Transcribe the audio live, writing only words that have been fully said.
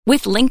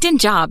With LinkedIn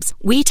Jobs,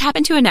 we tap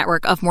into a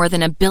network of more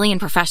than 1 billion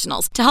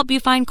professionals to help you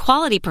find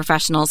quality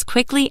professionals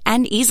quickly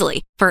and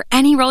easily for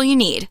any role you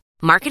need.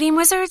 Marketing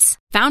wizards?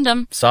 Found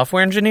them.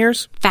 Software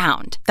engineers?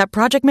 Found. That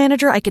project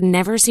manager I could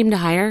never seem to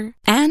hire?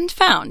 And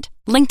found.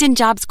 LinkedIn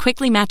Jobs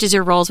quickly matches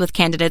your roles with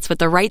candidates with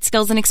the right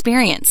skills and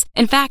experience.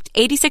 In fact,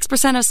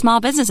 86% of small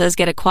businesses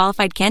get a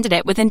qualified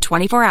candidate within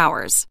 24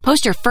 hours.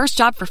 Post your first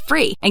job for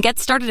free and get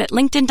started at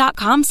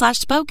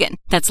linkedin.com/spoken.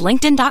 That's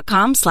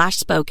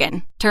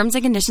linkedin.com/spoken. Terms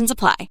and conditions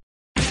apply.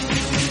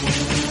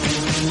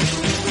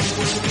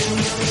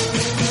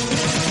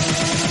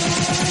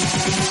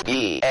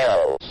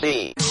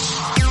 DLC.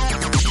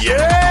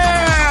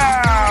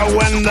 Yeah!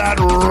 When that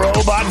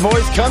robot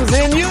voice comes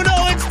in, you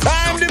know it's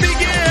time to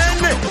begin!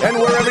 And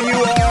wherever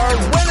you are,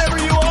 whenever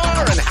you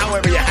are, and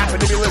however you happen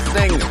to be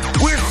listening,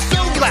 we're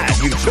so glad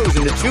you've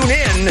chosen to tune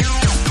in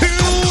to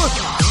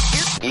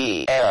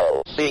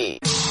DLC.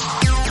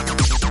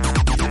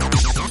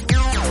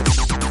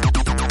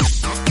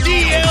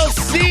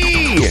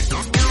 DLC!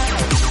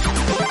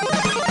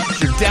 It's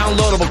your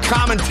downloadable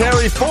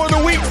commentary for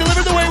the week,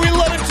 delivered the way we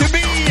love it to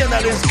be, and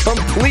that is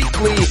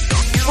completely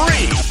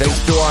free.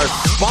 Thanks to our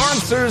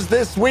sponsors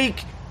this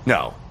week.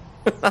 No,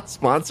 not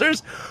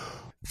sponsors.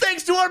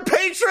 Thanks to our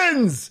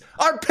patrons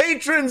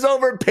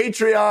over at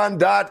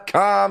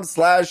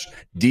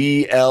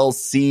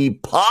patreon.com/DLC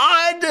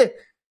pod.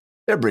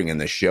 They're bringing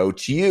the show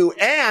to you,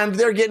 and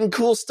they're getting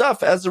cool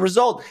stuff as a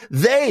result.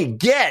 They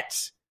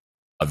get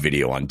a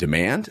video on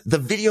demand, the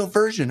video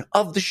version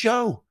of the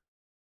show.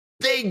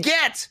 They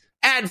get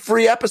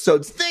ad-free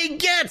episodes. They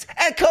get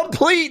a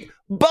complete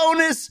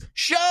bonus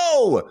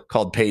show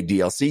called Paid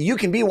DLC. You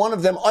can be one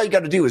of them. All you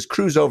got to do is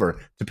cruise over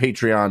to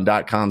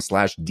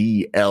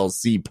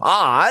patreon.com/DLC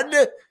pod.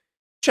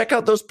 Check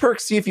out those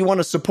perks. See if you want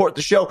to support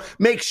the show.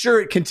 Make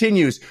sure it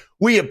continues.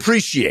 We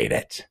appreciate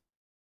it.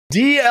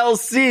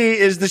 DLC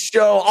is the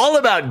show all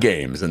about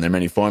games in their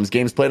many forms.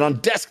 Games played on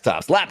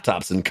desktops,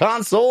 laptops, and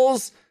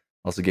consoles.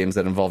 Also games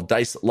that involve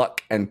dice,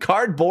 luck, and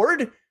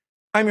cardboard.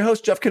 I'm your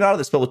host, Jeff Canada,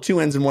 that's spelled with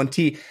 2 N's and 1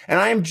 T, and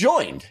I am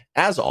joined,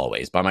 as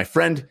always, by my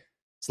friend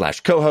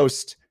 /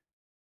 co-host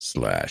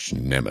 /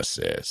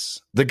 nemesis,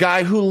 the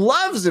guy who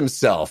loves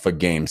himself a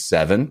Game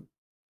 7,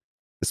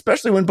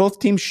 especially when both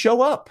teams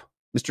show up,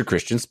 Mr.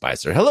 Christian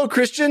Spicer. Hello,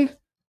 Christian.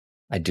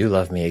 I do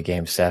love me a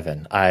Game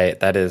 7.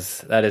 That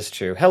is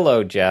true.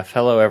 Hello, Jeff.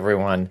 Hello,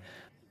 everyone.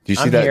 Do you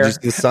see that? Did you see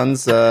the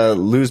Suns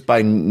lose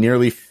by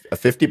nearly a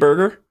 50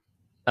 burger?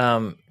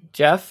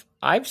 Jeff,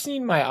 I've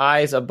seen my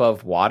eyes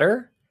above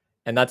water,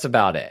 and that's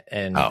about it.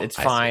 And it's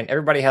fine.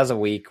 Everybody has a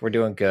week. We're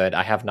doing good.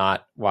 I have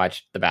not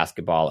watched the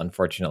basketball,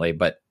 unfortunately,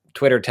 but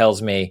Twitter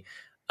tells me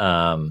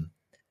the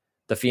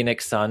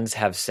Phoenix Suns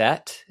have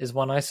set is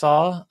one I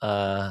saw.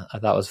 I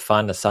thought it was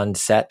fun. A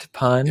sunset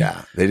pun.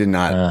 Yeah, they did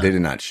not. They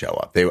did not show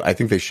up. I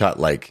think they shot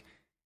like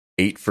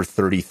 8 for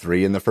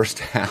 33 in the first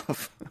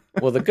half.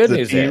 Well, the good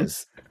news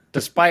is,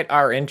 despite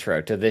our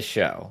intro to this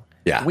show,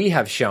 we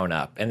have shown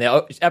up, and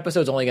the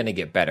episode's only going to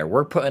get better.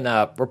 We're putting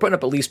up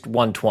at least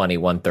 120,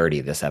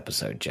 130 this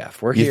episode,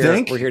 Jeff. We're here.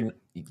 Think? We're here.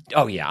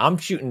 Oh yeah, I'm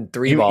shooting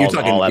 3 balls. You're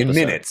talking all in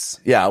minutes.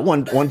 Yeah,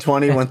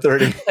 120,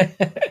 130.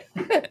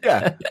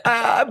 Yeah,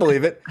 I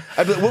believe it.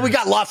 Well, we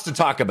got lots to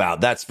talk about.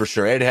 That's for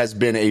sure. It has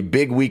been a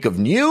big week of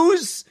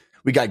news.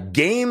 We got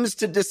games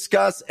to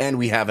discuss, and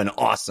we have an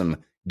awesome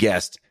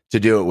guest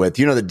to do it with.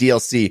 You know, the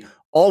DLC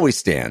always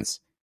stands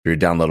for your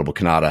downloadable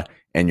Kanata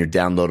and your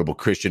downloadable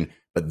Christian.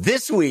 But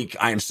this week,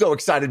 I am so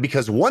excited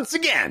because once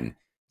again,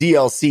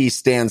 DLC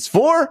stands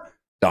for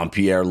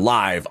Dompier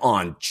live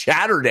on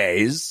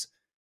Chatterdays.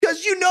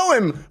 Because you know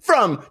him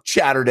from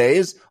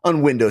Chatterdays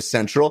on Windows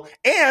Central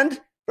and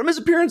from his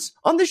appearance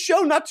on this show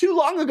not too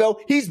long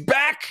ago. He's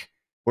back.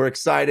 We're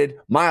excited.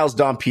 Miles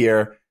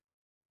Dompier,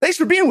 thanks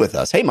for being with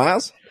us. Hey,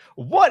 Miles.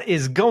 What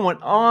is going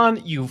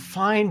on, you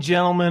fine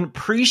gentlemen?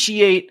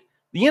 Appreciate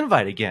the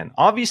invite again.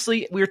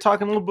 Obviously, we were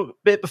talking a little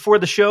bit before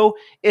the show.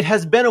 It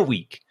has been a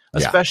week.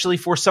 Especially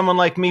for someone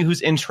like me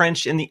who's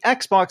entrenched in the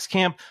Xbox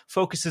camp,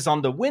 focuses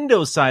on the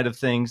Windows side of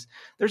things.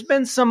 There's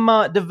been some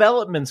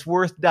developments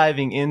worth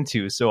diving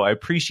into, so I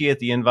appreciate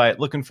the invite.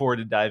 Looking forward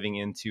to diving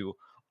into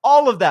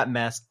all of that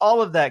mess,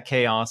 all of that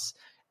chaos,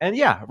 and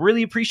yeah,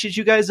 really appreciate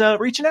you guys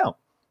reaching out.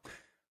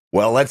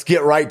 Well, let's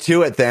get right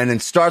to it then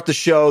and start the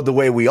show the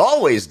way we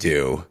always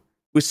do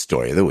with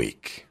Story of the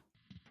Week.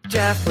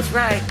 Jeff was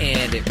right,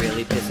 and it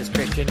really pisses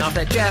Christian off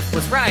that Jeff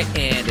was right,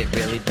 and it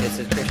really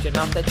pisses Christian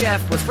off that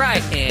Jeff was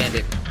right, and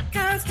it...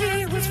 Cause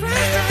he was right.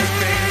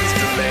 Everything's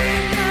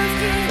delayed. Cause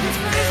he was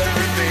right.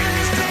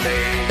 Everything's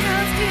delayed.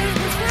 Cause he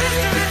was right.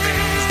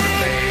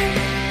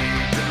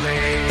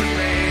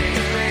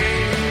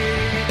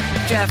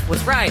 Delayed. Jeff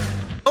was right.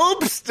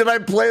 Oops, did I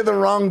play the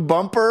wrong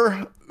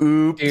bumper?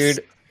 Oops.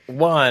 Dude,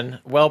 one,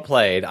 well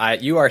played.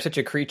 You are such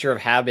a creature of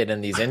habit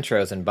in these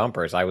intros and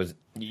bumpers.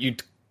 You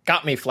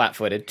got me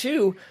flat-footed.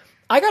 2,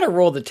 I gotta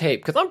roll the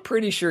tape because I'm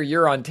pretty sure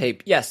you're on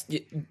tape. Yes,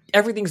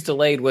 everything's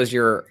delayed was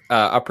your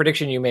a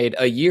prediction you made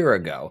a year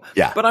ago.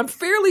 Yeah, but I'm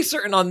fairly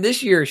certain on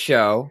this year's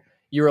show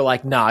you were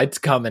like, "Nah, it's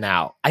coming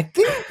out." I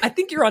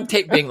think you're on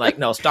tape being like,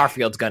 "No,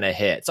 Starfield's gonna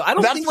hit." So I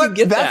don't think you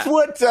get that. That's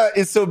what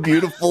is so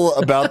beautiful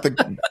about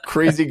the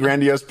crazy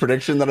grandiose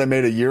prediction that I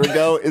made a year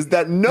ago is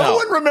that no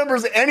one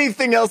remembers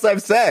anything else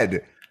I've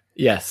said.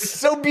 Yes, it's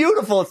so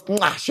beautiful.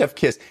 It's chef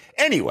kiss.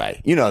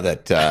 Anyway, you know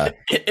that.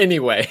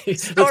 Anyway,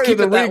 let's keep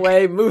it that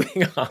way.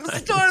 Moving on. The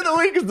Story of the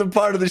Week is the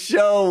part of the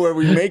show where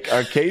we make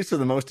our case for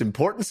the most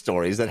important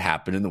stories that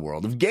happen in the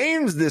world of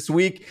games this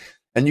week.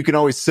 And you can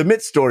always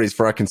submit stories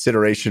for our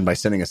consideration by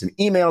sending us an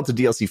email to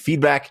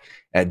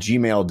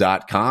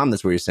dlcfeedback@gmail.com.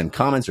 That's where you send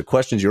comments or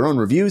questions, your own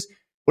reviews,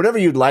 whatever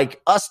you'd like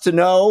us to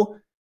know.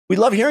 We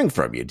love hearing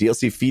from you.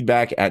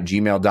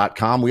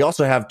 dlcfeedback@gmail.com. We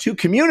also have two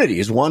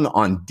communities, one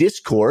on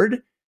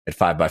Discord at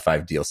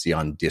 5x5DLC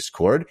on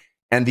Discord,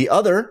 and the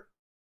other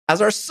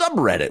as our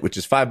subreddit, which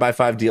is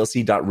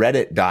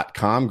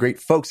 5x5dlc.reddit.com. Great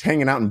folks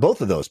hanging out in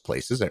both of those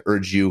places. I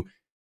urge you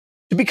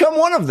to become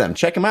one of them.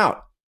 Check them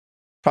out.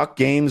 Talk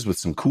games with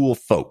some cool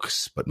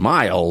folks. But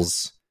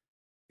Miles,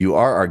 you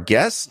are our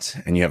guest,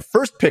 and you have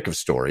first pick of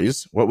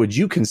stories. What would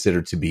you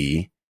consider to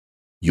be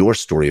your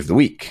story of the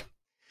week?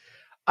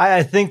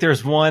 I think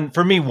there's one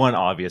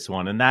obvious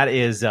one, and that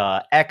is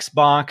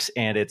Xbox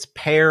and its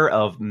pair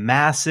of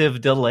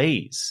massive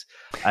delays.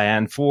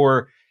 And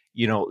for,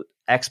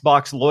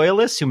 Xbox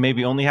loyalists who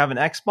maybe only have an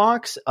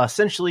Xbox,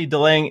 essentially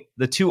delaying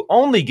the two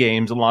only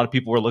games a lot of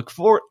people were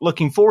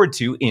looking forward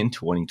to in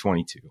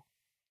 2022.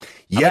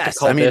 Yes,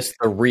 this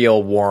the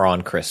real war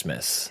on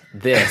Christmas.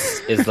 This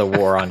is the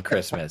war on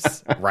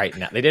Christmas right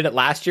now. They did it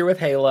last year with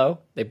Halo.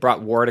 They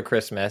brought war to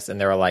Christmas,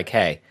 and they were like,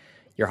 "Hey,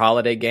 your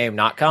holiday game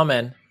not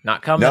coming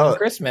on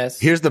Christmas."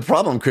 Here's the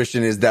problem,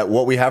 Christian, is that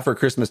what we have for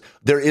Christmas,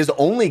 there is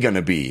only going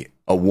to be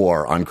a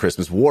war on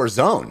Christmas, war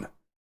zone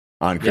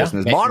on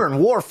Christmas, modern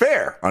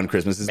warfare on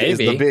Christmas is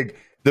the big.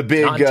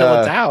 Not until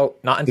it's out.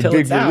 Not until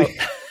it's out.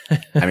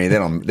 I mean,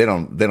 they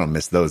don't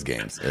miss those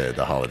games,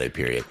 the holiday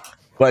period,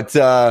 but.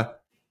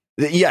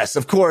 Yes,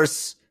 of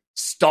course,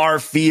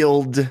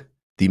 Starfield,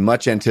 the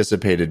much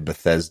anticipated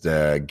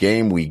Bethesda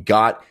game we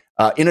got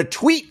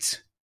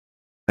announced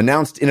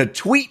in a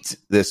tweet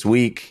this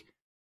week.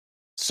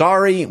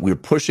 Sorry, we're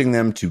pushing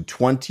them to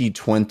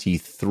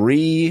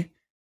 2023,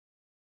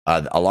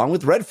 along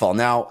with Redfall.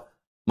 Now,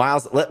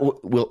 Miles,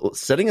 we'll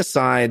setting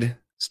aside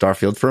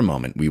Starfield for a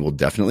moment. We will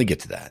definitely get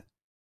to that.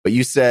 But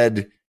you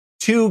said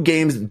two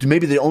games,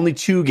 maybe the only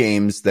two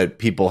games that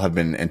people have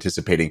been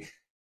anticipating.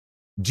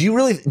 Do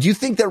you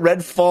think that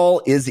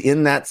Redfall is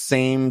in that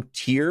same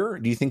tier?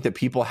 Do you think that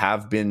people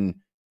have been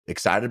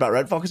excited about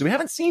Redfall? Because we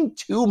haven't seen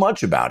too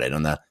much about it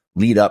on the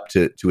lead up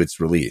to its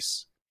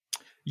release.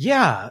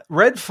 Yeah,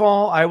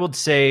 Redfall, I would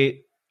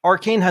say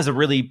Arcane has a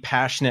really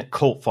passionate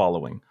cult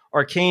following.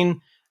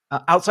 Arcane,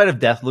 outside of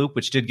Deathloop,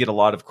 which did get a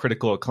lot of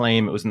critical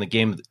acclaim, it was in the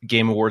Game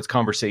Awards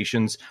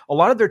conversations. A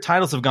lot of their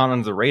titles have gone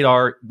under the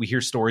radar. We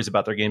hear stories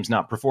about their games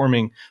not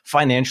performing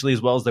financially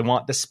as well as they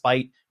want,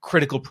 despite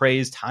critical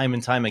praise time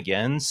and time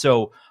again.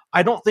 So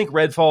I don't think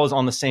Redfall is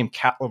on the same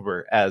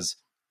caliber as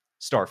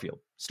Starfield.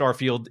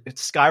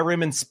 It's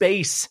Skyrim in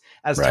space,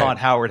 as right. Todd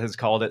Howard has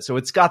called it. So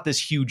it's got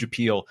this huge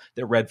appeal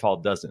that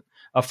Redfall doesn't.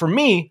 For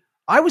me,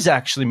 I was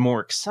actually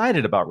more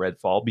excited about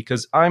Redfall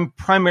because I'm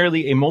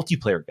primarily a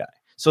multiplayer guy.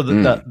 So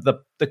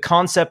the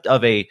concept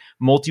of a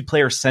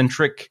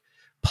multiplayer-centric,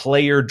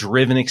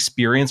 player-driven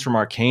experience from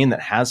Arcane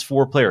that has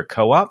 4-player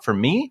co-op, for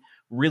me,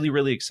 really,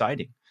 really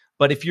exciting.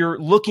 But if you're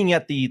looking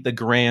at the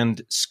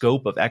grand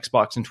scope of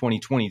Xbox in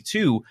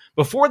 2022,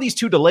 before these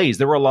two delays,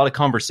 there were a lot of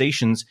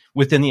conversations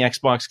within the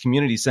Xbox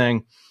community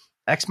saying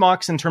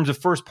Xbox in terms of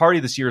first party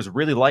this year is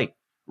really light,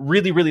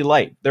 really, really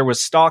light. There was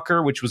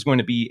Stalker, which was going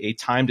to be a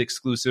timed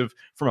exclusive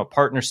from a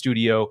partner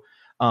studio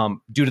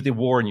due to the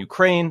war in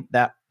Ukraine.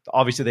 That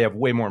obviously they have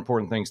way more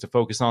important things to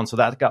focus on. So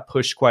that got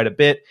pushed quite a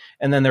bit.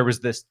 And then there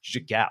was this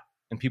gap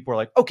and people were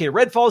like, okay,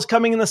 Redfall is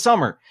coming in the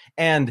summer.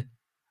 And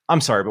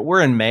I'm sorry, but we're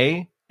in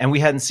May. And we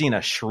hadn't seen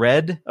a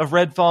shred of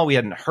Redfall. We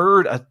hadn't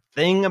heard a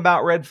thing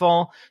about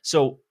Redfall.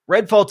 So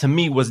Redfall to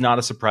me was not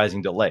a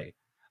surprising delay.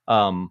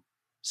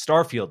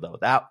 Starfield, though,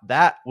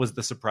 that was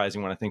the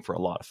surprising one, I think, for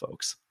a lot of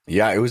folks.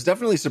 Yeah, it was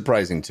definitely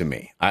surprising to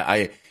me.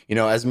 I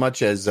as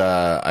much as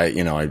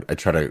I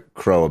try to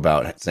crow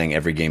about saying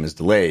every game is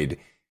delayed,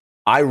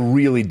 I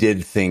really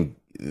did think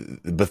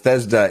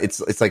Bethesda.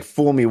 It's like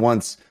fool me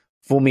once,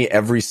 fool me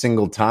every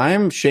single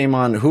time. Shame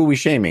on who are we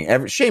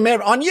shaming? Shame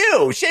on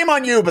you. Shame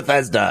on you,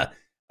 Bethesda.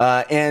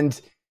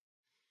 And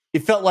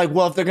it felt like,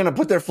 well, if they're going to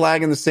put their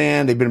flag in the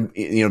sand, they've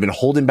been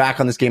holding back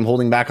on this game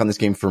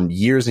for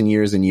years and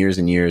years and years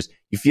and years.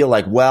 You feel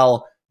like,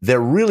 well, they're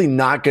really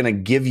not going to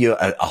give you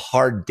a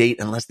hard date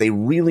unless they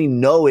really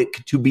know it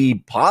to be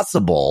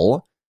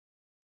possible.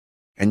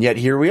 And yet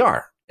here we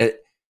are.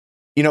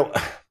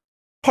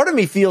 Part of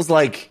me feels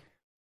like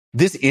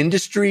this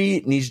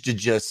industry needs to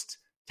just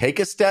take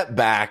a step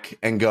back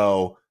and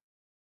go,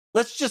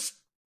 let's just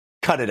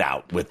cut it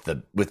out with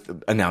the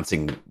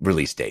announcing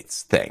release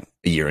dates thing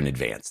a year in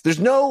advance.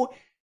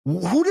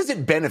 Who does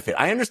it benefit?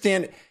 I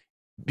understand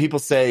people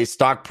say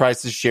stock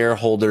prices,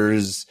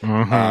 shareholders,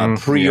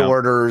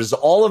 pre-orders,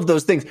 all of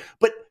those things.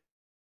 But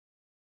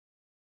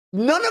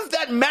none of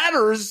that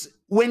matters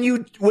when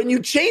you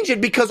change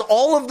it, because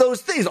all of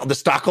those things, the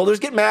stockholders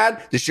get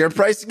mad, the share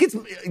price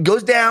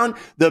goes down,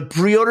 the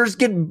pre-orders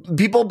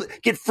people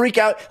get freak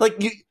out.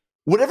 Like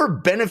whatever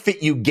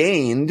benefit you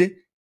gained,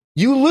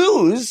 you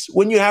lose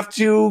when you have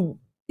to,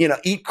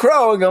 eat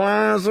crow and go,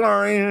 oh,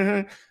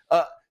 sorry.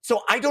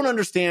 So I don't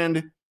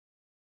understand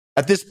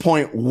at this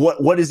point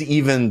what is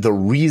even the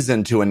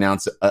reason to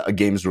announce a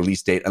game's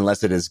release date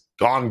unless it is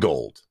gone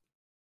gold.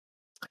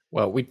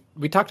 Well,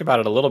 we talked about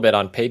it a little bit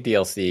on paid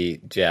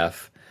DLC,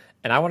 Jeff,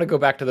 and I want to go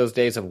back to those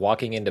days of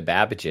walking into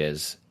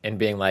Babbage's and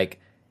being like,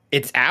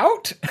 it's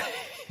out?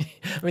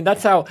 I mean,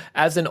 that's how,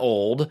 as an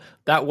old,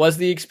 that was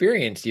the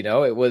experience,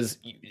 It was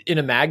in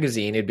a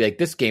magazine, it'd be like,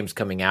 this game's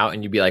coming out,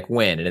 and you'd be like,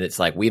 when? And it's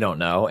like, we don't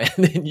know. And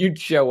then you'd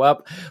show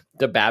up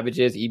to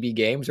Babbage's EB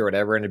Games or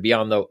whatever, and it'd be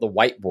on the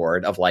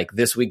whiteboard of like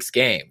this week's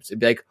games. It'd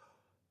be like,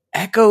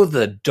 Echo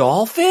the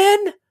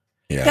Dolphin?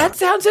 Yeah. That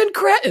sounds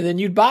incredible. And then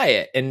you'd buy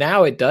it. And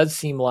now it does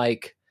seem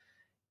like,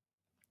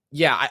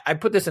 I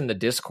put this in the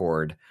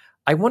Discord.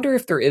 I wonder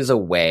if there is a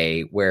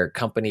way where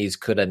companies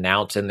could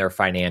announce in their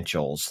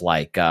financials,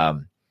 like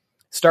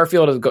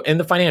Starfield is in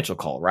the financial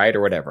call, right?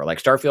 Or whatever.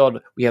 Like Starfield,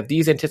 we have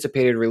these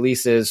anticipated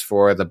releases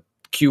for the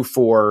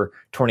Q4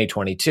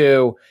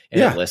 2022,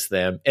 and it lists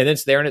them. And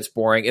it's there and it's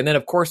boring. And then,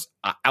 of course,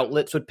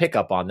 outlets would pick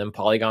up on them.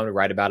 Polygon would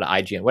write about it,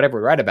 IGN, whatever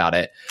would write about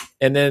it.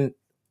 And then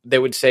they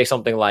would say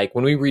something like,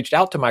 when we reached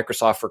out to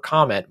Microsoft for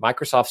comment,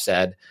 Microsoft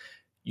said,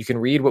 you can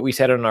read what we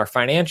said in our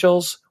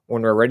financials.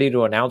 When we're ready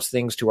to announce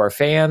things to our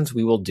fans,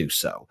 we will do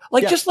so.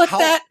 Like, just let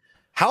that.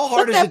 How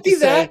hard is it to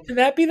say? Can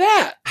that be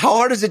that? How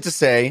hard is it to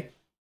say,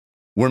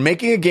 we're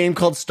making a game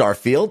called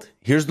Starfield.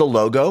 Here's the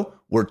logo.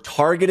 We're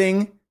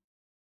targeting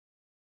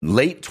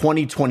late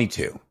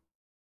 2022.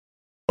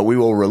 But we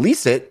will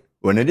release it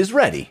when it is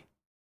ready.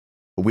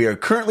 But we are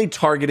currently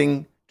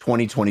targeting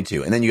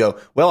 2022. And then you go,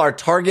 well, our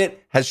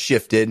target has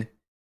shifted.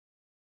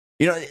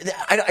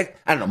 I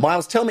don't know.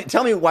 Miles, tell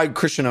me why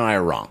Christian and I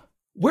are wrong.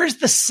 Where's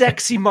the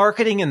sexy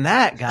marketing in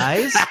that,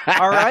 guys?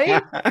 All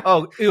right.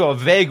 Oh, ew, a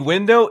vague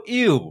window.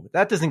 Ew,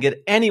 that doesn't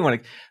get anyone.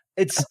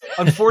 It's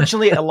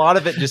unfortunately a lot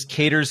of it just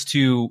caters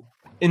to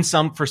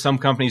for some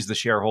companies, the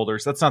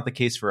shareholders. That's not the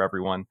case for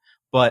everyone.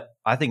 But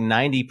I think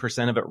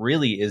 90% of it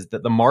really is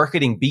that the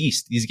marketing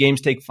beast. These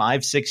games take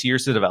 5-6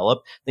 years to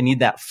develop. They need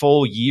that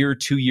full year,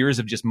 2 years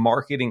of just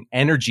marketing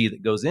energy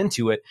that goes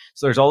into it.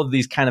 So there's all of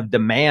these kind of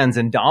demands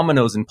and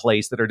dominoes in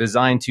place that are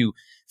designed to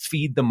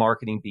feed the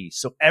marketing beast.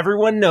 So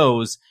everyone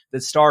knows that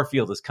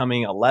Starfield is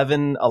coming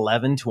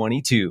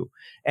 11/11/22.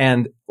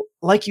 And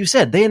like you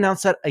said, they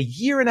announced that a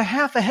year and a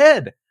half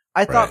ahead.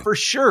 I thought for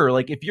sure,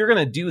 like, if you're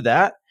going to do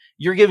that,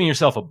 you're giving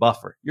yourself a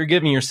buffer. You're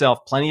giving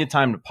yourself plenty of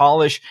time to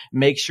polish,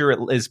 make sure it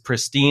is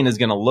pristine, is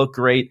going to look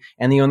great.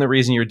 And the only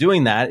reason you're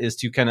doing that is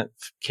to kind of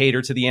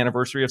cater to the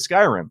anniversary of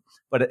Skyrim.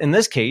 But in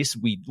this case,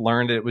 we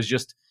learned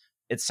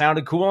it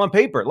sounded cool on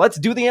paper. Let's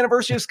do the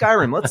anniversary of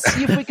Skyrim. Let's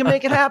see if we can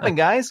make it happen,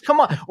 guys. Come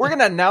on. We're going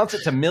to announce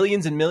it to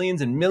millions and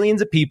millions and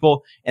millions of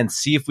people and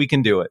see if we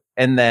can do it.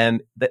 And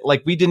then,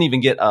 we didn't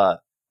even get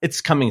it's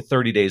coming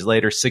 30 days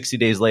later, 60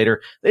 days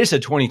later. They just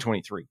said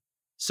 2023.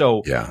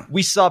 So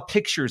we saw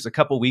pictures a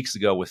couple weeks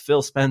ago with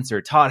Phil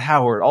Spencer, Todd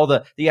Howard, all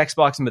the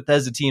Xbox and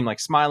Bethesda team, like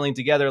smiling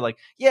together, like,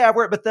 yeah,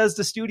 we're at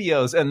Bethesda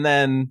Studios. And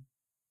then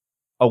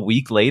a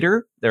week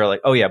later, they're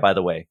like, oh yeah, by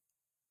the way,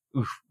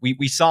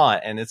 we saw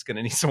it and it's going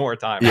to need some more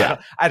time.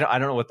 Yeah. I don't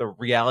know what the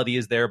reality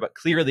is there, but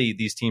clearly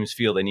these teams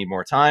feel they need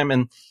more time.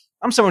 And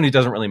I'm someone who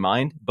doesn't really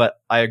mind, but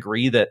I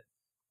agree that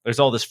there's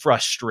all this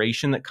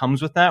frustration that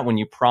comes with that when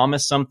you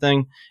promise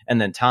something and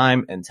then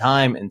time and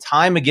time and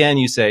time again,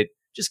 you say,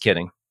 just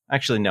kidding.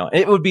 Actually, no.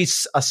 It would be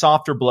a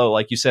softer blow,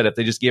 like you said, if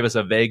they just gave us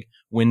a vague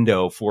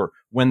window for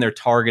when they're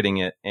targeting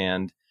it.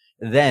 And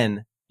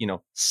then,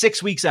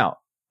 6 weeks out.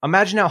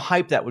 Imagine how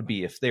hyped that would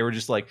be if they were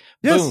just like,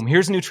 boom,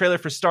 here's a new trailer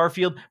for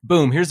Starfield.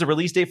 Boom, here's the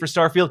release date for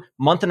Starfield.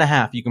 Month and a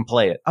half, you can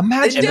play it.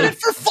 Imagine. They did it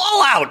for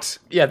Fallout.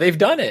 Yeah, they've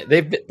done it.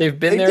 They've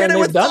been there and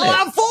they've done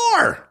it. Fallout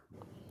 4.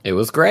 It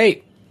was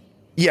great.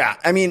 Yeah,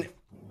 I mean,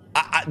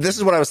 this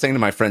is what I was saying to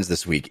my friends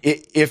this week.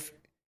 If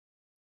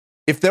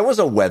there was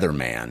a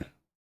weatherman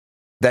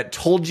that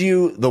told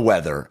you the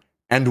weather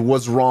and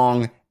was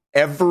wrong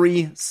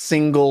every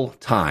single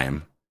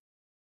time,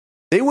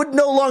 they would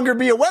no longer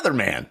be a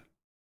weatherman,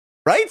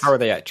 right? How are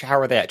they at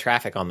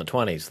traffic on the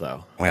 20s,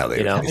 though? Well,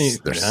 they're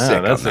sick.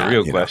 That's the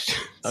real question.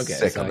 Okay,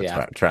 sick on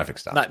the traffic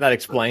stuff. That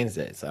explains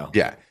it. So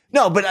yeah,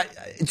 no, but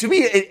to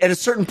me, at a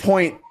certain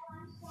point,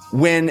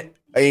 when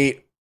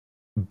a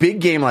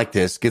big game like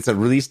this gets a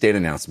release date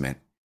announcement,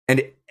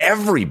 and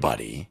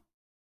everybody,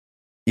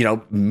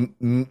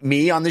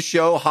 me on the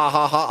show, ha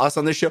ha ha, us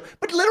on the show,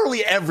 but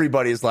literally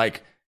everybody is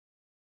like,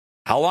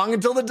 how long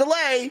until the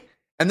delay?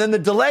 And then the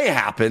delay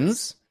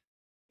happens.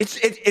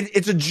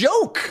 It's a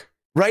joke,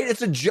 right?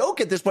 It's a joke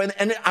at this point.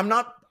 And I'm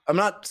not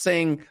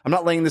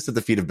laying this at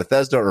the feet of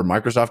Bethesda or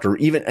Microsoft or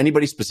even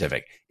anybody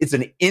specific. It's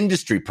an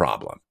industry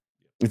problem.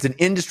 It's an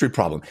industry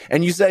problem.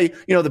 And you say,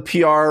 the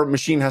PR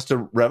machine has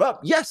to rev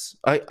up. Yes,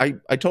 I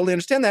totally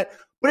understand that.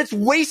 but it's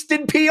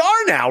wasted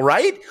PR now,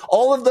 right?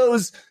 All of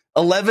those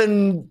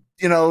 11,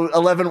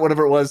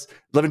 whatever it was,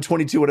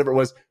 11/22, whatever it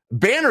was,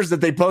 banners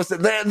that they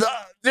posted,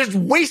 there's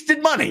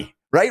wasted money,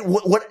 right?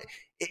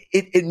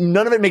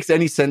 None of it makes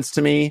any sense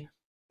to me.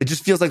 It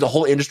just feels like the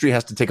whole industry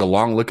has to take a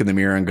long look in the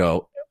mirror and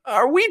go,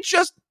 are we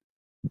just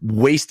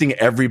wasting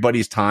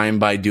everybody's time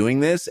by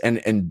doing this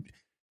and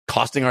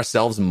costing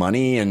ourselves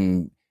money?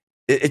 And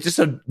it's just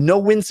a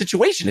no-win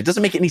situation. It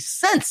doesn't make any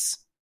sense.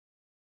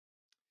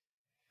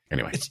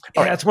 Anyway,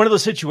 it's one of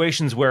those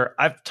situations where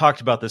I've talked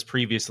about this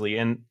previously,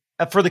 and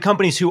for the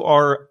companies who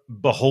are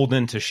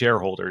beholden to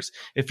shareholders,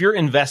 if you're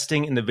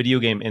investing in the video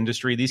game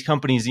industry, these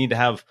companies need to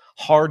have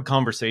hard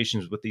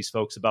conversations with these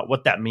folks about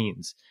what that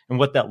means and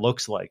what that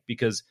looks like.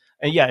 Because,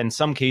 and yeah, in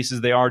some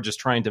cases, they are just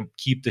trying to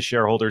keep the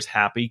shareholders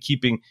happy,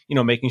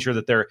 making sure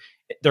that they're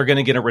going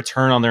to get a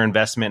return on their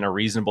investment in a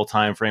reasonable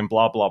time frame,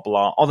 blah, blah,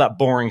 blah, all that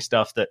boring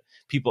stuff that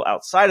people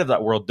outside of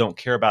that world don't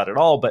care about at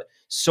all. But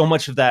so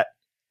much of that,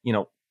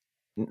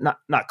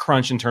 not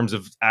crunch in terms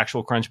of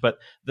actual crunch, but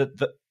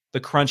the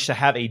crunch to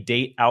have a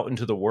date out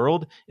into the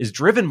world is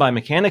driven by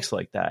mechanics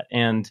like that.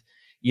 And,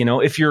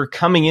 if you're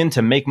coming in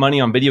to make money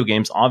on video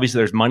games, obviously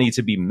there's money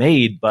to be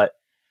made. But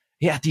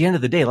yeah, at the end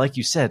of the day, like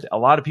you said, a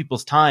lot of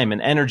people's time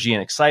and energy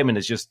and excitement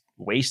is just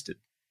wasted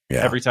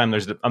every time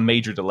there's a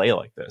major delay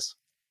like this.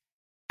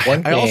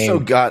 I also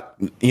got,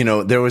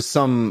 there was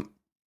some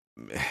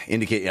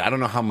indication, I don't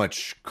know how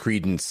much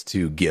credence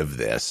to give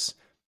this.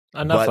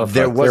 Enough of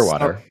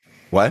Clearwater.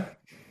 What?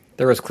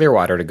 There was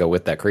Clearwater to go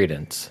with that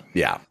credence.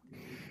 Yeah.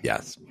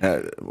 Yes.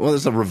 Well,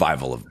 there's a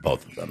revival of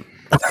both of them.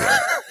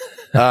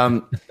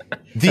 I'm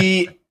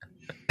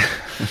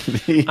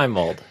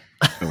old.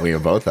 We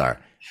both are.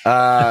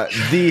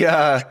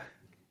 I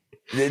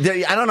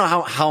don't know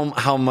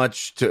how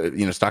much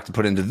stock to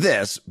put into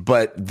this,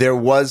 but there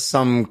was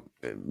some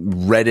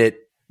Reddit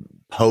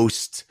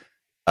post,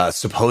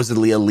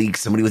 supposedly a leak,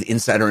 somebody with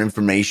insider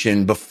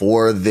information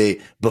before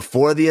the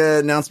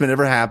announcement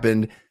ever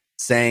happened,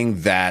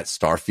 saying that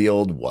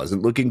Starfield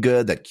wasn't looking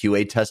good, that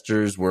QA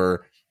testers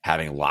were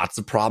having lots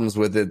of problems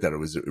with it, that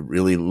it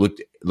really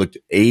looked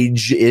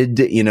aged,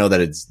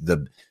 that it's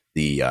the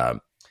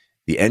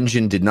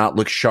engine did not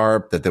look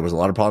sharp, that there was a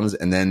lot of problems.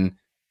 And then,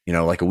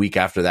 like a week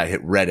after that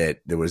hit Reddit,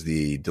 there was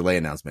the delay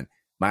announcement.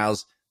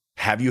 Miles,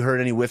 have you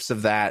heard any whiffs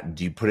of that?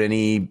 Do you put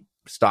any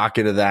stock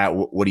into that?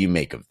 What do you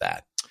make of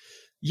that?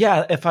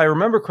 Yeah, if I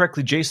remember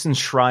correctly, Jason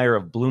Schreier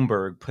of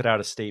Bloomberg put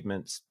out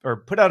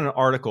an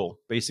article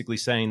basically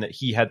saying that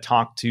he had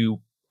talked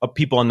to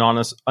people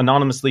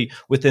anonymously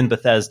within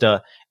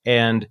Bethesda,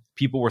 and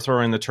people were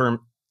throwing the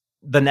term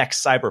 "the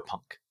next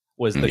Cyberpunk"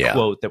 was the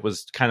quote that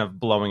was kind of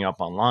blowing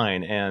up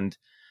online. And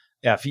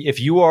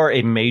if you are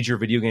a major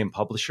video game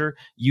publisher,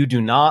 you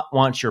do not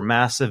want your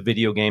massive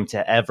video game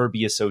to ever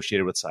be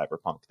associated with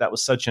Cyberpunk. That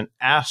was such an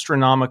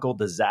astronomical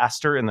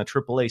disaster in the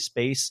AAA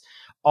space.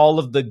 All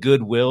of the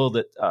goodwill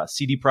that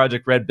CD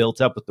Projekt Red built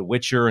up with The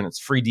Witcher and its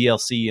free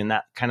DLC and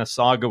that kind of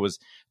saga was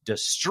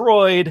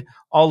destroyed.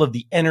 All of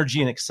the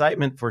energy and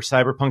excitement for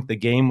Cyberpunk, the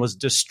game, was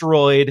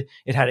destroyed.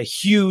 It had a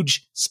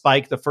huge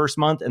spike the first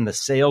month, and the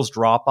sales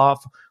drop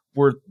off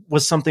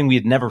was something we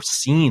had never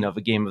seen of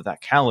a game of that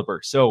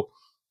caliber. So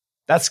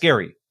that's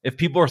scary. If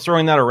people are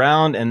throwing that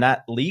around and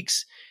that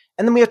leaks,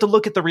 and then we have to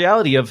look at the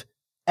reality of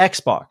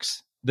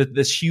Xbox,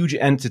 this huge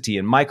entity,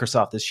 and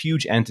Microsoft, this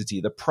huge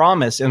entity, the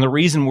promise and the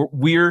reason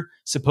we're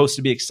supposed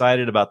to be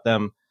excited about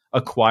them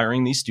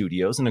acquiring these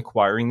studios and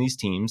acquiring these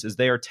teams is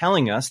they are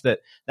telling us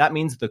that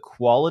means the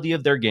quality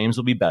of their games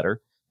will be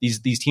better.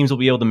 These teams will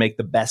be able to make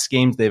the best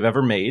games they've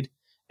ever made.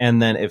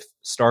 And then if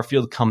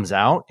Starfield comes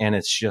out and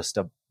it's just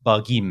a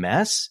buggy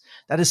mess,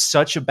 that is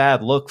such a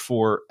bad look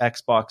for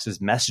Xbox's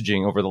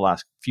messaging over the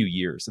last few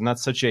years. And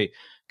that's such a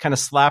kind of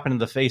slap into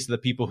the face of the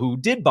people who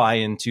did buy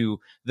into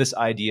this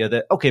idea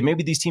that, okay,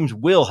 maybe these teams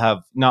will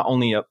have not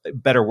only a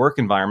better work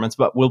environments,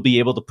 but will be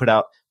able to put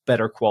out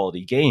better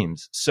quality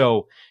games.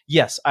 So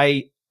yes,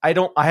 I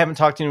haven't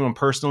talked to anyone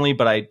personally,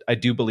 but I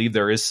do believe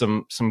there is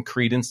some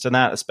credence to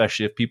that,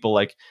 especially if people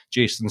like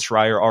Jason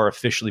Schreier are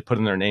officially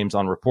putting their names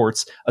on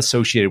reports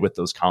associated with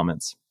those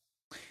comments.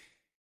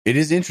 It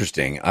is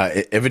interesting.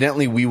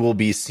 Evidently, we will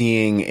be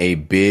seeing a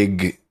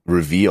big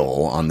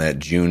reveal on that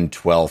June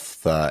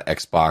 12th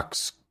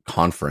Xbox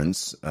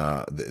conference.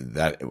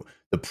 That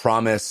the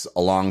promise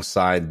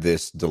alongside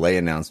this delay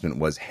announcement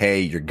was,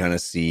 hey, you're going to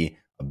see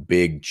a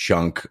big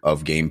chunk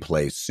of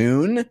gameplay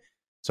soon.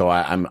 So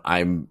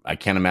I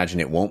can't imagine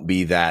it won't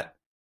be that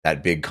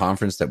big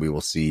conference that we will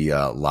see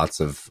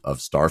lots of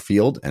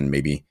Starfield and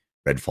maybe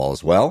Redfall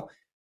as well.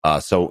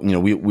 So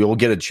we will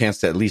get a chance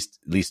to at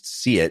least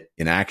see it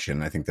in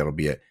action. I think that'll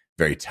be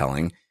very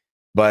telling.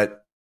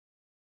 But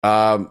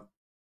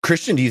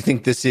Christian, do you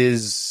think this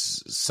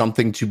is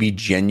something to be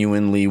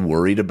genuinely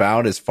worried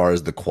about as far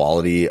as the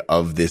quality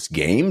of this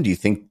game? Do you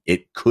think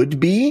it could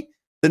be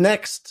the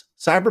next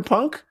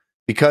Cyberpunk?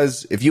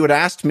 Because if you had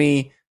asked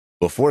me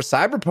before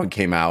Cyberpunk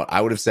came out, I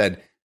would have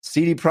said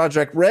CD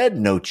Projekt Red,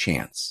 no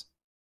chance.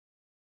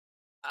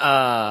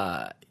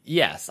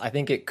 Yes, I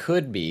think it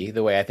could be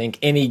the way I think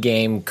any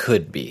game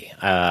could be.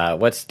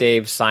 What's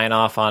Dave's sign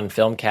off on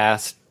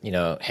Filmcast?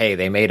 Hey,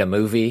 they made a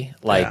movie.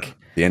 Like,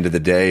 at the end of the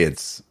day,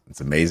 it's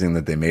amazing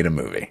that they made a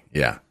movie.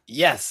 Yeah.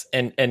 Yes,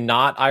 and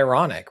not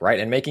ironic, right?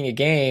 And making a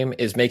game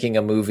is making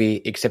a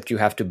movie, except you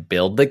have to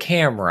build the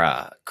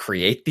camera,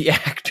 create the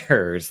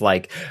actors,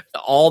 like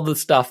all the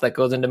stuff that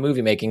goes into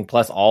movie making,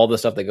 plus all the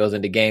stuff that goes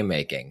into game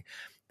making.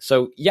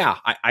 So yeah,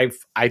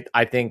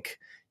 I think,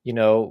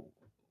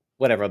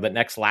 whatever, the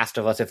next Last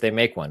of Us, if they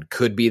make one,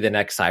 could be the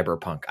next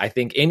Cyberpunk. I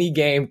think any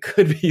game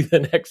could be the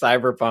next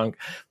Cyberpunk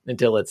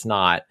until it's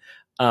not.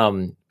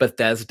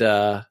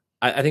 Bethesda,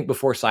 I think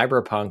before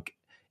Cyberpunk,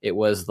 it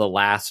was the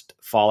last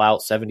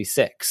Fallout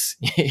 76,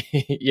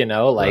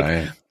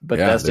 right.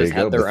 Bethesda's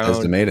had their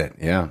Bethesda own. Made it,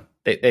 yeah.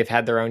 They've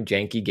had their own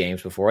janky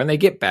games before, and they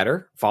get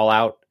better.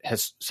 Fallout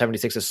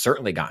 76 has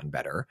certainly gotten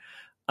better.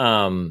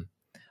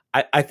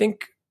 I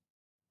think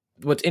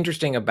what's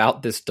interesting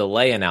about this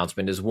delay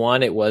announcement is,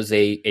 one, it was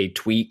a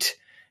tweet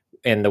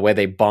and the way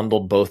they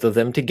bundled both of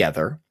them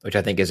together, which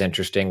I think is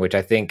interesting, which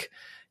I think,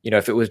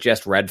 if it was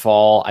just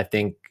Redfall, I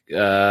think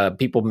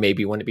people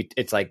maybe wouldn't be,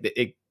 it's like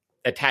it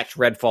attached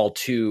Redfall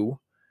to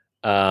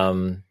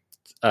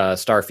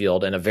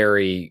Starfield in a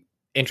very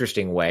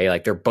interesting way.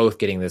 Like, they're both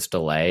getting this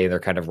delay.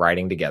 They're kind of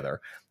riding together.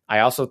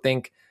 I also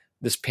think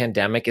this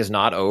pandemic is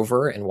not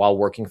over. And while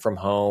working from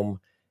home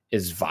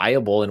is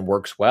viable and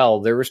works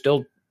well, there are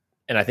still,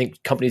 and I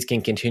think companies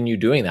can continue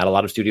doing that. A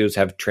lot of studios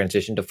have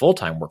transitioned to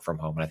full-time work from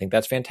home, and I think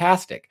that's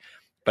fantastic.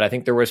 But I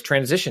think there was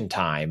transition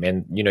time,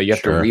 and you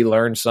have to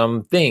relearn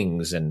some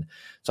things, and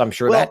so I'm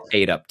sure that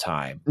ate up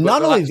time.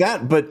 Not only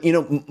that, but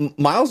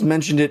Miles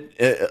mentioned it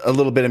a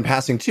little bit in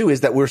passing too.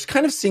 Is that we're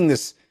kind of seeing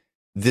this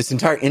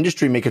entire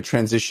industry make a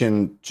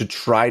transition to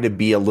try to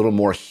be a little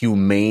more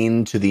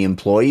humane to the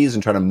employees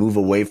and try to move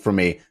away from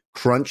a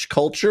crunch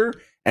culture,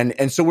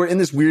 and so we're in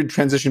this weird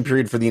transition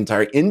period for the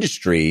entire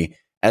industry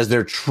as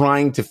they're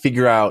trying to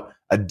figure out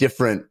a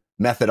different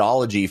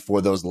methodology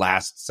for those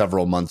last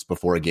several months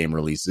before a game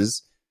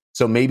releases.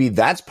 So maybe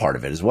that's part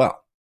of it as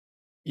well.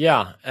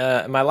 Yeah.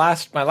 My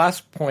last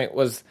point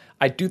was,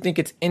 I do think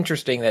it's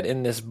interesting that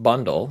in this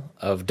bundle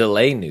of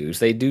delay news,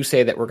 they do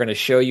say that we're going to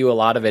show you a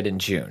lot of it in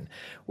June,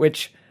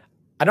 which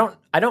I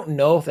don't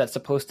know if that's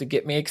supposed to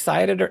get me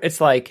excited, or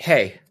it's like,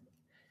 hey,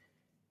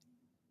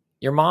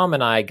 your mom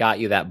and I got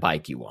you that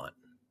bike you want.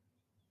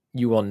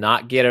 You will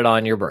not get it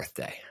on your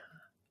birthday.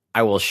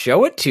 I will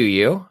show it to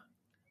you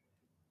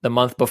the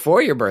month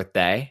before your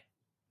birthday,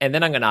 and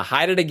then I'm going to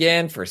hide it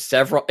again for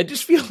several. It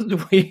just feels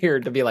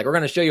weird to be like, we're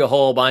going to show you a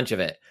whole bunch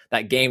of it.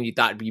 That game you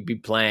thought you'd be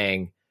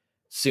playing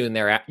soon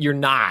thereafter. You're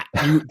not.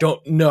 You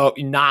don't know.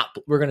 You're not.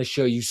 We're going to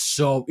show you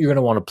you're going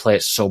to want to play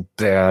it so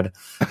bad.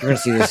 You're going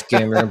to see this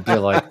game. You're going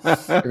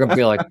to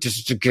be like, this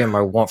is the game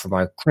I want for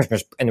my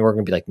Christmas. And we're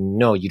going to be like,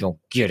 no, you don't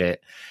get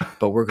it.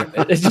 But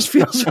it just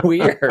feels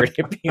weird.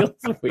 It feels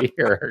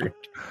weird.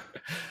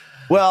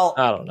 Well,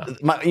 I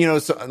don't know.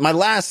 So my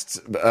last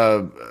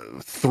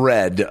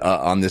thread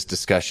on this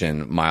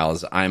discussion,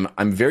 Miles,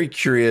 I'm very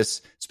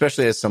curious,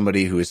 especially as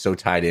somebody who is so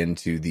tied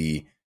into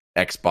the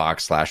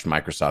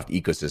Xbox/Microsoft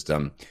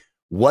ecosystem,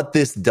 what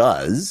this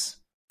does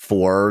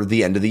for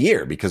the end of the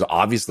year. Because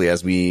obviously,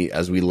 as we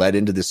led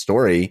into this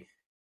story,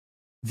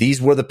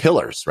 these were the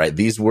pillars, right?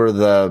 These were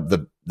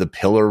the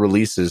pillar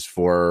releases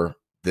for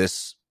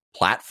this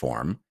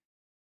platform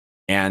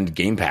and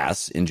Game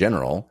Pass in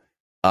general.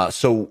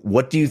 So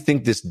what do you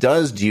think this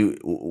does?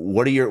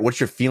 What's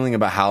your feeling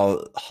about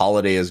how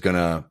holiday is going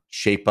to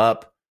shape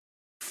up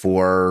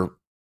for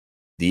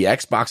the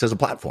Xbox as a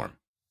platform?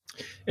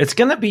 It's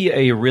going to be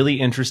a really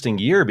interesting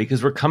year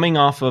because we're coming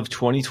off of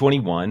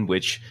 2021,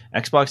 which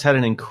Xbox had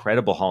an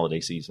incredible holiday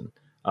season.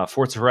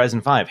 Forza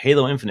Horizon 5,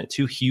 Halo Infinite,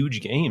 2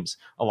 huge games,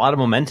 a lot of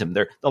momentum.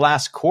 The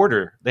last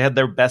quarter, they had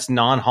their best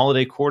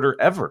non-holiday quarter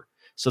ever.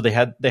 So they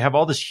have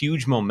all this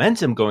huge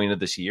momentum going into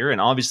this year, and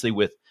obviously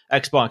with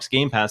Xbox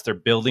Game Pass, they're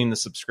building the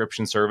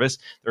subscription service.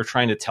 They're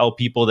trying to tell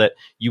people that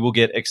you will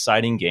get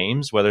exciting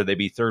games, whether they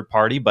be third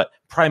party, but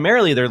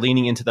primarily they're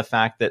leaning into the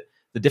fact that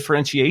the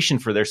differentiation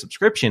for their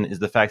subscription is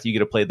the fact that you get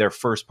to play their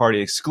first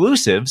party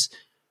exclusives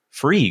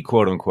free,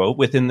 quote unquote,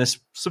 within this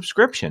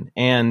subscription.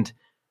 And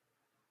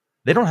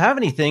they don't have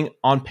anything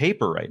on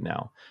paper right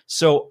now.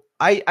 So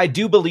I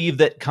do believe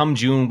that come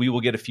June, we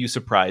will get a few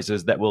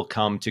surprises that will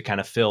come to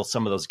kind of fill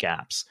some of those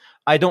gaps.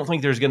 I don't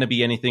think there's going to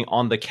be anything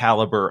on the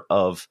caliber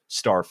of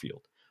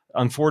Starfield.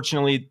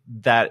 Unfortunately,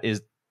 that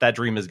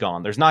dream is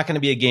gone. There's not going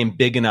to be a game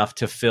big enough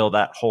to fill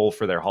that hole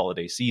for their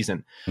holiday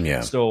season.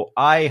 Yeah. So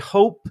I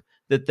hope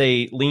that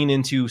they lean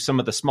into some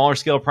of the smaller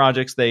scale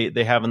projects they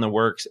have in the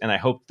works, and I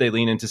hope they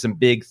lean into some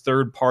big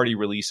third-party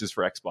releases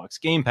for Xbox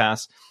Game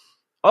Pass.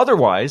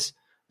 Otherwise,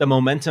 the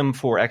momentum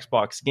for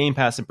Xbox Game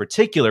Pass in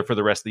particular for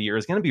the rest of the year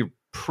is going to be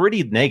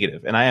pretty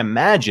negative. And I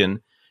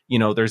imagine,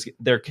 there's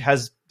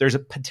a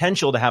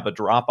potential to have a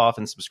drop off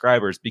in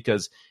subscribers,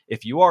 because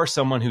if you are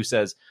someone who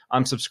says,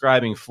 I'm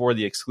subscribing for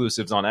the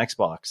exclusives on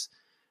Xbox,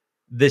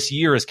 this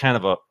year is kind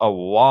of a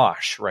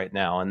wash right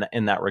now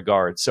in that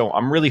regard. So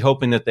I'm really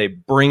hoping that they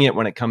bring it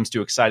when it comes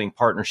to exciting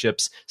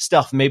partnerships,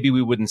 stuff maybe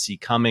we wouldn't see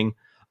coming.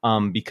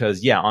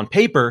 Because on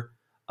paper,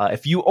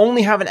 if you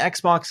only have an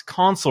Xbox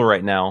console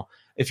right now,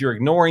 if you're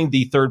ignoring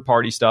the third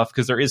party stuff,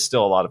 because there is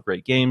still a lot of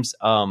great games,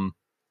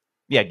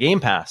 Game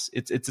Pass,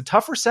 it's a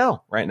tougher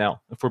sell right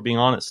now, if we're being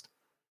honest.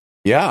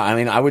 Yeah, I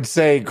mean, I would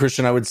say,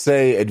 Christian,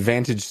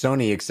 advantage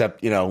Sony,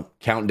 except,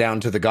 countdown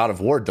to the God of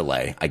War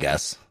delay, I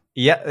guess.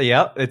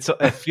 Yeah. It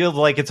feels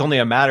like it's only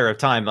a matter of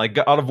time. Like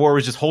God of War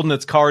was just holding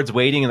its cards,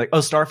 waiting, and like, oh,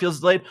 Starfield's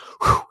delayed.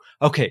 Whew.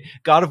 Okay,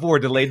 God of War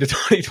delayed to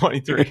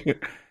 2023.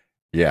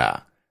 Yeah,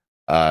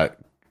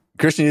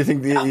 Christian, you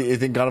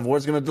think God of War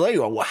is going to delay?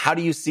 How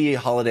do you see a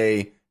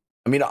holiday?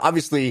 I mean,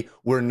 obviously,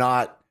 we're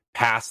not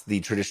past the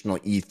traditional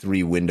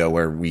E3 window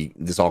where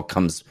this all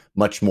comes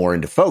much more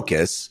into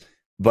focus,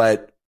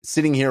 but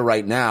sitting here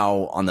right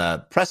now on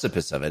the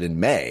precipice of it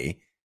in May,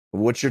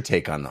 what's your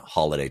take on the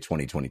holiday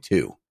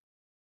 2022?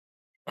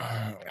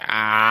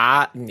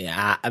 I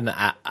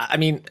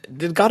mean,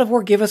 did God of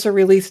War give us a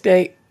release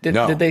date?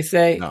 Did they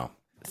say? No.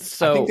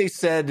 So I think they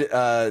said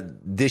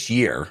this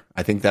year.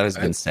 I think that has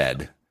been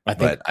said. I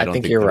don't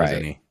think you're there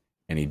right. was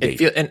any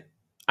date.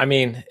 I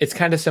mean, it's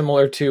kind of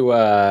similar to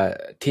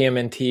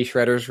TMNT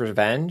Shredder's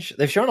Revenge.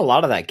 They've shown a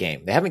lot of that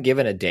game. They haven't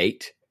given a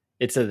date.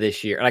 It's a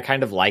this year, and I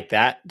kind of like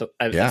that.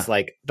 It's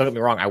like, don't get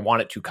me wrong, I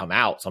want it to come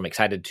out, so I'm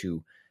excited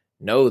to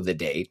know the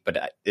date, but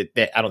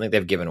I don't think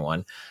they've given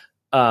one.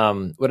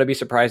 Would I be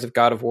surprised if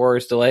God of War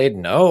is delayed?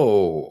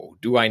 No.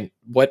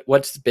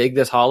 What's big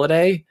this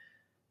holiday?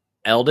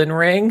 Elden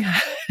Ring.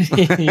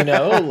 It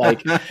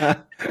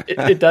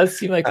does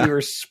seem like we were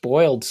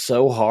spoiled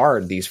so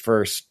hard these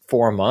first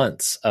 4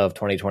 months of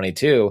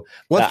 2022.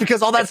 Well, it's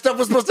because all that stuff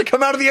was supposed to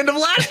come out at the end of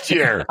last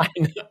year.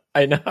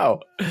 I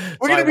know.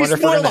 We're going to be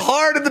spoiled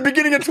hard at the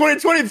beginning of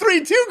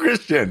 2023 too,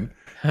 Christian.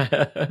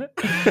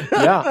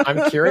 Yeah,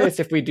 I'm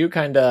curious if we do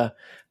kind of,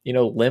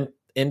 limp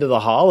into the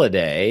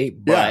holiday,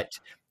 but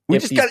we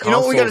just got, you know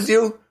what we got to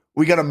do?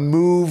 We got to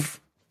move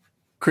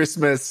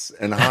Christmas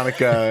and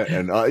Hanukkah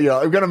and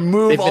we've got to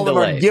move all of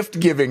our gift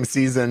giving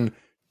season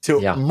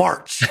to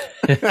March.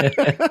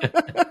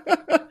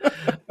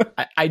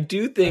 I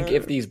do think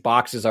if these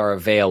boxes are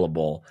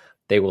available,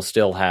 they will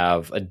still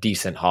have a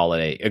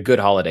good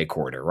holiday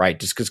quarter, right?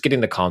 Just because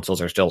getting the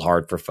consoles are still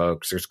hard for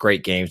folks. There's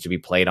great games to be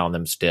played on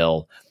them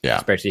still,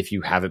 especially if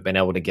you haven't been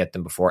able to get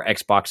them before.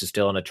 Xbox is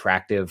still an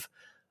attractive,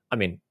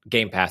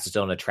 Game Pass is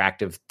still an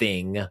attractive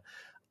thing.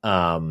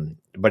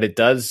 But it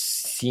does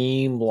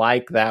seem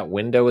like that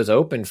window is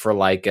open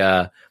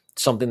for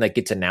something that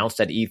gets announced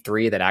at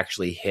E3 that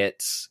actually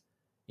hits,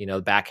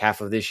 the back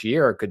half of this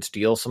year, could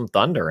steal some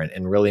thunder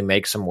and really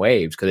make some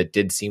waves. Cause it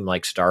did seem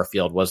like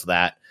Starfield was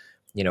that,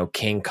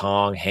 King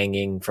Kong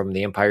hanging from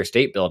the Empire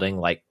State Building,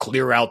 like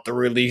clear out the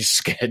release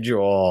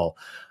schedule.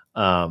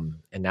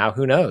 And now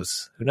who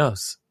knows? Who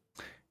knows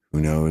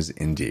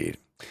indeed.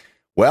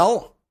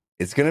 Well,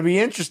 it's going to be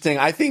interesting.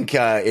 I think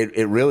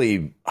it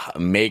really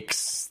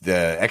makes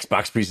the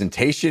Xbox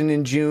presentation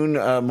in June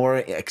more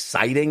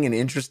exciting and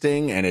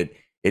interesting, and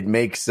it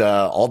makes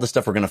all the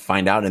stuff we're going to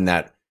find out in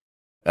that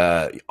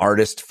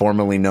artist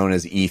formerly known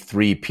as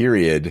E3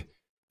 period,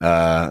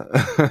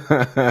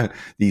 the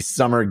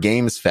Summer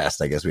Games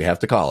Fest, I guess we have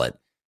to call it.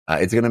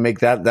 It's going to make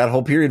that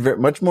whole period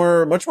much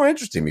more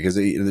interesting because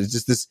there's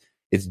just this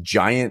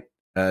giant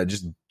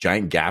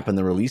gap in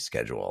the release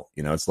schedule.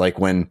 It's like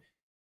when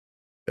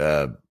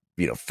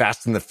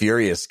Fast and the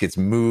Furious gets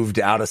moved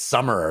out of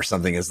summer or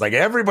something. It's like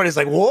everybody's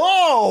like,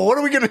 whoa, what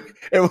are we going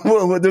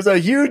to? There's a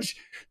huge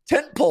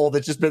tent pole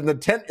that's just been, the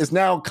tent is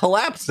now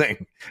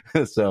collapsing.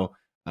 So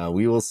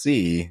we will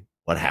see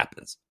what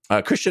happens.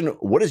 Christian,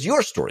 what is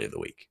your story of the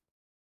week?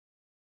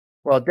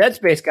 Well, Dead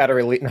Space got a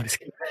release. No,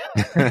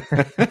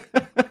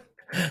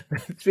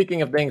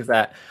 speaking of things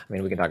that,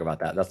 we can talk about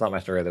that. That's not my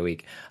story of the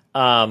week.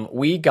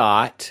 We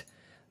got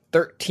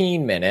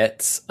 13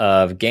 minutes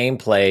of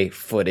gameplay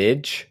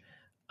footage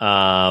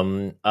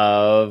of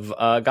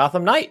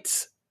Gotham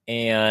Knights.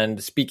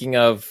 And speaking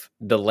of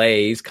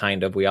delays,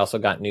 we also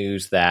got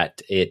news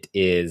that it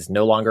is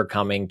no longer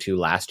coming to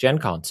last gen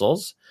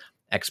consoles.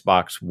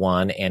 Xbox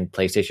One and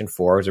PlayStation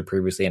 4 was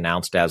previously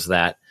announced as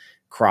that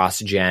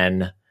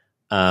cross-gen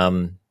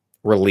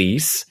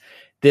release.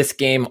 This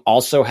game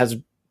also has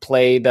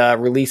played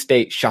release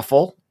date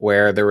shuffle,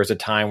 where there was a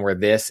time where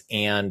this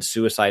and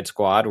Suicide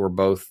Squad were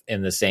both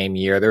in the same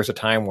year. There was a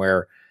time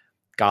where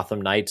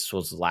Gotham Knights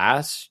was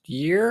last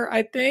year,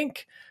 I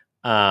think,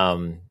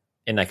 in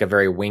a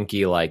very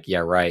winky, yeah,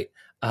 right.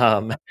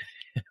 And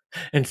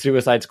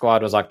Suicide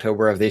Squad was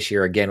October of this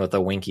year, again with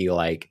a winky,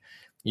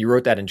 you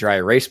wrote that in dry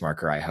erase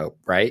marker, I hope,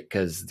 right?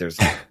 Because there's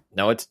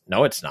no, it's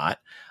not.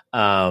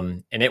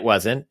 And it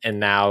wasn't. And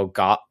now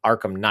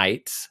Arkham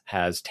Knights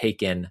has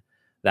taken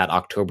that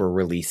October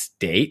release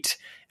date.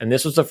 And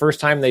this was the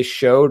first time they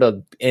showed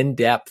an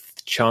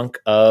in-depth chunk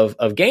of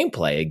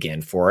gameplay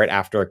again for it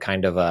after I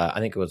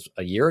think it was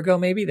a year ago,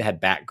 maybe. They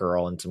had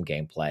Batgirl and some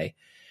gameplay.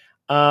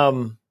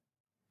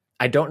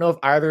 I don't know if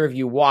either of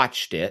you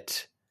watched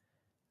it,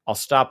 I'll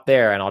stop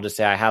there and I'll just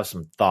say I have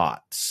some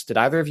thoughts. Did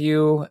either of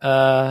you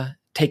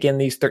take in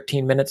these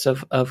 13 minutes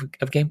of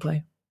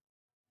gameplay?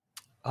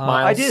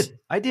 I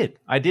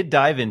did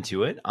dive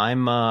into it.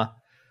 I'm a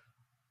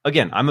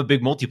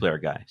big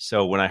multiplayer guy.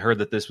 So when I heard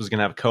that this was going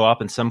to have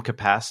co-op in some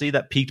capacity,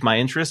 that piqued my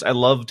interest. I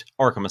loved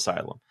Arkham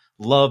Asylum,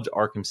 loved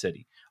Arkham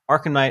City.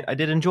 Arkham Knight, I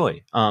did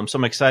enjoy. So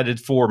I'm excited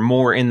for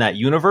more in that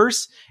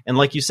universe. And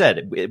like you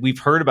said, we've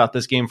heard about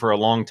this game for a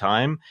long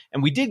time.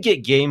 And we did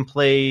get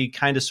gameplay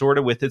kind of sort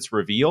of with its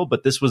reveal,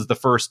 but this was the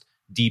first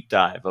deep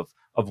dive of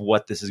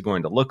what this is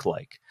going to look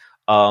like.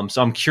 So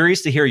I'm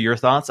curious to hear your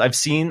thoughts. I've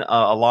seen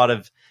a lot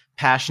of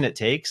passionate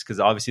takes because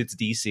obviously it's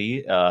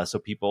DC. So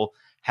people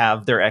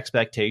have their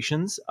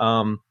expectations.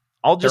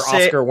 I'll just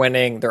say Oscar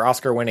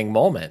winning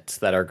moments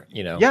that are,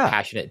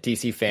 passionate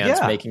DC fans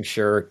making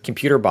sure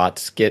computer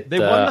bots get they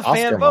won the Oscar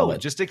fan vote.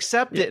 moment. Just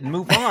accept it and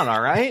move on. All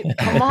right,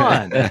 come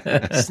on,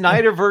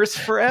 Snyderverse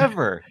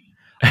forever.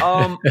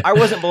 I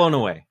wasn't blown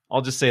away.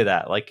 I'll just say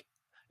that. Like,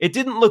 it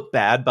didn't look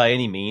bad by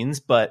any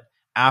means, but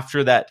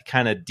after that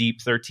kind of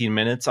deep 13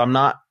 minutes, I'm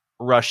not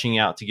rushing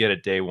out to get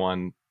it day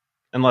one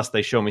unless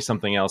they show me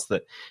something else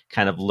that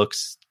kind of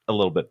looks a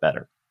little bit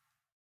better.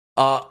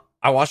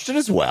 I watched it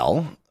as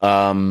well.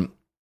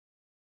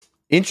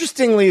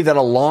 Interestingly, that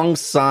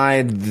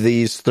alongside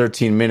these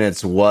 13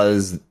 minutes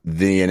was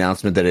the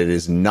announcement that it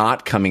is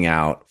not coming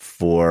out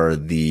for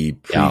the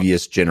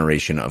previous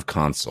generation of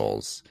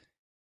consoles.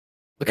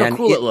 Look how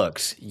cool it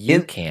looks.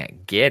 You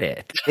can't get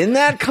it. In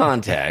that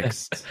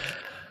context,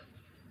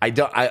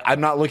 I'm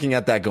not looking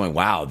at that going,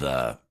 wow,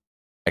 the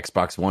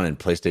Xbox One and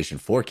PlayStation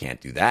 4 can't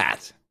do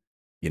that.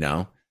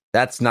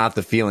 That's not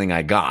the feeling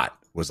I got.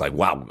 Was like,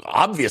 wow,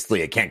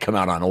 obviously it can't come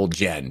out on old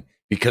gen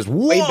because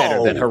way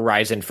better than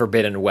Horizon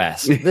Forbidden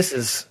West. This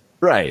is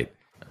right.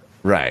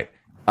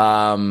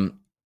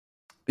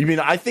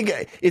 I think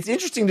it's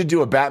interesting to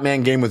do a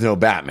Batman game with no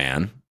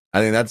Batman.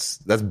 I think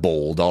that's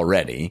bold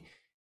already,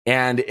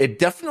 and it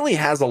definitely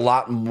has a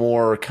lot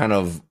more kind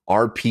of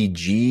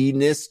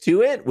RPG-ness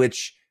to it,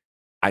 which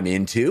I'm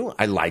into.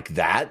 I like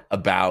that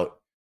about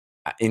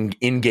in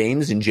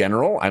games in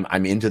general.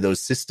 I'm into those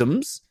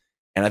systems.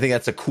 And I think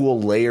that's a cool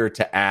layer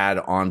to add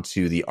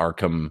onto the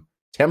Arkham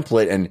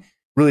template and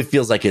really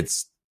feels like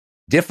it's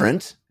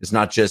different. It's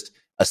not just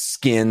a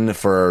skin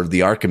for the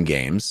Arkham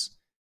games.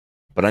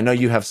 But I know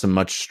you have some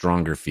much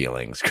stronger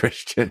feelings,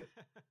 Christian.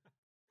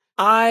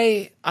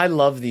 I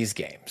love these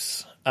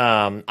games.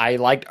 I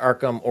liked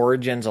Arkham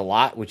Origins a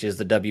lot, which is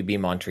the WB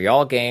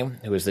Montreal game,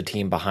 who is the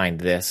team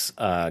behind this,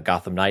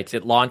 Gotham Knights.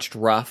 It launched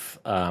rough.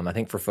 I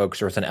think for folks,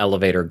 there was an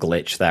elevator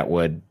glitch that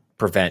would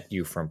prevent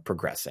you from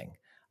progressing.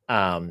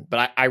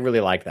 But I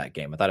really liked that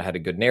game. I thought it had a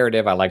good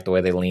narrative. I liked the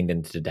way they leaned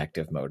into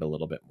detective mode a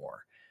little bit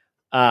more.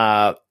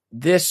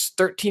 This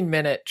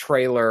 13-minute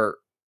trailer,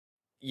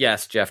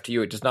 yes, Jeff, to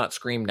you, it does not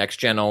scream next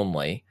gen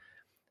only,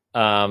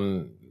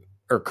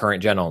 or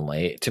current gen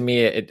only. To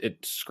me, it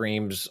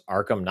screams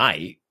Arkham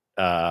Knight.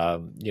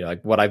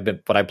 Like what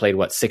I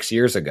played 6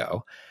 years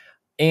ago,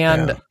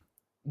 and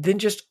then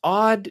just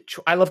odd.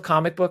 I love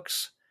comic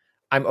books.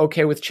 I'm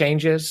okay with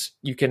changes.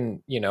 You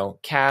can,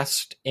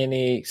 cast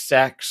any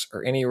sex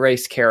or any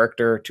race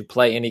character to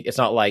play any. It's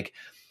not like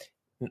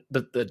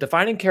the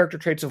defining character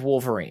traits of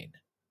Wolverine.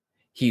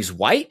 He's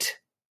white.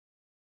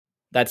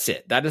 That's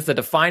it. That is the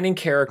defining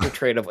character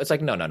trait of. It's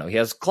like no. He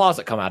has claws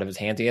that come out of his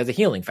hands. He has a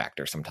healing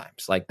factor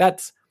sometimes. Like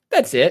that's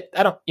it.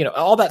 I don't,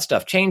 all that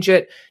stuff. Change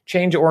it.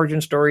 Change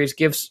origin stories.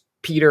 Gives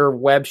Peter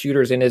web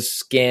shooters in his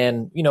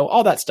skin.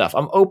 All that stuff.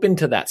 I'm open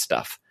to that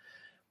stuff.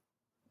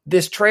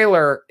 This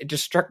trailer, it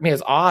just struck me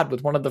as odd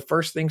with one of the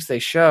first things they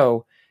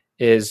show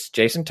is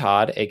Jason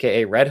Todd,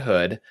 aka Red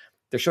Hood.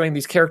 They're showing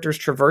these characters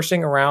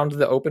traversing around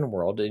the open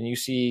world, and you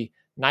see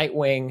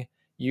Nightwing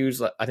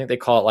use, I think they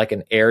call it like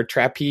an air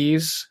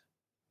trapeze,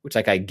 which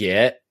I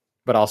get,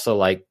 but also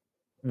like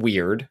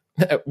weird.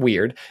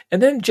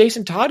 And then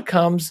Jason Todd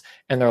comes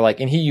and they're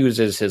like, and he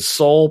uses his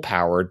soul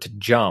power to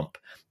jump,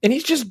 and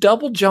he's just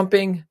double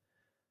jumping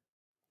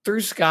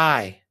through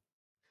sky.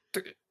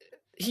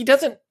 He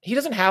doesn't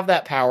have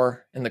that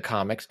power in the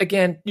comics.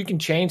 Again, you can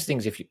change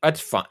things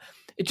that's fine.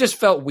 It just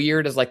felt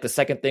weird as like the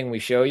second thing we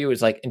show you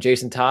is like, and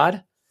Jason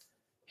Todd,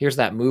 here's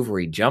that move where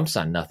he jumps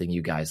on nothing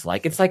you guys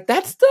like. It's like,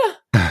 that's the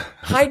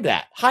hide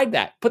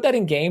that, put that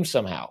in game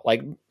somehow.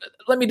 Like,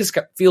 let me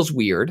discuss. Feels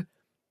weird.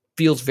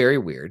 Feels very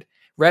weird.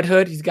 Red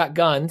Hood, he's got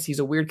guns. He's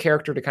a weird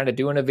character to kind of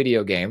do in a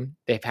video game.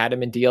 They've had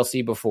him in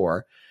DLC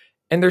before,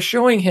 and they're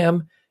showing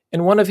him,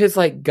 and one of his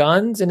like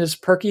guns and his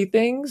perky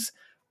things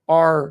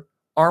are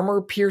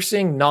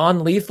armor-piercing,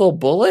 non-lethal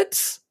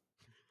bullets.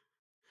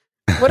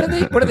 What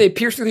do they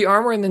pierce through the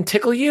armor and then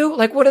tickle you?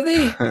 Like, what do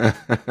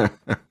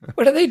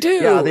they do?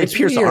 Yeah, they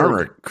pierce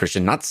armor,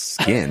 Christian, not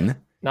skin.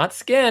 Not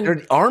skin.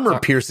 They're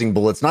armor-piercing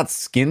bullets, not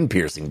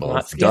skin-piercing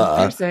bullets.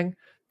 Not skin-piercing.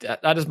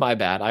 That is my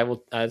bad.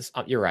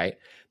 You're right.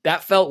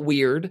 That felt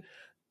weird.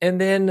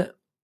 And then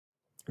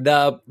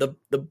the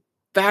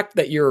fact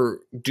that you're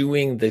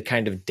doing the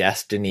kind of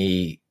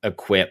Destiny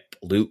equip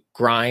loot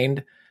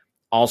grind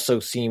also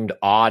seemed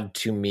odd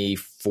to me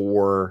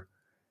for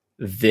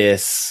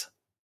this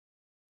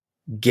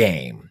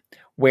game,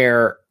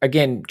 where,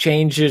 again,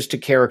 changes to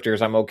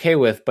characters I'm okay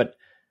with, but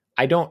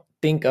I don't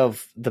think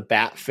of the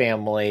Bat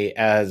family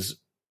as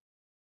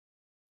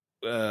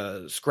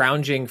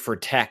scrounging for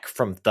tech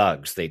from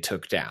thugs they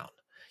took down.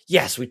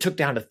 Yes, we took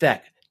down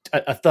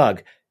a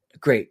thug.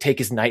 Great, take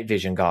his night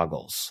vision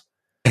goggles.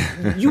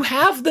 You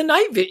have the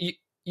night vision.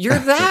 You're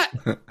that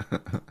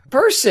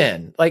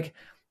person. Like,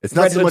 it's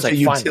not so much a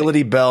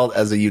utility belt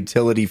as a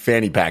utility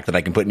fanny pack that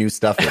I can put new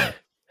stuff in.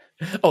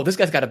 Oh, this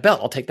guy's got a belt.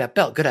 I'll take that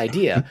belt. Good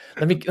idea.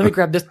 Let me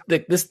grab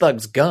this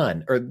thug's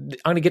gun, or I'm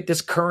going to get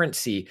this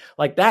currency.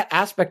 Like, that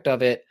aspect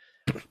of it.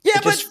 Yeah,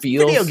 it just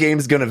feels, video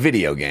game's gonna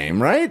video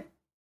game, right?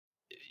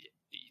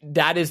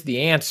 That is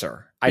the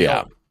answer. I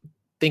don't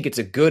think it's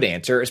a good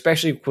answer,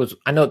 especially because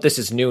I know this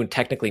is new and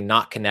technically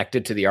not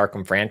connected to the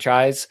Arkham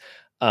franchise,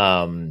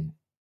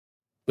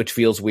 which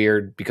feels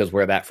weird because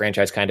where that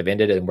franchise kind of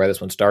ended and where this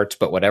one starts.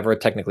 But whatever,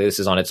 technically this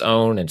is on its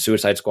own, and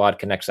Suicide Squad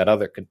connects that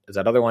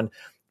other one.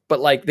 But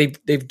like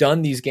they've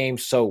done these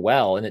games so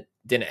well, and it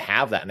didn't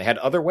have that, and they had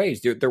other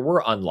ways. There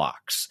were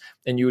unlocks,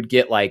 and you would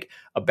get like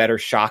a better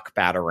shock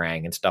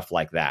batarang and stuff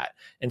like that.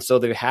 And so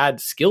they've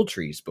had skill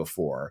trees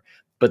before,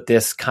 but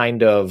this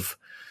kind of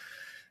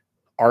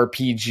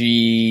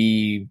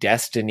RPG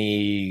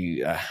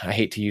Destiny, I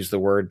hate to use the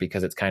word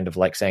because it's kind of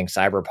like saying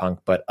Cyberpunk,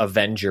 but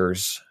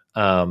Avengers,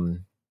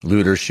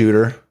 looter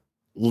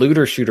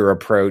shooter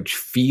approach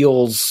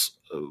feels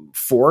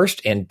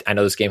forced. And I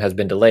know this game has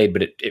been delayed,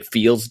 but it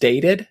feels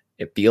dated.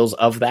 It feels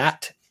of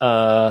that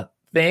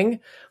thing.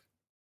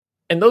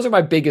 And those are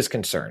my biggest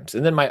concerns.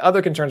 And then my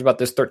other concerns about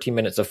this 13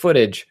 minutes of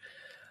footage,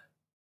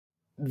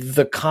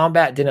 the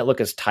combat didn't look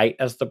as tight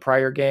as the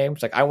prior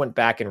games. Like, I went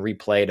back and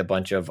replayed a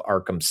bunch of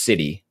Arkham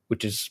City,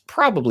 which is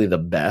probably the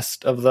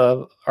best of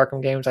the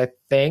Arkham games, I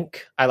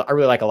think. I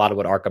really like a lot of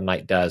what Arkham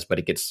Knight does, but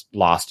it gets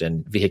lost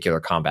in vehicular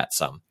combat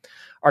some.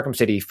 Arkham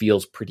City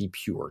feels pretty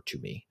pure to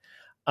me.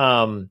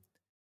 And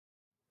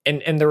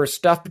there was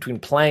stuff between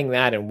playing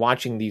that and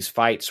watching these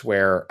fights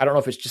where, I don't know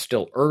if it's just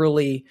still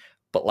early,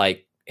 but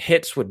like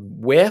hits would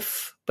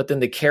whiff, but then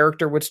the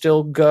character would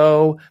still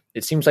go.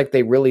 It seems like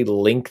they really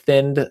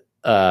lengthened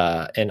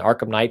in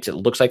Arkham Knights. It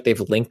looks like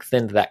they've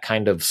lengthened that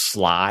kind of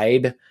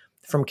slide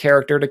from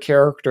character to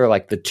character,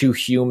 like the two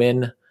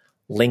human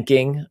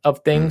linking of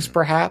things,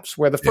 perhaps,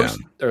 where the first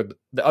or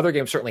the other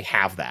games certainly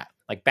have that.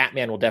 Like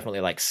Batman will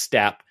definitely like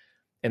step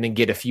and then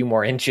get a few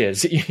more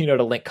inches,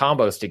 to link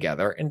combos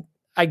together. And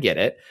I get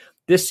it.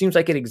 This seems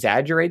like it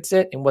exaggerates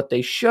it. And what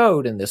they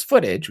showed in this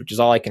footage, which is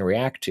all I can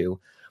react to,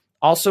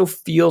 also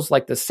feels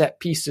like the set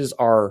pieces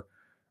or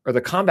the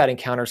combat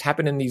encounters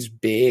happen in these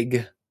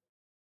big,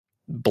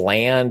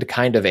 bland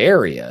kind of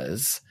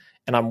areas.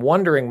 And I'm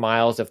wondering,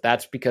 Miles, if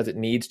that's because it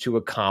needs to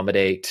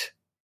accommodate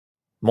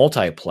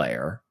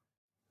multiplayer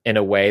in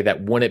a way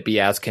that wouldn't be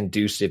as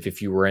conducive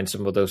if you were in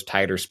some of those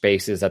tighter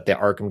spaces that the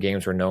Arkham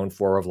games were known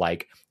for, of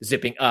like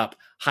zipping up,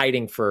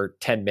 hiding for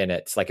 10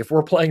 minutes. Like, if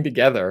we're playing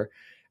together,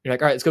 you're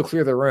like, all right, let's go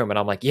clear the room. And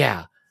I'm like,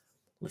 yeah,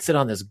 let's sit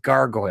on this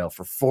gargoyle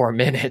for 4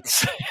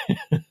 minutes.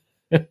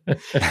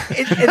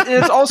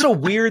 It's also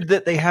weird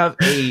that they have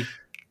a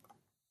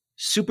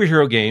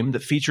superhero game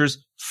that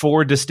features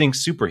 4 distinct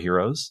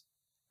superheroes,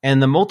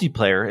 and the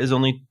multiplayer is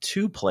only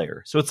 2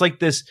 player. So it's like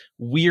this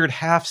weird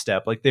half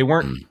step. Like, they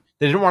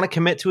didn't want to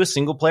commit to a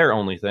single player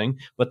only thing,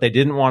 but they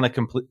didn't want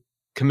to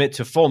commit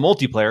to full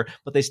multiplayer,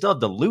 but they still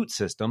have the loot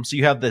system. So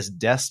you have this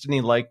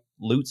Destiny-like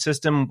loot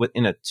system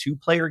within a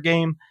 2-player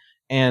game.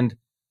 And,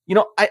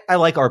 I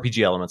like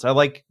RPG elements. I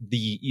like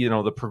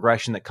the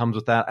progression that comes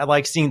with that. I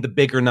like seeing the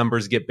bigger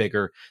numbers get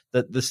bigger,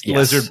 the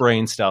lizard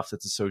brain stuff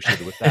that's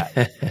associated with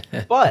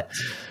that. But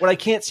what I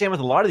can't stand with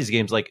a lot of these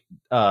games, like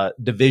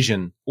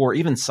Division or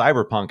even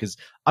Cyberpunk, is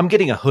I'm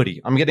getting a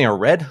hoodie. I'm getting a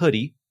red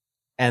hoodie.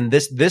 And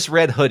this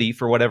red hoodie,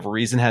 for whatever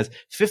reason, has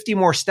 50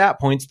 more stat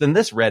points than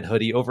this red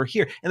hoodie over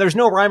here. And there's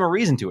no rhyme or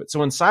reason to it.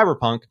 So in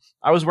Cyberpunk,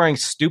 I was wearing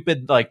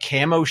stupid like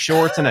camo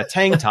shorts and a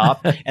tank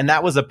top. And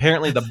that was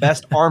apparently the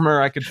best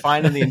armor I could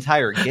find in the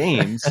entire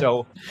game.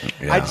 So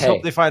I just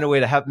hope they find a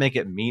way to make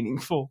it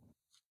meaningful.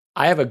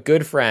 I have a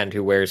good friend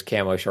who wears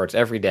camo shorts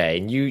every day,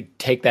 and you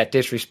take that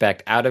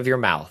disrespect out of your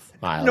mouth,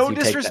 Miles. No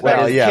disrespect.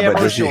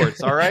 Camo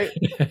shorts, all right?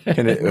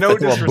 No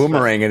disrespect.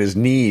 Boomerang at his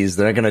knees,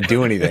 they're not going to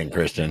do anything,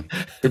 Christian.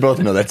 We both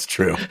know that's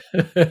true.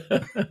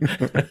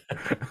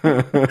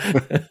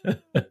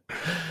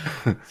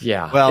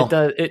 Yeah.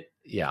 Well,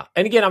 yeah.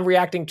 And again, I'm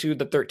reacting to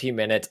the 13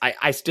 minutes.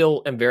 I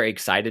still am very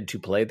excited to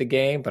play the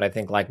game, but I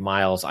think, like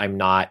Miles, I'm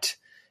not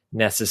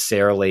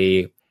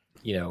necessarily,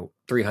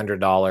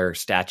 $300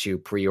 statue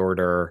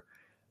pre-order.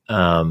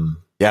 Yeah,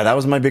 that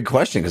was my big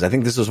question, because I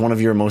think this was one of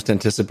your most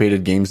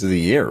anticipated games of the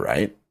year,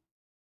 right?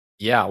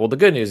 Yeah. Well, the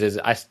good news is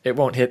it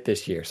won't hit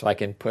this year, so I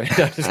can put.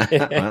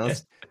 Well,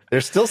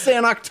 they're still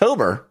saying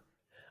October.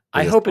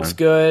 I hope it's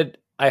good.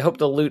 I hope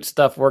the loot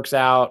stuff works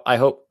out. I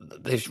hope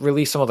they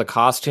release some of the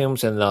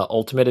costumes in the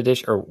Ultimate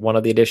Edition or one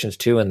of the editions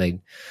too, and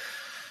they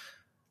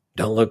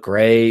don't look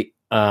great.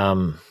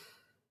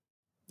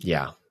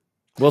 Yeah.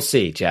 We'll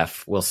see,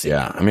 Jeff. We'll see.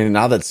 Yeah, I mean,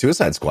 now that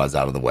Suicide Squad's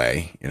out of the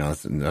way, it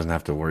doesn't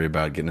have to worry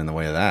about getting in the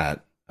way of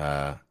that.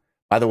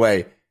 By the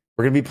way,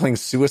 we're going to be playing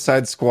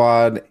Suicide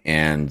Squad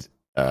and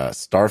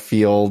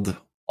Starfield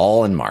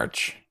all in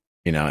March.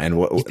 And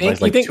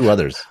like two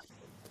others.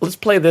 Let's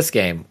play this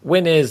game.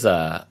 When is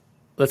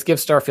let's give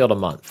Starfield a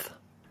month.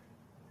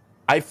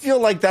 I feel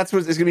like that's what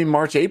it's going to be,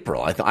 March,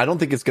 April. I don't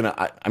think it's going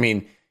to. I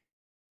mean,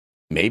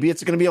 maybe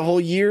it's going to be a whole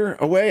year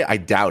away. I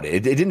doubt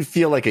it. It didn't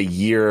feel like a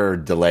year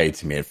delay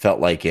to me. It felt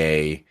like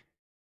a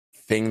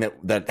thing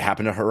that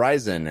happened to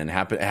Horizon and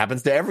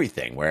happens to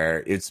everything,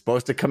 where it's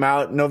supposed to come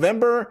out in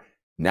November.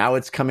 Now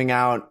it's coming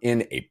out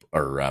in April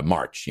or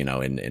March.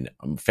 In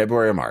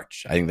February or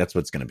March. I think that's what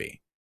it's going to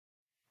be.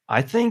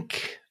 I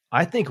think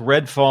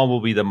Redfall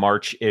will be the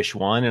March-ish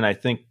one, and I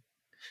think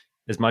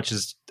as much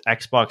as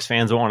Xbox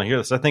fans want to hear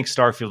this, I think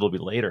Starfield will be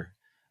later.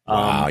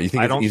 Wow, you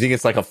think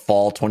it's like a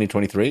fall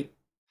 2023?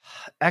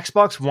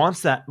 Xbox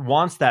wants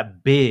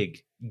that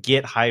big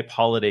get hype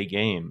holiday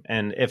game,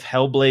 and if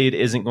Hellblade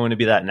isn't going to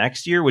be that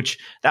next year, which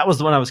that was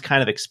the one I was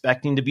kind of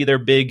expecting to be their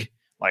big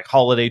like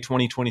holiday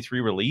 2023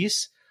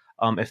 release,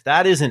 if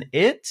that isn't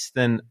it,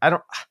 then I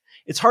don't.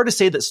 It's hard to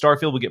say that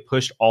Starfield will get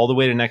pushed all the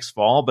way to next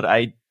fall, but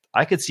I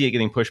could see it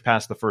getting pushed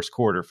past the first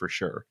quarter for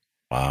sure.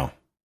 Wow.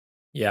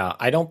 Yeah,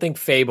 I don't think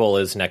Fable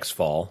is next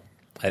fall.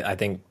 I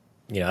think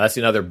that's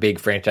another big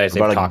franchise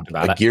they've talked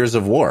about. Gears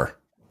of War.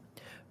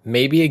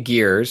 Maybe a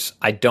Gears.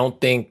 I don't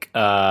think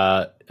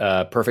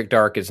Perfect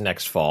Dark is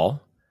next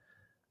fall.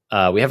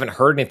 We haven't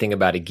heard anything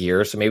about a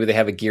Gears, so maybe they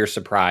have a Gears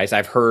surprise.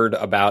 I've heard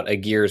about a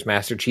Gears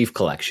Master Chief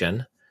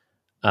collection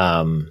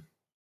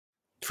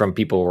from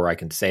people where I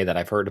can say that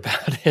I've heard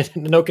about it.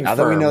 No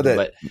confirmed.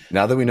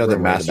 Now that we know that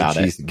Master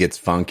Chief gets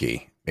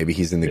funky, maybe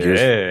he's in the Gears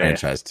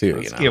franchise too.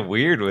 Let's get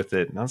weird with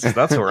it.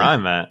 That's where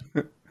I'm at.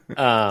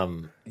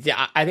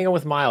 Yeah, I think I'm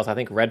with Miles. I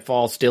think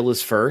Redfall still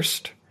is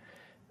first.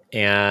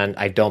 And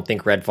I don't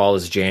think Redfall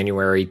is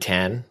January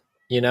 10,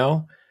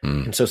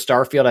 And so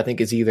Starfield, I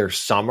think, is either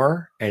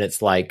summer, and it's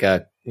like,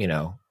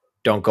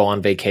 don't go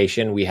on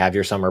vacation, we have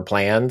your summer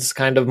plans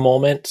kind of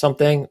moment,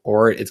 something,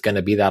 or it's going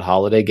to be that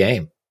holiday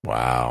game.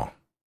 Wow,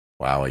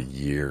 a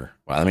year.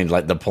 Well, I mean,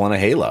 like they're pulling a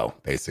Halo,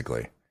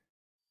 basically.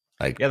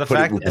 Like, the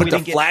fact that we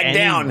didn't get flag any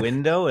down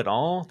window at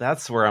all,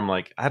 that's where I'm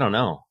like, I don't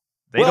know.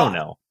 They don't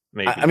know.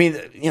 Maybe. I mean,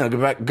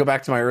 go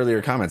back to my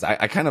earlier comments.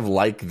 I kind of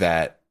like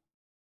that.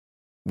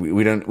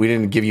 We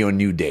didn't give you a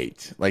new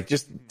date. Like,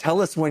 just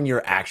tell us when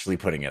you're actually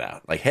putting it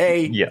out. Like,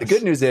 hey, The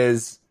good news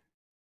is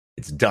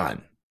it's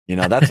done.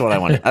 That's what I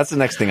want. That's the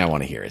next thing I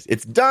want to hear is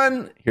it's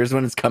done. Here's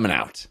when it's coming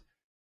out.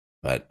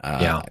 But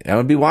that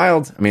would be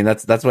wild. I mean,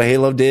 that's what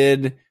Halo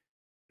did.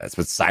 That's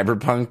what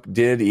Cyberpunk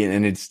did,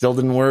 and it still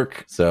didn't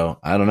work. So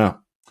I don't know.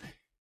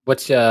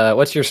 What's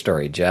your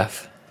story,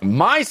 Jeff?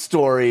 My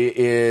story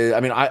is,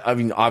 I mean,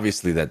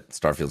 obviously that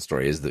Starfield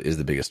story is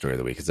the biggest story of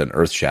the week. It's an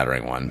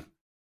earth-shattering one.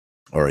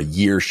 Or a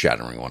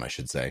year-shattering one, I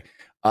should say.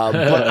 But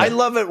I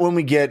love it when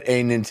we get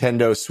a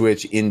Nintendo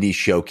Switch indie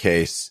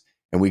showcase,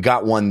 and we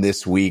got one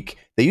this week.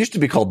 They used to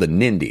be called the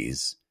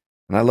Nindies,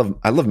 and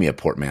I love me a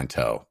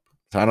portmanteau.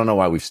 So I don't know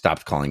why we've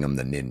stopped calling them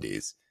the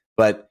Nindies,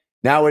 but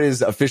now it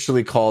is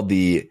officially called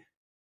the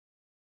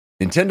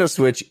Nintendo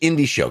Switch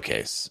Indie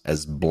Showcase,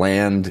 as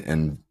bland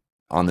and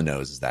on the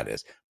nose as that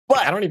is.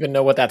 But I don't even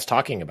know what that's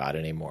talking about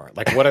anymore.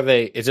 Like, what are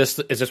they? Is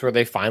this where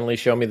they finally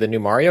show me the new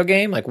Mario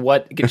game? Like,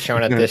 what gets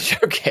shown at this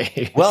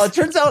showcase? Well, it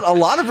turns out a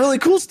lot of really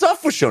cool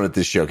stuff was shown at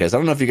this showcase. I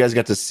don't know if you guys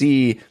got to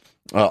see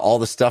all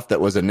the stuff that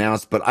was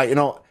announced, but I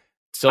love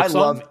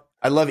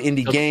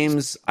indie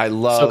games. I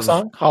love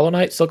Silksong, Hollow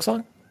Knight,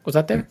 Silksong. Was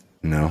that there?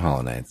 No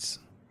Hollow Knights.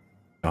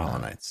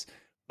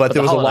 But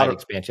there was a lot of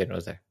expansion.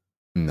 Was there?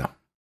 No.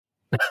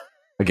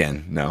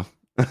 Again, no.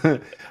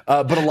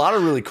 But a lot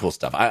of really cool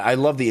stuff. I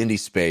love the indie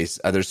space.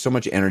 There's so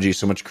much energy,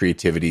 so much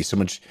creativity, so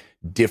much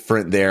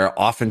different there.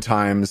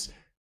 Oftentimes,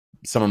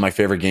 some of my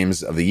favorite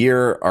games of the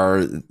year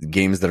are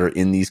games that are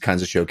in these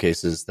kinds of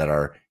showcases that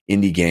are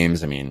indie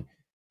games. I mean,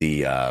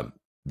 the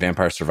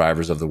Vampire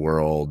Survivors of the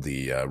world,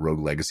 the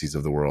Rogue Legacies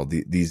of the world,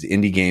 these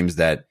indie games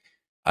that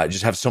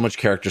just have so much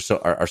character,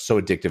 are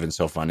so addictive and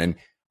so fun. And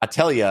I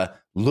tell you,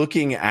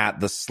 looking at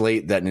the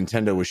slate that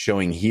Nintendo was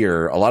showing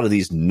here, a lot of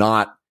these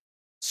not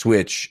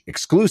Switch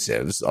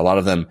exclusives, a lot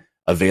of them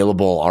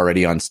available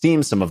already on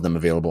Steam, some of them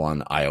available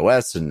on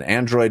iOS and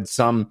Android,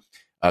 some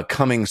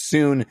coming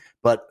soon,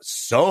 but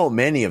so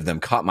many of them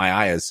caught my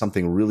eye as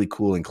something really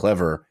cool and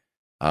clever.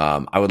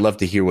 I would love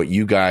to hear what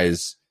you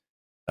guys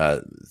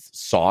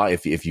saw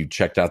if you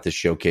checked out this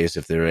showcase,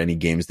 if there are any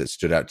games that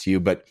stood out to you,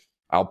 but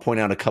I'll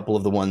point out a couple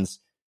of the ones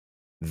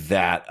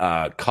that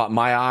caught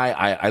my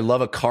eye. I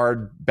love a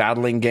card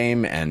battling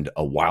game, and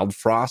a Wild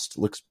Frost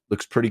looks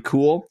pretty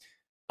cool.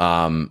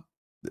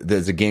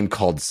 There's a game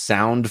called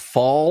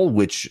Soundfall,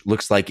 which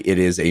looks like it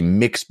is a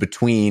mix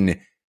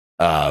between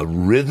a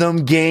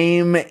rhythm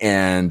game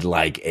and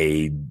like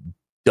a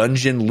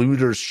dungeon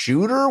looter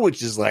shooter,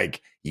 which is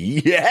like,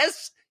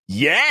 yes,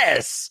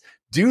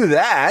 do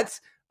that.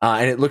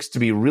 And it looks to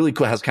be really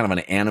cool. It has kind of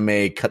an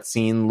anime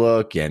cutscene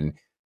look, and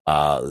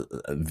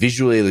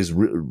Visually, it is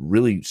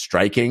really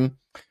striking.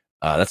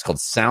 That's called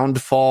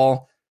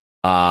Soundfall.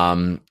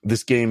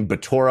 This game,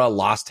 Batora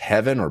Lost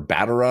Heaven, or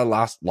Batara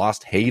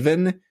Lost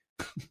Haven,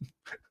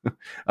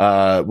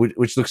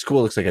 which looks cool.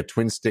 It looks like a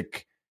twin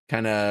stick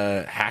kind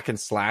of hack and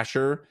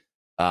slasher.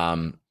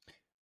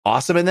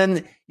 Awesome. And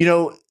then,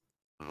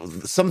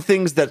 some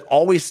things that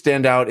always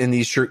stand out in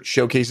these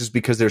showcases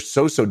because they're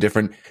so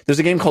different. There's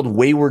a game called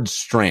Wayward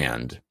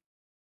Strand,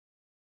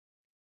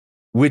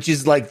 which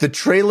is like the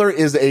trailer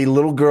is a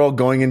little girl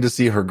going in to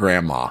see her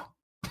grandma.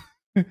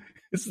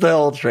 It's the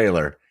whole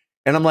trailer.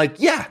 And I'm like,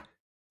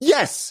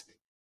 yes,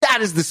 that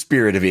is the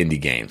spirit of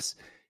indie games.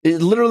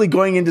 Literally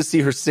going in to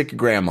see her sick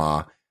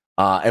grandma.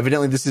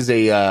 Evidently, this is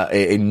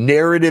a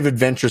narrative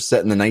adventure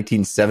set in the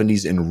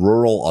 1970s in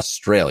rural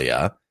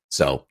Australia.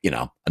 So,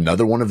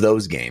 another one of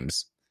those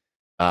games.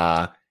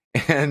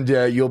 And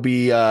you'll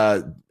be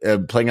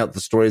playing out the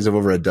stories of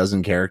over a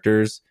dozen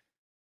characters.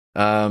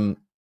 I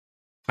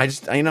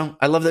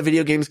love that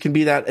video games can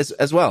be that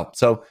as well.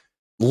 So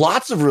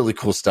lots of really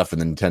cool stuff in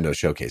the Nintendo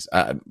showcase.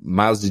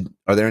 Miles,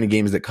 are there any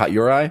games that caught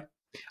your eye?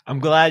 I'm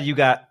glad you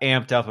got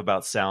amped up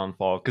about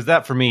Soundfall, because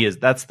that for me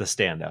that's the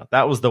standout.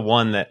 That was the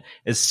one that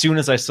as soon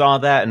as I saw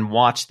that and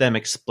watched them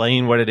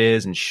explain what it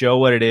is and show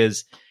what it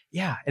is.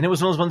 Yeah. And it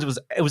was one of those ones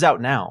it was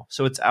out now.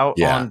 So it's out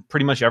on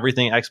pretty much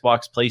everything,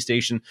 Xbox,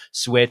 PlayStation,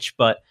 Switch,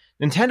 but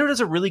Nintendo does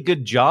a really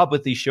good job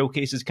with these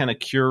showcases, kind of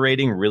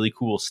curating really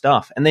cool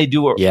stuff. And they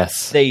do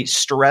they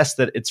stress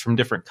that it's from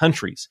different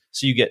countries.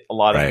 So you get a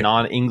lot of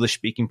non-English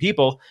speaking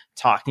people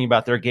talking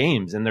about their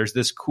games. And there's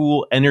this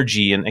cool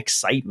energy and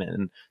excitement.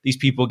 And these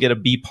people get to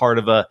be part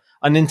of a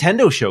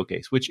Nintendo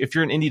showcase, which if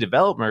you're an indie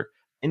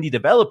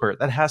developer,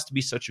 that has to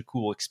be such a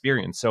cool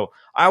experience. So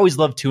I always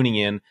love tuning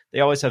in. They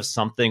always have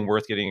something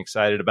worth getting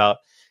excited about.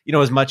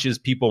 As much as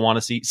people want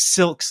to see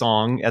Silk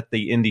Song at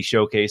the indie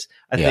showcase,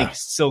 I think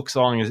Silk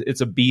Song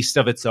it's a beast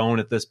of its own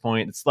at this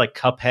point. It's like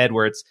Cuphead,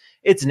 where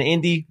it's an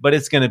indie, but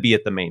it's going to be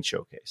at the main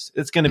showcase.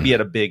 It's going to be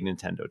at a big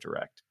Nintendo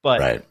Direct.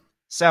 But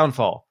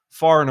Soundfall,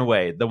 far and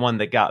away, the one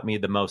that got me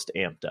the most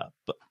amped up.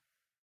 But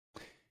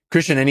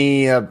Christian,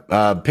 any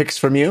picks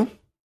from you?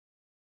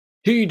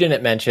 Two you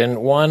didn't mention.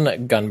 One,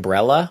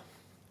 Gunbrella.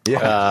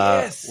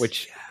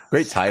 Which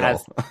great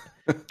title.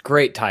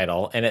 Great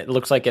title. And it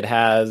looks like it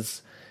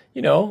has,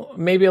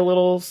 maybe a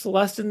little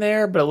Celeste in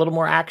there, but a little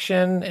more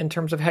action in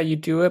terms of how you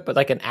do it, but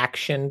like an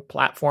action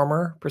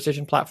platformer,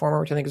 precision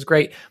platformer, which I think is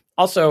great.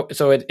 Also,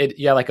 so it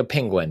like a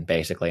penguin,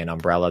 basically, an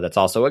umbrella that's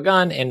also a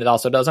gun, and it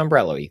also does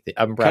umbrella.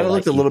 Kind of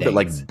looked a little bit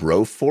like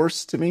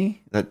Broforce to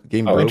me, that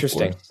game. Oh,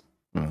 interesting.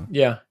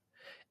 Yeah.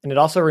 And it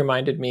also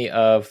reminded me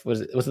of, was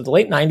it the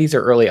late 90s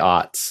or early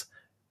aughts?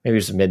 Maybe it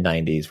was mid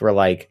 90s, where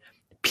like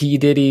P.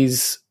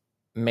 Diddy's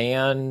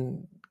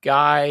man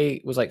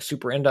guy was like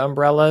super into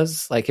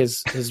umbrellas, like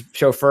his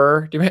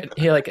chauffeur.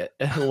 He like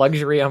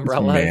luxury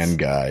umbrellas. Man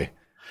guy.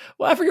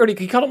 Well, I forget what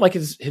he called him, like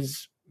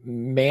his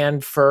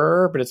man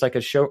fur, but it's like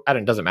a show.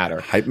 It doesn't matter.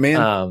 Hype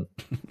man.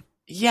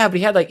 Yeah, but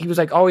he was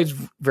like always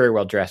very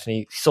well dressed, and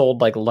he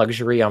sold like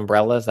luxury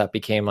umbrellas. That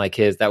became like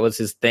that was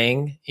his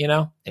thing,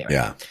 Anyway.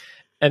 Yeah.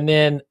 And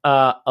then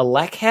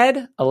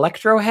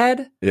Electro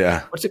Head.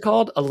 Yeah. What's it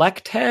called?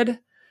 Elect Head.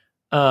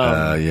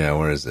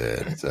 Where is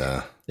it?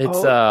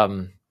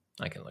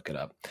 I can look it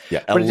up.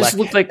 Yeah, but it just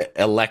looked like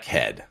Elect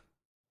Head.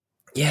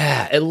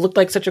 Yeah, it looked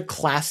like such a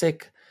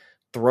classic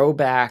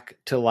throwback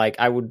to like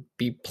I would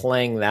be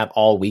playing that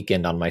all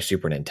weekend on my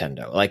Super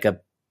Nintendo, like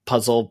a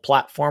puzzle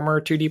platformer,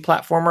 2D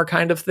platformer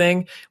kind of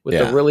thing with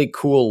a really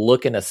cool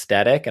look and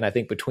aesthetic. And I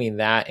think between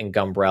that and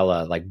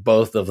Gunbrella, like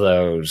both of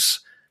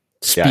those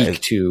speak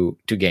to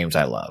games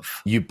I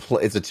love.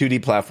 It's a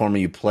 2D platformer.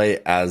 You play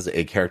as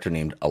a character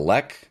named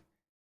Alec,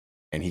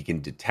 and he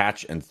can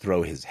detach and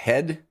throw his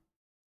head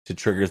to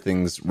trigger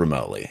things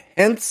remotely.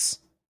 Hence,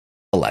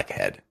 Alec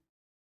Head.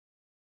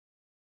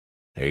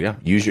 There you go.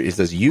 It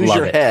says use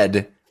your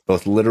head,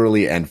 both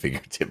literally and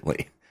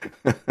figuratively.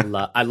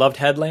 I loved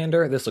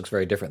Headlander. This looks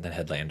very different than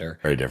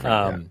Headlander. Very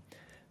different.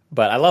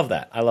 But I love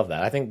that.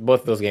 I think both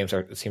of those games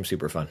seem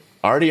super fun.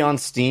 Already on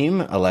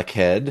Steam, Alec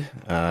Head.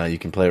 You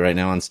can play right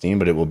now on Steam,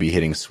 but it will be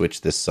hitting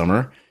Switch this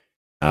summer.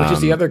 Which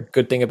is the other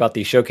good thing about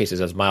these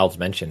showcases, as Miles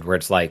mentioned, where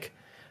it's like,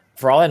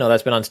 for all I know,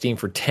 that's been on Steam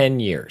for 10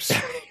 years.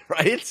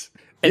 Right?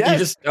 And you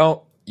just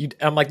don't.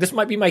 I'm like, this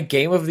might be my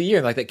game of the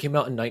year. Like, that came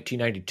out in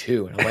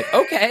 1992. And I'm like,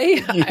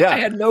 okay, I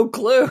had no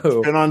clue.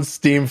 It's been on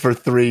Steam for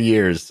 3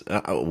 years.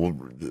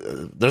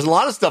 There's a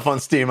lot of stuff on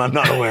Steam I'm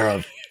not aware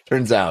of,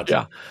 turns out.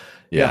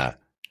 Yeah.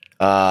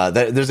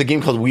 There's a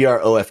game called We Are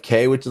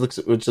OFK, which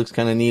looks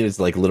kind of neat. It's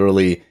like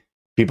literally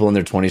people in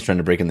their 20s trying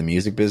to break in the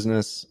music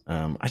business.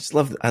 I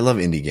love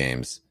indie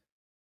games.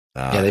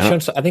 They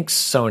showed. I think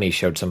Sony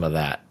showed some of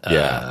that.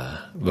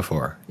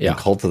 Before. Yeah, and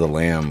Cult of the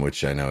Lamb,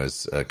 which I know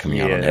is coming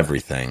out on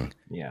everything.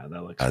 Yeah,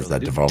 that looks. As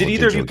really that did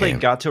either of you play game.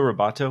 Gato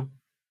Roboto?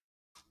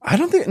 I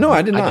don't think. No,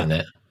 I did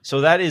not.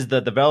 So that is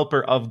the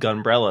developer of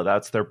Gunbrella.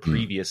 That's their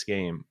previous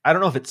game. I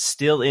don't know if it's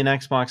still in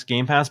Xbox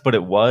Game Pass, but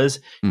it was.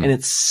 And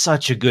it's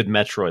such a good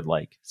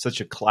Metroid-like,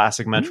 such a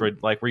classic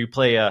Metroid-like, where you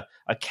play a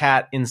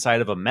cat inside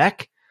of a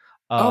mech.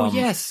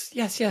 Yes.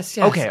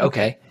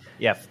 Okay.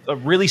 Yeah, a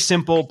really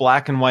simple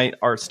black and white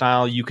art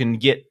style. You can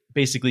get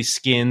basically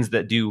skins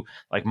that do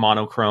like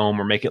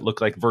monochrome or make it look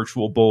like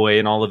Virtual Boy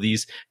and all of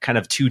these kind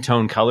of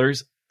two-tone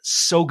colors.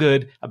 So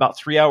good. About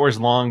 3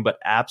 hours long, but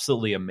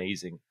absolutely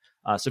amazing.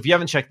 So if you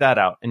haven't checked that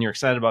out and you're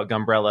excited about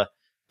Gunbrella,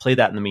 play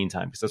that in the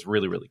meantime because that's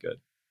really, really good.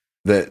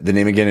 The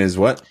name again is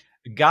what?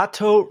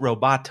 Gato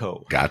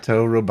Roboto.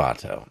 Gato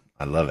Roboto.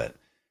 I love it.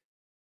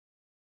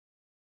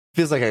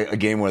 Feels like a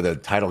game where the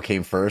title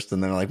came first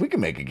and then like, we can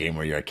make a game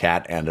where you're a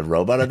cat and a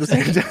robot at the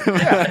same time.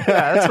 yeah,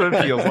 that's what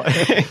it feels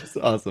like. It's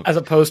awesome. As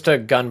opposed to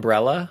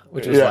Gunbrella,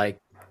 which was like,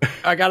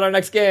 I got our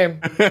next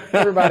game.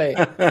 Everybody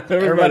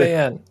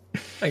in.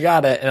 I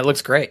got it. And it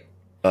looks great.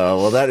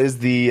 Well, that is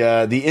the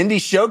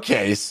indie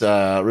showcase.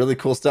 Really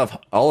cool stuff.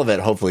 All of it,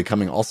 hopefully,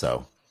 coming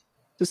also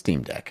to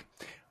Steam Deck.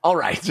 All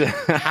right.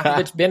 Half of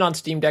it's been on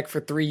Steam Deck for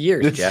 3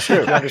 years, It's Jeff. true.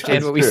 You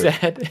understand what we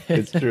said?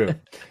 It's true.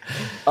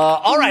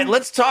 All right,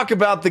 let's talk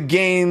about the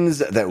games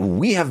that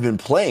we have been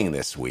playing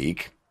this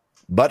week.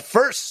 But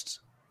first,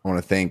 I want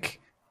to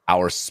thank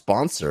our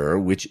sponsor,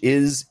 which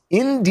is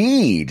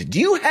Indeed. Do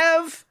you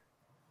have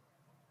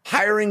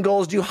hiring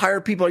goals? Do you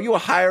hire people? Are you a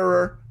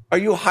hirer? Are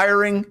you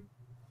hiring?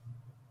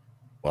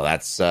 Well,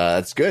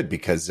 that's good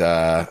because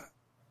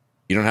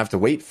you don't have to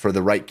wait for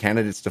the right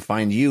candidates to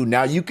find you.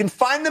 Now you can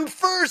find them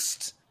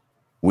first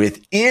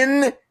with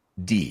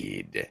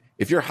Indeed.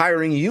 If you're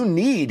hiring, you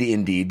need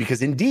Indeed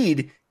because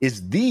Indeed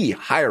is the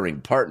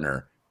hiring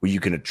partner where you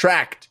can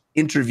attract,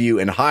 interview,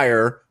 and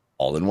hire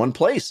all in one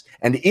place.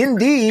 And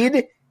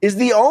Indeed is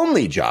the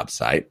only job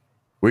site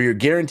where you're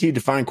guaranteed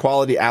to find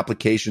quality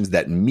applications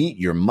that meet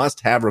your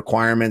must-have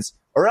requirements,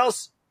 or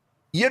else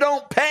you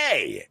don't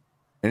pay.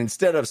 And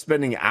instead of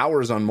spending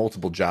hours on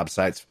multiple job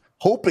sites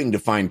hoping to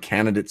find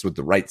candidates with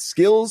the right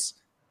skills,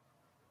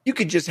 you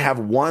could just have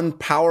one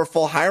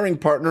powerful hiring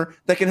partner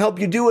that can help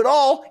you do it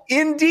all.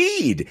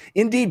 Indeed.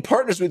 Indeed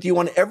partners with you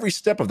on every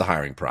step of the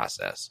hiring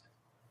process.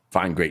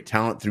 Find great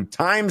talent through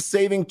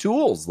time-saving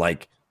tools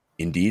like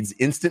Indeed's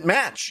Instant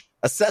Match,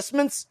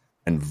 assessments,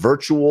 and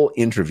virtual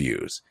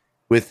interviews.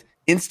 With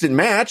Instant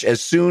Match,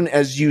 as soon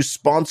as you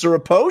sponsor a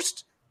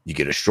post, you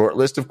get a short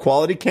list of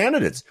quality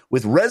candidates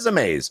with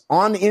resumes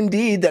on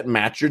Indeed that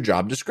match your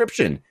job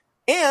description.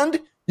 And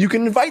you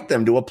can invite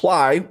them to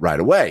apply right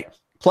away.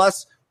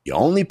 Plus, you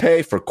only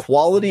pay for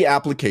quality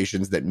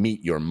applications that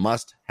meet your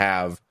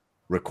must-have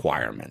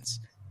requirements.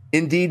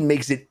 Indeed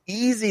makes it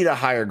easy to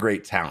hire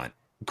great talent.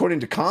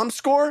 According to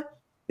ComScore,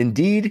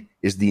 Indeed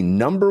is the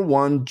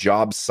 #1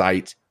 job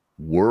site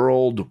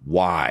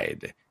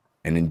worldwide.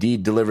 And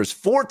Indeed delivers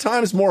 4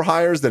 times more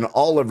hires than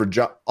all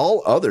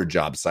other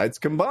job sites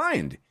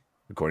combined,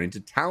 according to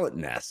Talent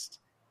Nest.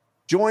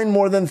 Join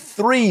more than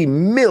 3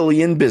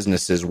 million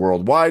businesses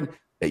worldwide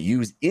that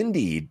use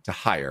Indeed to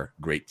hire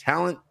great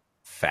talent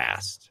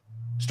fast.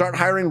 Start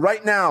hiring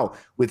right now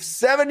with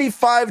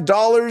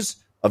 $75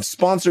 of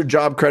sponsored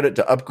job credit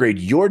to upgrade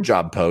your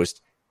job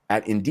post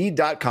at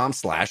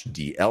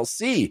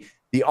Indeed.com/DLC.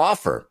 The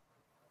offer,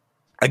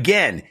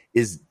 again,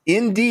 is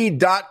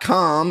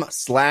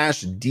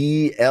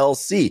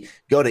Indeed.com/DLC.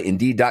 Go to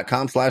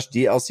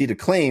Indeed.com/DLC to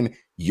claim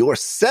your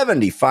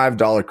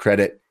 $75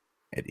 credit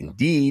at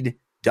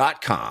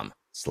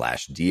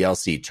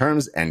Indeed.com/DLC.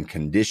 Terms and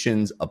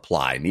conditions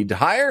apply. Need to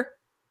hire?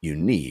 You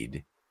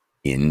need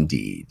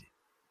Indeed.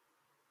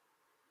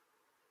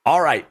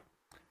 All right.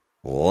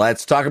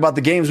 Let's talk about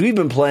the games we've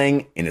been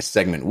playing in a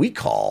segment we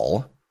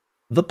call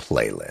The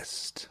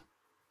Playlist.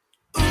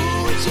 Ooh,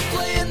 what you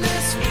playing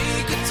this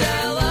week?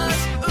 Tell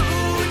us.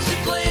 Ooh, what you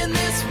playing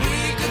this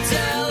week?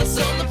 Tell us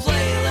on the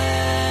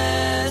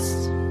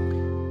playlist.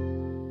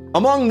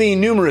 Among the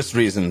numerous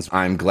reasons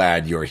I'm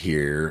glad you're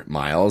here,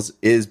 Miles,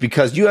 is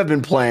because you have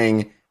been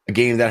playing a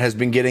game that has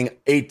been getting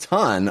a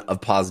ton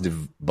of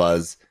positive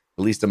buzz,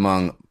 at least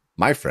among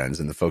my friends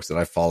and the folks that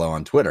I follow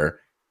on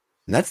Twitter.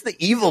 And that's the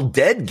Evil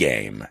Dead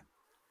game.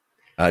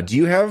 Do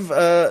you have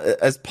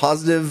as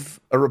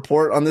positive a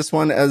report on this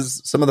one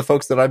as some of the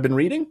folks that I've been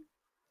reading?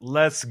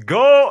 Let's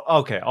go.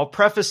 Okay, I'll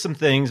preface some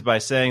things by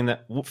saying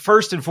that,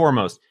 first and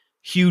foremost,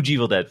 huge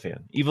Evil Dead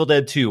fan. Evil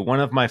Dead 2,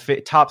 one of my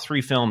top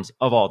 3 films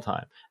of all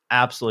time.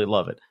 Absolutely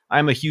love it.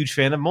 I'm a huge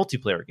fan of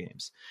multiplayer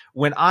games.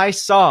 When I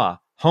saw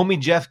homie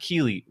Jeff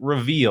Keighley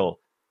reveal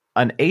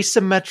an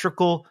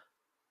asymmetrical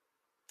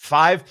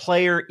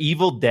 5-player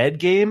Evil Dead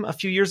game a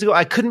few years ago,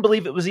 I couldn't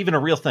believe it was even a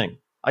real thing.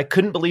 I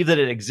couldn't believe that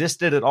it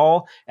existed at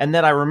all. And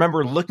then I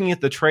remember looking at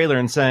the trailer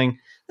and saying,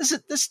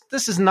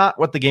 this is not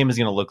what the game is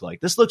going to look like.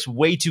 This looks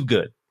way too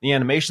good. The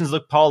animations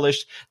look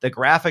polished. The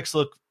graphics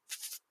look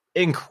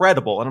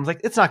incredible. And I'm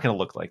like, it's not going to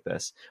look like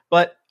this.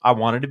 But I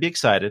wanted to be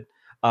excited.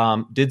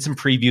 Did some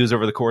previews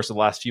over the course of the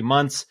last few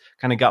months,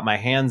 kind of got my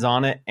hands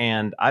on it.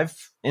 And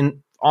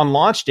on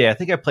launch day, I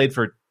think I played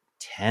for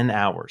 10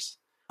 hours.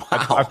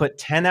 Wow. I put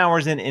 10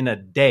 hours in a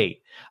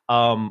day.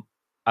 I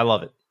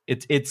love it.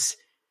 It's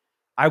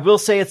I will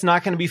say it's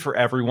not going to be for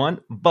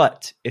everyone,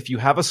 but if you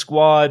have a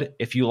squad,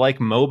 if you like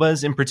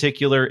MOBAs in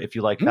particular, if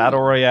you like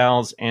battle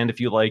royales, and if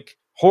you like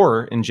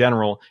horror in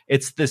general,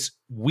 it's this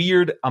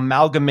weird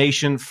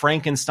amalgamation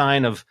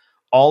Frankenstein of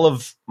all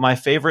of my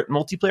favorite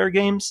multiplayer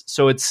games.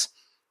 So it's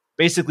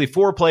basically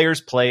 4 players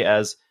play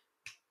as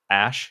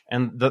Ash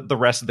and the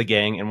rest of the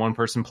gang, and one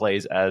person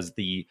plays as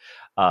the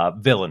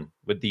villain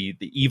with the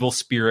evil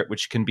spirit,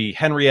 which can be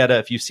Henrietta,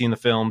 if you've seen the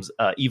films,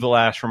 Evil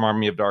Ash from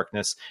Army of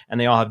Darkness, and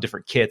they all have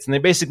different kits, and they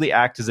basically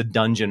act as a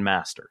dungeon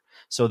master.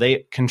 So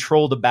they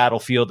control the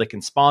battlefield, they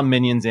can spawn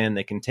minions in,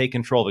 they can take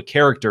control of a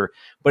character,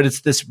 but it's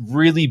this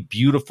really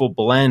beautiful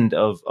blend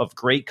of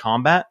great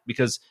combat,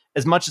 because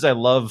as much as I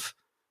love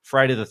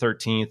Friday the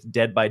 13th,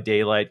 Dead by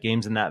Daylight,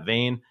 games in that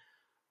vein,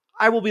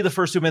 I will be the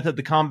first to admit that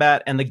the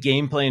combat and the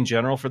gameplay in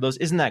general for those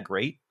isn't that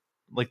great.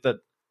 Like the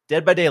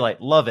Dead by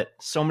Daylight, love it.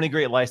 So many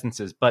great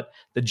licenses, but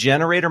the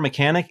generator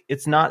mechanic,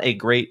 it's not a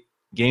great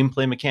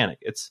gameplay mechanic.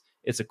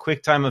 It's a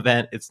quick time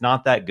event. It's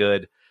not that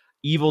good.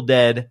 Evil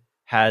Dead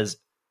has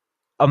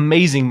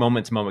amazing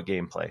moment-to-moment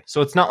gameplay.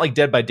 So it's not like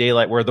Dead by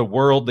Daylight where the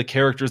world, the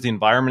characters, the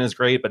environment is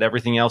great, but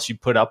everything else you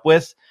put up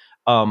with,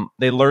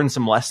 they learn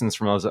some lessons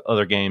from those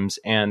other games,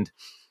 and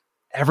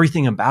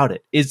everything about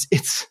it is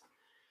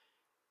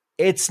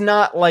it's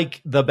not like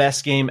the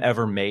best game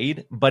ever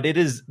made, but it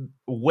is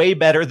way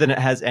better than it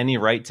has any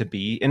right to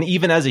be. And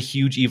even as a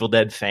huge Evil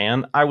Dead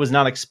fan, I was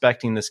not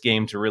expecting this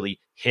game to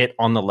really hit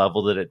on the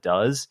level that it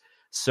does.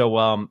 So,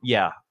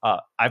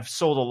 I've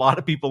sold a lot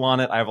of people on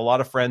it. I have a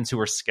lot of friends who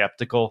are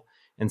skeptical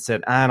and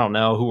said, I don't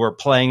know, who are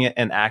playing it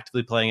and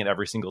actively playing it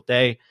every single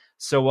day.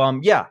 So,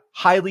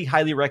 highly,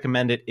 highly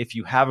recommend it if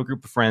you have a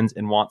group of friends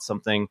and want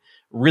something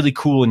really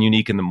cool and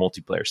unique in the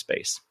multiplayer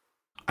space.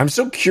 I'm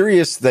so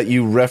curious that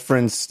you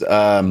referenced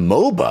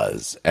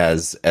MOBAs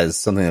as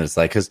something that it's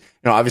like, because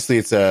obviously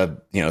it's a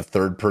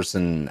third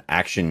person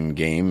action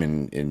game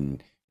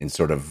in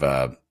sort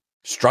of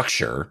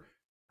structure.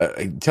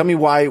 Tell me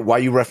why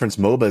you reference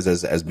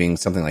MOBAs as being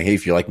something like, hey,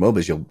 if you like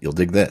MOBAs, you'll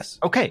dig this.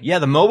 Okay, yeah,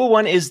 the MOBA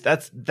one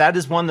that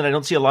is one that I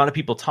don't see a lot of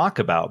people talk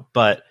about,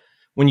 but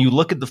when you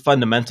look at the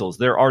fundamentals,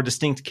 there are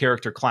distinct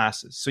character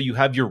classes. So you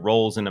have your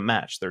roles in a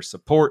match. There's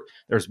support,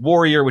 there's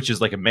warrior, which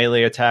is like a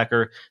melee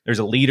attacker. There's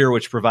a leader,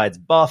 which provides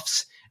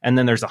buffs. And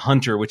then there's a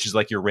hunter, which is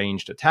like your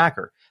ranged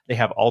attacker. They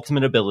have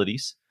ultimate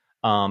abilities.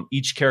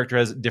 Each character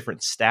has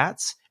different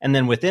stats. And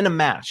then within a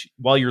match,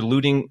 while you're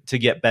looting to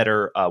get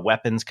better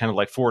weapons, kind of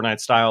like Fortnite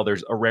style,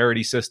 there's a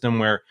rarity system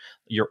where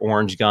your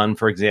orange gun,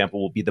 for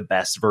example, will be the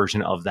best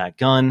version of that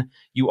gun.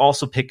 You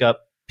also pick up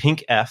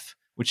Pink F,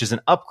 which is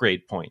an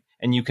upgrade point,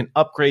 and you can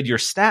upgrade your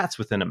stats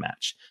within a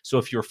match. So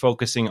if you're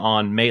focusing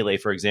on melee,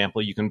 for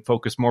example, you can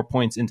focus more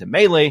points into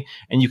melee,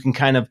 and you can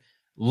kind of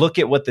look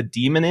at what the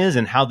demon is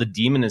and how the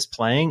demon is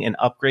playing and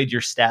upgrade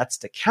your stats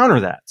to counter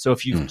that. So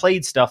if you've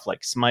played stuff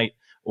like Smite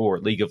or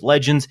League of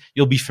Legends,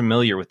 you'll be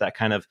familiar with that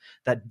kind of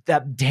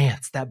that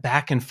dance, that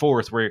back and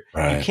forth where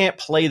you can't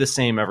play the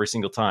same every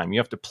single time. You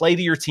have to play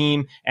to your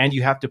team, and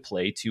you have to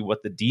play to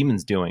what the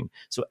demon's doing.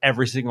 So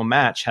every single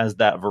match has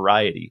that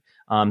variety.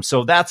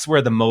 So that's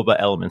where the MOBA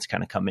elements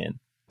kind of come in.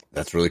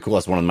 That's really cool.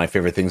 That's one of my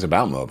favorite things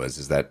about MOBAs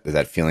is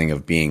that feeling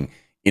of being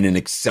in an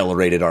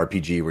accelerated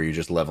RPG where you're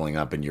just leveling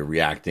up and you're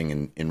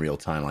reacting in real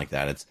time like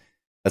that.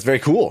 That's very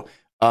cool.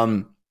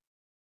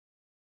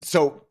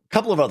 So a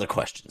couple of other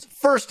questions.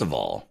 First of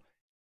all,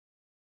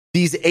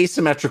 these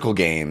asymmetrical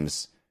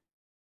games,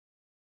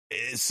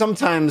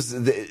 sometimes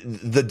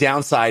the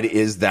downside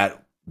is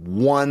that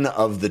one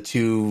of the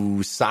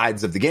two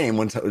sides of the game,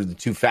 the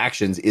two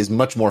factions, is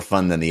much more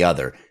fun than the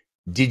other.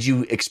 Did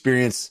you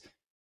experience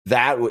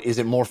that? Is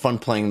it more fun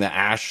playing the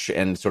Ash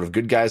and sort of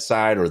good guys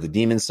side or the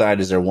demon side?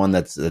 Is there one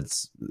that's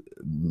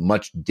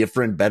much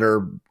different,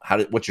 better?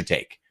 What's your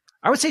take?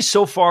 I would say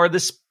so far,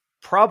 this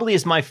probably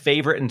is my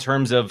favorite in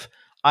terms of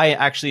I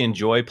actually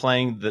enjoy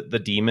playing the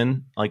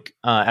demon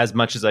as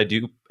much as I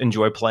do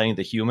enjoy playing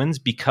the humans,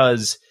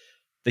 because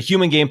the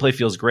human gameplay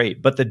feels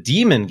great, but the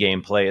demon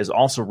gameplay is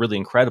also really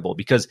incredible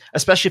because,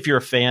 especially if you're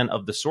a fan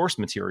of the source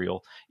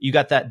material, you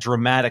got that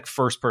dramatic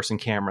first-person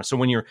camera. So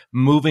when you're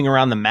moving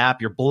around the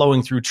map, you're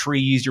blowing through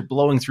trees, you're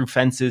blowing through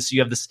fences. So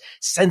you have this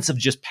sense of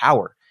just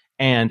power,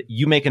 and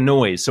you make a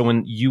noise. So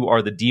when you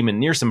are the demon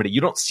near somebody,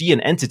 you don't see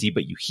an entity,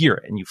 but you hear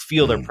it and you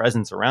feel their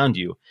presence around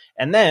you.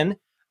 And then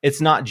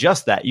it's not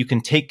just that. You can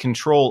take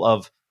control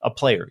of a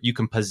player. You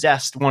can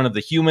possess one of the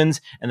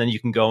humans, and then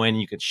you can go in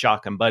and you can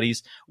shotgun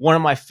buddies. One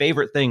of my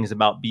favorite things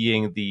about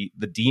being the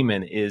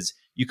demon is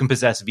you can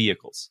possess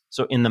vehicles.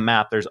 So in the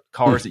map, there's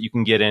cars that you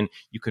can get in,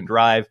 you can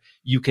drive,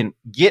 you can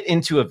get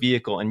into a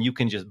vehicle, and you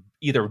can just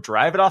either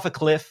drive it off a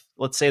cliff.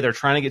 Let's say they're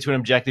trying to get to an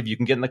objective. You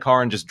can get in the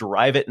car and just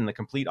drive it in the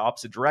complete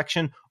opposite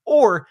direction,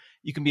 or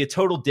you can be a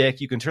total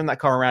dick. You can turn that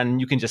car around and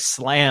you can just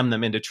slam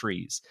them into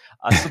trees.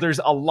 So there's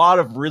a lot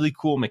of really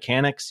cool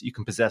mechanics. You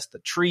can possess the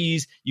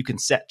trees. You can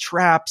set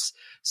traps.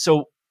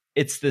 So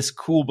it's this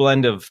cool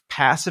blend of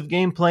passive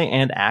gameplay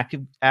and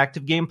active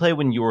gameplay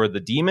when you're the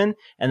demon.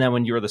 And then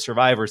when you're the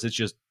survivors, it's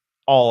just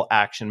all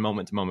action,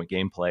 moment to moment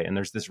gameplay. And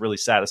there's this really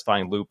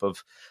satisfying loop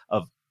of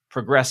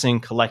progressing,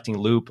 collecting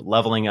loop,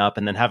 leveling up,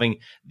 and then having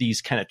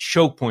these kind of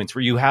choke points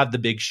where you have the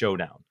big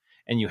showdown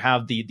and you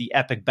have the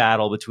epic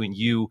battle between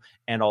you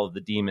and all of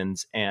the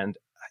demons. And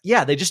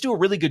yeah, they just do a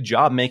really good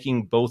job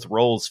making both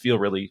roles feel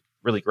really,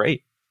 really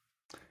great.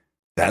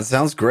 That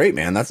sounds great,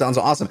 man. That sounds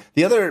awesome.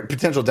 The other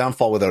potential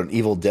downfall with an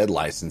Evil Dead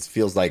license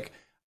feels like,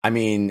 I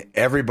mean,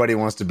 everybody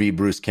wants to be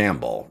Bruce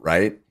Campbell,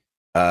 right?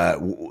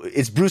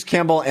 It's Bruce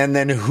Campbell, and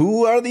then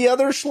who are the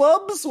other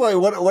schlubs?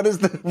 What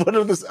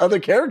are the other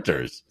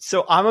characters?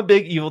 So I'm a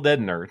big Evil Dead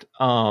nerd.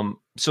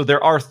 So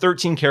there are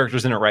 13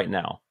 characters in it right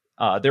now.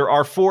 There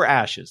are 4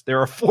 Ashes. There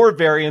are 4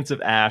 variants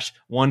of Ash,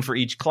 one for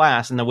each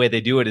class. And the way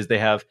they do it is they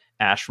have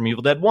Ash from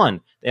Evil Dead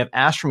 1. They have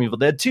Ash from Evil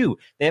Dead 2.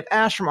 They have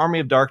Ash from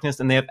Army of Darkness,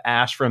 and they have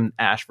Ash from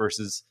Ash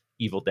versus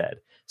Evil Dead.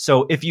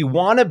 So if you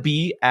want to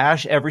be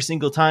Ash every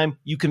single time,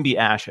 you can be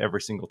Ash every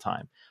single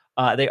time.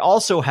 They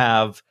also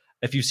have,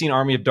 if you've seen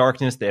Army of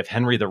Darkness, they have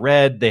Henry the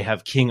Red, they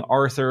have King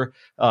Arthur.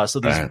 So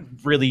these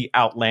really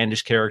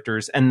outlandish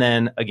characters. And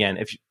then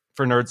again,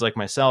 for nerds like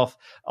myself,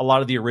 a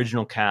lot of the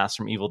original cast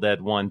from Evil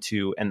Dead 1,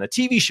 2, and the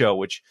TV show,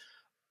 which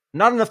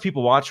not enough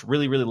people watch,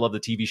 really, really love the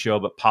TV show,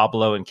 but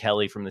Pablo and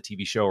Kelly from the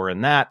TV show are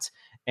in that.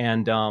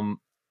 And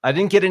I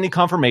didn't get any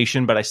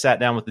confirmation, but I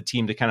sat down with the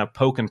team to kind of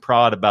poke and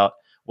prod about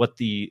what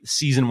the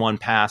season 1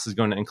 pass is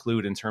going to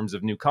include in terms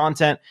of new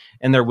content.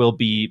 And there will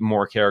be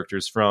more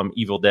characters from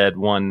Evil Dead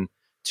 1,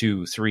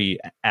 2, 3,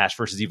 Ash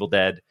versus Evil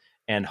Dead,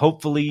 and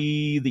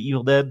hopefully the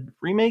Evil Dead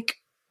remake,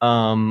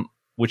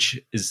 which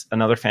is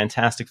another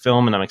fantastic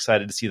film. And I'm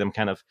excited to see them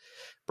kind of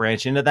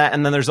branch into that.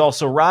 And then there's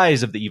also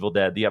Rise of the Evil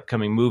Dead, the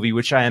upcoming movie,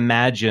 which I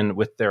imagine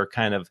with their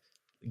kind of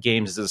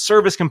games as a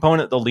service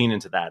component, they'll lean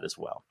into that as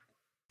well.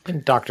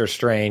 And Doctor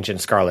Strange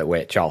and Scarlet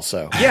Witch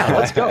also. Yeah,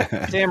 let's go.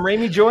 Sam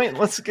Raimi joint.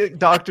 Let's get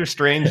Doctor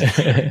Strange.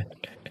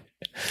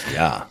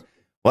 Yeah.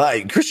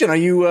 Well, Christian, are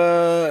you...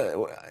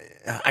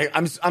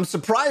 I'm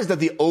surprised at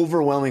the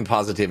overwhelming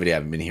positivity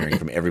I've been hearing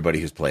from everybody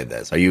who's played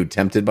this. Are you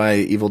tempted by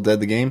Evil Dead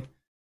the game?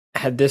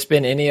 Had this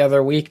been any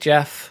other week,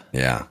 Jeff,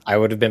 yeah, I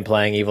would have been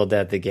playing Evil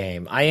Dead the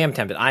game. I am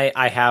tempted.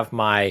 I have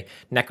my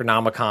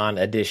Necronomicon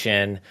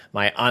edition,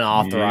 my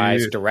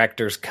unauthorized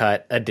director's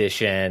cut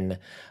edition,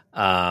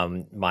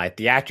 my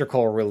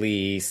theatrical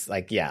release.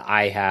 Like, yeah,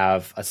 I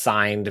have a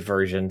signed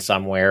version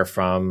somewhere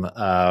from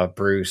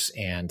Bruce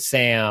and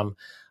Sam.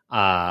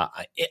 I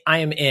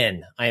am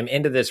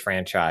into this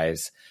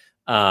franchise.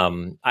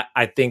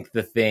 I think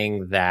the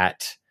thing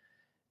that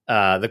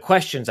the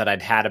questions that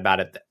I'd had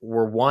about it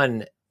were,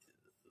 one,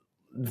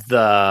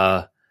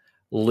 the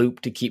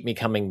loop to keep me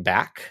coming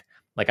back.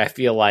 Like, I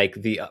feel like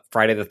the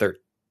Friday the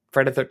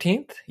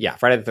 13th. Yeah,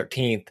 Friday the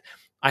 13th.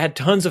 I had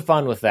tons of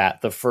fun with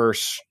that the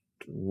first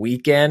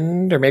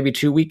weekend or maybe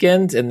 2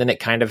 weekends, and then it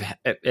kind of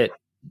it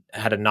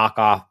had a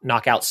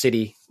Knockout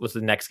City was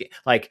the next game.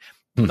 Like,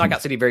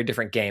 Knockout City, very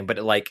different game, but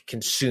it like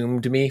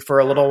consumed me for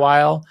a little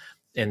while,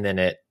 and then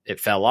it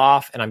fell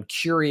off. And I'm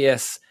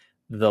curious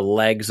the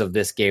legs of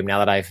this game now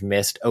that I've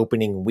missed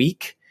opening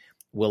week.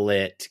 Will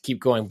it keep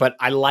going? But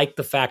I like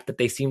the fact that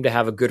they seem to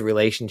have a good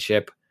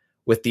relationship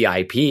with the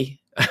IP,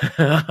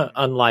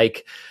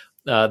 unlike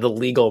the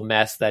legal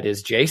mess that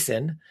is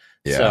Jason.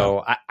 Yeah.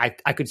 So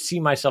I could see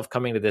myself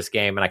coming to this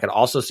game, and I could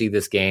also see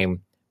this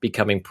game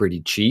becoming pretty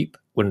cheap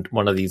when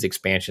one of these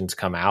expansions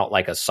come out,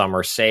 like a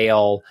summer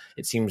sale.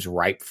 It seems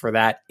ripe for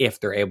that if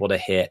they're able to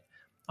hit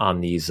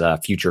on these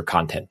future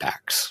content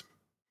packs.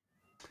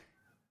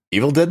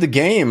 Evil Dead the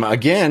game,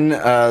 again,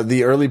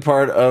 the early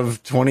part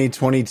of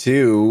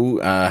 2022,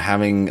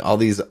 having all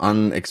these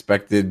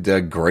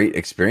unexpected great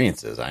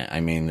experiences.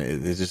 I mean,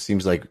 it just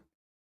seems like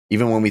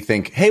even when we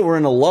think, hey, we're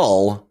in a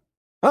lull,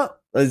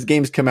 these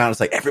games come out, it's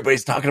like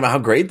everybody's talking about how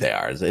great they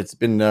are. It's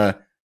been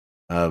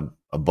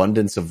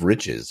abundance of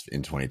riches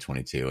in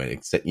 2022,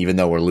 and even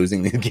though we're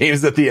losing the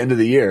games at the end of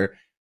the year,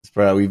 it's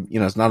probably,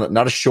 it's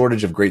not a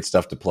shortage of great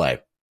stuff to play.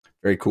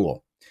 Very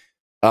cool.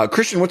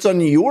 Christian, what's on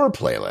your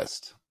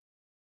playlist?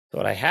 So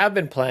what I have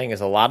been playing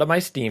is a lot of my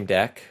Steam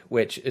Deck,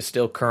 which is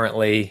still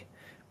currently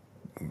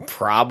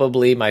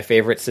probably my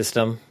favorite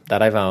system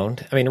that I've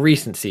owned. I mean,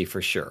 recency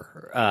for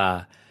sure,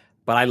 but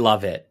I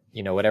love it.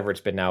 Whatever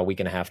it's been now, a week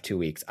and a half, 2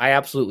 weeks. I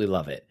absolutely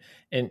love it.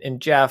 And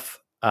Jeff,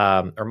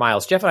 or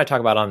Miles, Jeff and I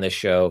talk about on this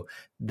show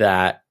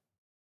that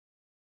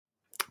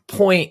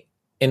point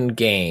in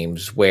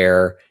games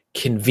where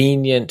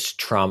convenience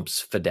trumps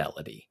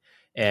fidelity.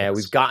 And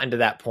we've gotten to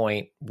that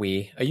point,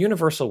 a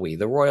universal we,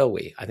 the royal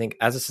we. I think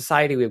as a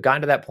society, we've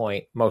gotten to that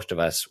point, most of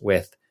us,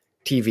 with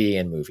TV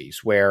and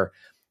movies, where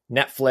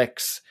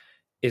Netflix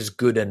is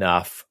good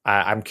enough.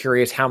 I'm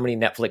curious how many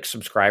Netflix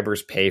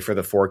subscribers pay for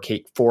the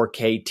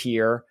 4K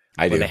tier.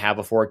 I do. When they have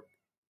a 4K.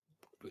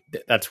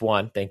 That's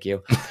one. Thank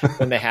you.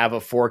 When they have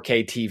a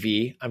 4K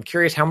TV, I'm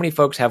curious how many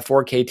folks have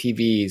 4K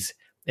TVs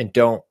and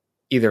don't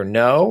either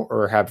know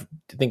or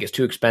think it's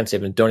too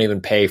expensive and don't even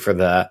pay for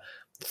the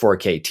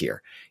 4K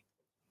tier.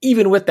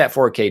 Even with that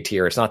 4K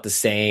tier, it's not the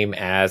same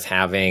as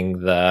having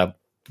the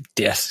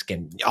disc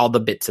and all the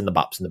bits and the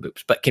bops and the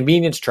boops. But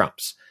convenience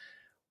trumps.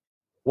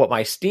 what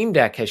my Steam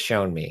Deck has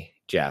shown me,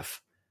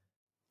 Jeff,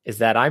 is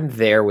that I'm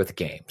there with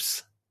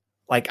games.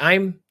 Like,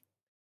 I'm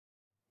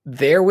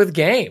there with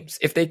games.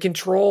 If they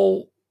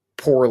control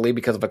poorly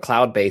because of a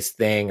cloud-based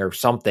thing or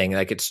something,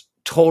 like it's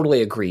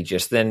totally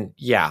egregious, then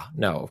yeah,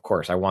 no, of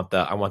course, I want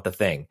the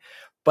thing.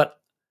 But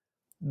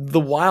the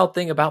wild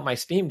thing about my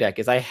Steam Deck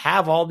is I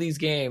have all these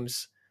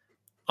games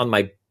on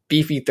my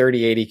beefy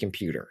 3080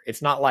 computer.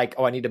 It's not like,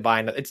 oh, I need to buy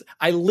another.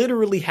 I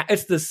literally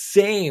it's the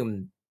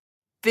same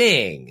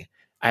thing.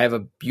 I have a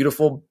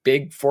beautiful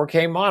big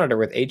 4K monitor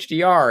with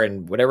HDR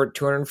and whatever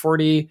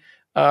 240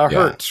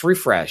 hertz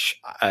refresh,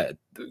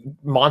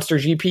 monster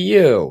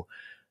GPU.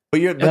 But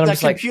that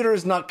computer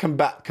is not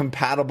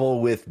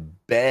compatible with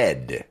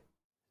bed.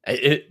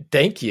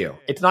 Thank you.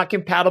 It's not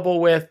compatible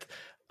with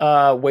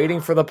waiting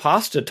for the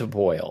pasta to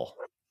boil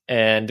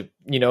and,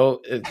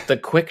 the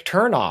quick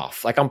turn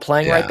off. Like I'm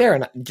playing right there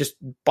and just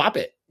bop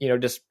it,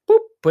 just boop,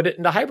 put it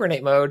into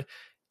hibernate mode.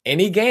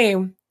 Any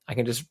game, I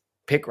can just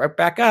pick right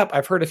back up.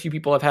 I've heard a few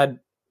people have had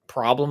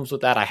problems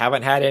with that. I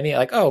haven't had any.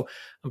 Like, oh,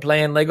 I'm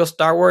playing Lego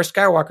Star Wars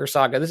Skywalker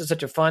Saga. This is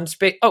such a fun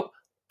space. Oh,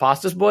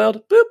 pasta's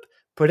boiled. Boop,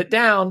 put it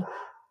down,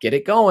 get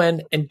it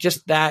going. And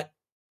just that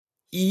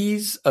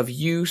ease of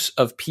use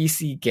of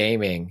PC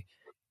gaming.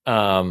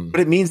 But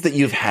it means that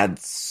you've had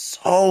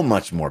so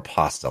much more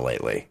pasta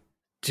lately.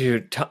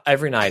 Dude,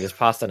 every night is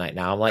pasta night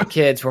now. I'm like,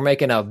 kids, we're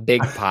making a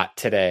big pot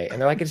today.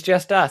 And they're like, it's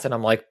just us. And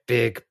I'm like,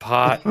 big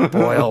pot,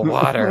 boil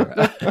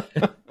water.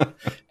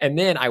 And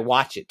then I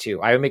watch it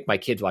too. I make my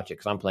kids watch it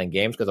because I'm playing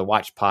games because a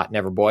watch pot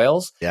never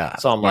boils. Yeah.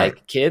 So I'm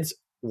like, kids,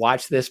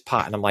 watch this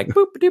pot. And I'm like,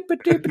 boop, doop,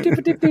 doop, doop,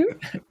 doop,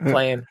 doop,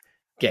 playing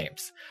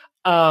games.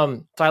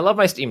 So I love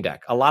my Steam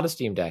Deck, a lot of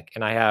Steam Deck.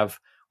 And I have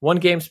one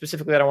game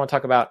specifically that I want to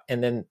talk about.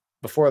 And then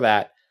before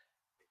that,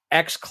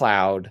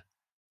 xCloud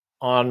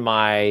on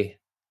my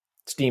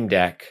Steam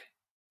Deck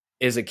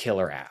is a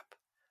killer app.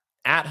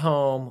 At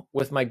home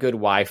with my good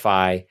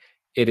Wi-Fi,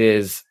 it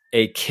is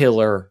a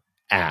killer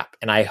app.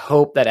 And I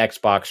hope that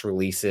Xbox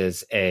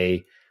releases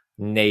a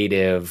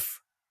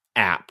native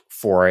app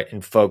for it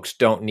and folks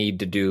don't need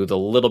to do the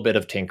little bit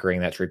of tinkering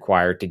that's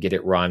required to get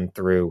it run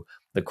through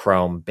the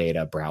Chrome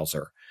beta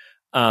browser.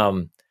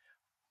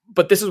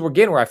 But this is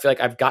again where I feel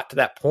like I've got to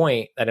that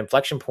point, that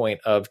inflection point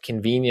of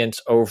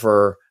convenience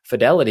over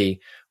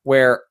fidelity,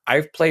 where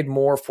I've played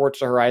more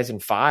Forza Horizon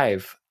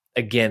 5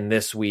 again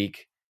this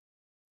week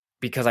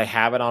because I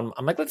have it on.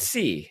 I'm like, let's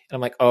see. And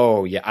I'm like,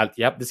 oh yeah,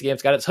 yep, this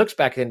game's got its hooks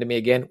back into me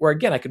again, where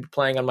again, I could be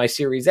playing on my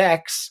Series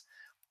X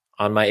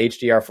on my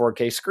HDR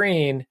 4K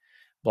screen,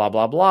 blah,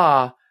 blah,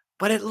 blah.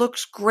 But it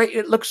looks great.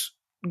 It looks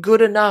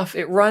good enough.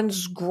 It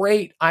runs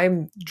great.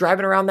 I'm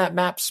driving around that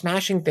map,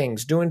 smashing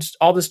things, doing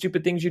all the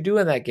stupid things you do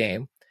in that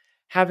game,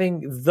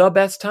 having the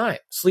best time.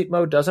 Sleep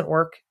mode doesn't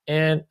work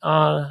in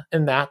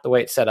that the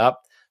way it's set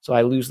up. So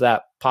I lose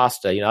that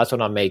pasta. That's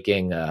what I'm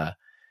making.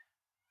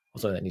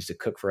 Something that needs to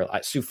cook for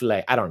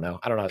souffle. I don't know.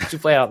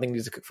 Souffle, I don't think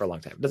needs to cook for a long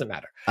time. It doesn't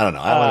matter. I don't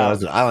know.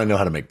 I only know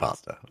how to make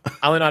pasta.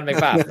 I only know how to make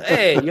pasta.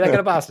 Hey, you like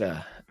a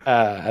pasta?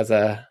 As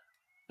a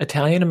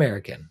Italian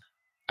American,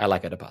 I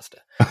like a pasta.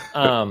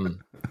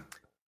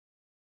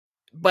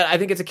 But I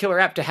think it's a killer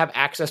app to have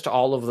access to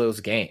all of those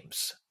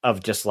games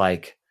of just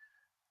like,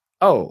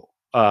 what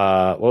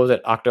was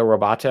it? Octo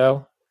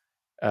Roboto?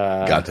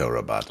 Gato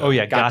Roboto. Oh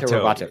yeah, Gato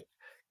Roboto.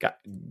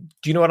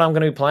 Do you know what I'm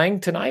going to be playing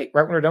tonight,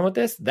 right when we're done with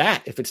this?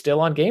 That, if it's still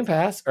on Game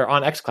Pass, or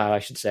on xCloud, I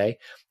should say,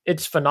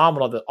 it's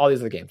phenomenal, all these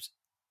other games.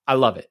 I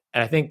love it.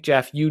 And I think,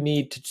 Jeff, you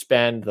need to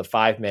spend the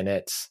 5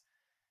 minutes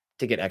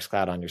to get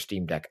xCloud on your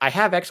Steam Deck. I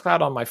have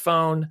xCloud on my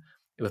phone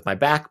with my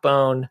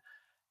Backbone.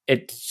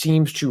 It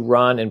seems to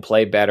run and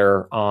play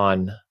better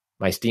on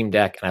my Steam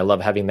Deck, and I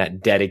love having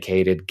that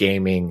dedicated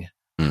gaming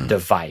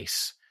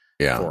device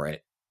for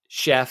it.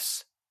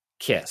 Chef's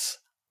kiss.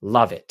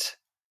 Love it.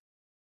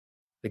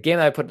 The game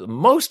that I put the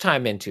most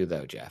time into,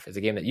 though, Jeff, is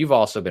a game that you've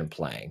also been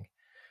playing.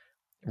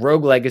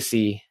 Rogue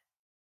Legacy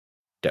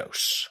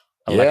DOS.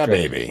 Yeah,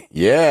 baby.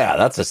 Yeah,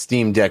 that's a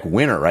Steam Deck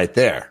winner right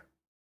there.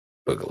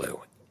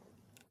 Boogaloo.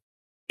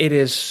 It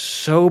is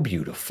so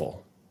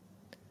beautiful.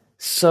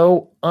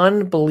 So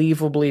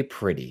unbelievably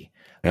pretty.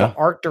 Yeah. The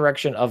art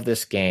direction of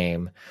this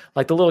game,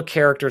 like the little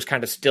characters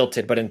kind of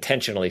stilted, but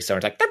intentionally so.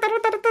 It's like,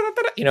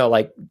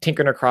 like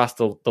tinkering across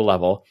the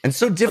level. And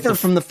so different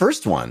from the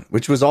first one,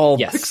 which was all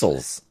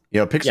pixels.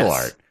 Pixel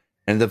art.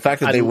 And the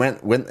fact that they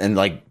went and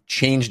like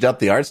changed up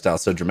the art style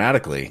so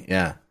dramatically.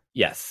 Yeah.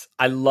 Yes.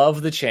 I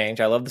love the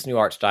change. I love this new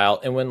art style.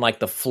 And when like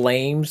the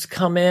flames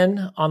come in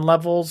on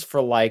levels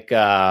for like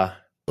gas,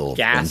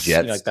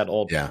 jets. Like that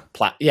old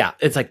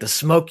it's like the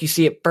smoke, you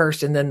see it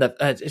burst, and then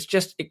it's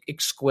just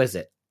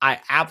exquisite. I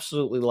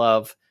absolutely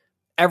love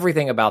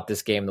everything about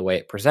this game, the way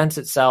it presents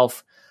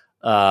itself,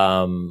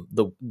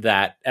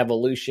 that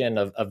evolution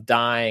of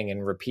dying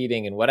and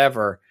repeating and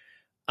whatever.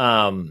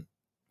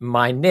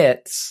 My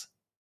nits,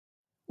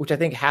 which I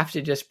think have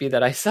to just be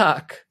that I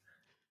suck,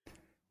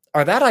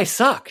 or that I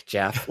suck,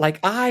 Jeff. Like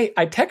I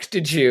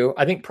texted you,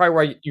 I think probably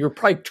where you were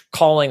probably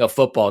calling a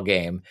football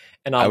game.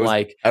 And I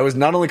was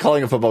not only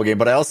calling a football game,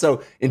 but I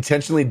also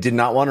intentionally did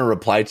not want to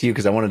reply to you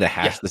because I wanted to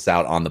hash this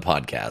out on the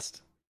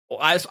podcast. Well,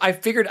 I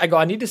figured,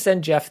 I need to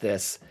send Jeff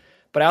this,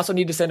 but I also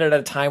need to send it at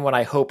a time when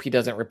I hope he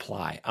doesn't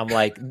reply. I'm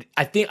like,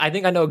 I think I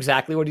know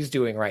exactly what he's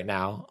doing right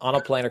now on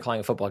a plane or calling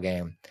a football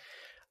game.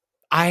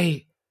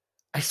 I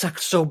suck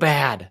so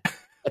bad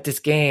at this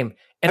game,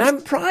 and I'm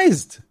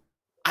surprised.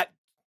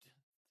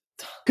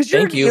 Because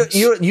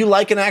you. You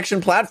like an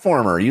action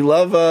platformer. You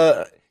love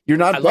you're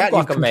not bad.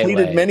 You've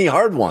completed many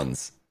hard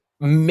ones.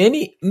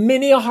 Many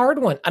a hard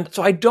one. And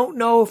so I don't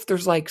know if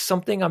there's like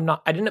something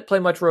I didn't play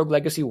much Rogue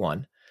Legacy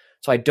 1.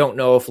 So I don't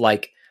know if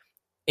like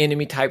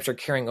enemy types are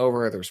carrying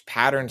over. Or there's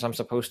patterns I'm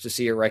supposed to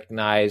see or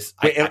recognize.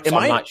 Wait,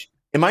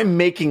 am I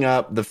making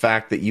up the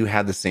fact that you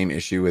had the same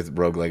issue with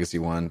Rogue Legacy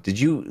 1? Did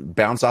you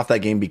bounce off that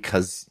game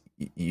because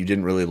you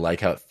didn't really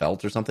like how it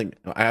felt or something?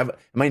 Am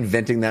I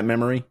inventing that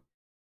memory?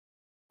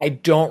 I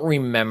don't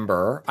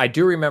remember. I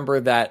do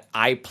remember that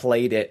I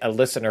played it. A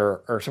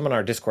listener or someone on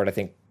our Discord, I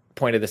think,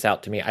 pointed this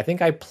out to me. I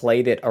think I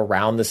played it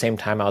around the same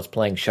time I was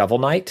playing Shovel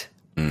Knight,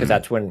 because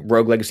that's when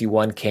Rogue Legacy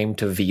 1 came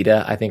to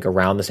Vita. I think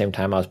around the same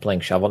time I was playing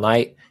Shovel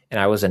Knight,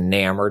 and I was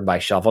enamored by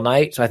Shovel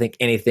Knight. So I think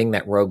anything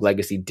that Rogue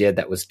Legacy did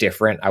that was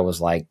different, I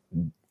was like,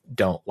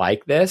 don't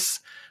like this.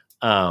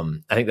 I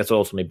think that's what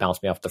ultimately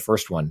bounced me off the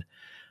first one.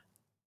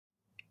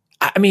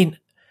 I mean,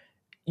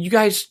 you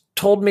guys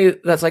told me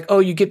that's like, oh,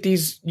 you get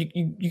these,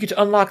 you get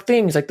to unlock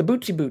things like the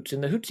Bootsy Boots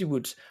and the Hootsy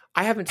Boots.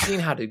 I haven't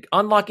seen how to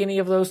unlock any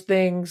of those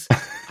things.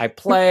 I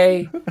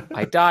play,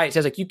 I die. It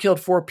says like, you killed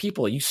 4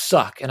 people. You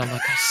suck. And I'm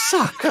like, I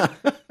suck.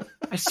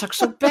 I suck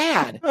so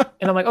bad.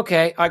 And I'm like,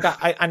 okay,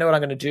 I know what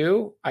I'm going to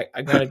do.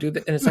 I'm going to do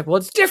that. And it's like, well,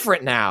 it's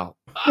different now.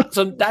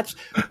 So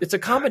it's a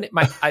combination.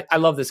 I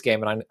love this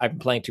game, and I've been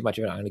playing too much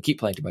of it. I'm going to keep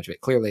playing too much of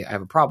it. Clearly I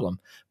have a problem,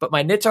 but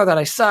my nits are that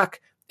I suck.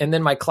 And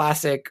then my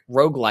classic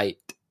roguelike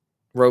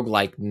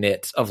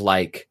nits of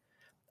like,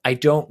 I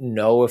don't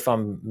know if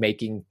I'm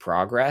making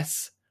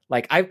progress.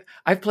 Like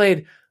I've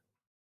played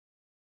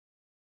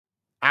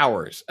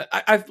hours.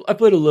 I've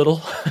played a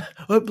little.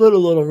 I've played a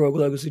little Rogue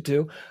Legacy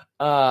 2.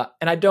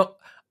 And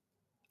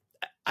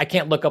I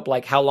can't look up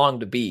like how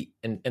long to beat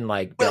in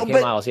like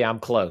miles. Yeah, I'm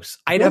close.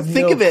 Don't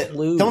think of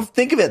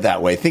it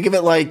that way. Think of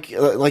it like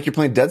you're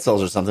playing Dead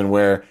Cells or something,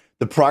 where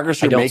the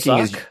progress you're making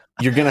is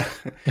you're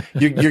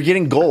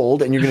getting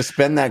gold, and you're gonna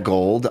spend that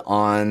gold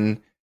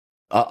on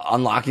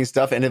unlocking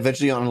stuff, and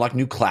eventually unlock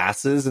new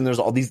classes. And there's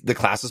all the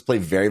classes play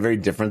very, very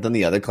different than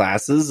the other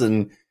classes,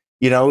 and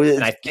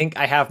and I think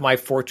I have my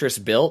fortress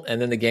built,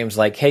 and then the game's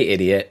like, hey,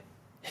 idiot,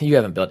 you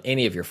haven't built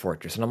any of your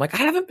fortress. And I'm like, I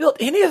haven't built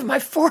any of my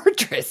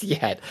fortress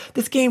yet.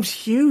 This game's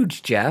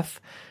huge,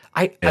 Jeff.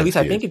 I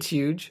think it's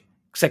huge,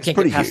 because I can't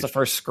get past the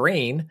first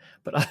screen.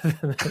 But other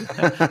than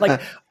that,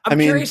 like, I'm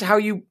curious how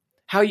you,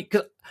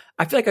 because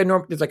I feel like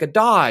there's like a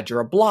dodge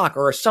or a block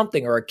or a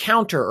something or a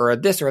counter or a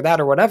this or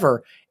that or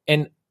whatever.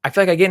 And I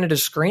feel like I get into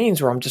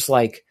screens where I'm just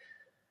like,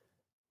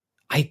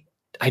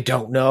 I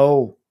don't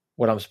know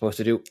what I'm supposed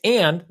to do.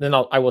 And then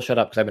I will shut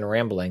up because I've been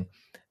rambling.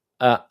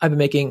 I've been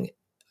making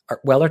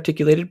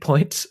well-articulated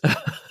points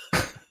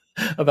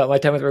about my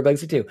time with Rogue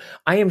Legacy 2.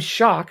 I am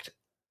shocked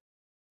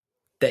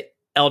that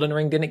Elden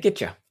Ring didn't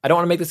get you. I don't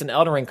want to make this an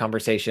Elden Ring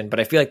conversation, but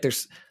I feel like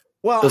there's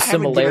those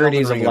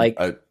similarities of like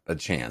a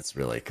chance,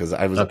 really, because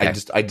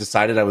I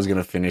decided I was going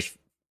to finish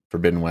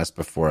Forbidden West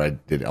before I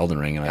did Elden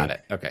Ring. And Got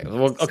it. Okay.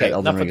 Well, okay.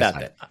 Enough of that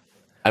then.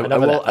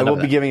 I will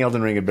be giving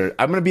Elden Ring a bit.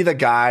 I'm going to be the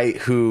guy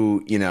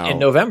who, in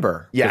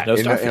November. Yeah.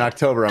 In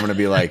October, I'm going to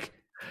be like,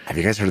 have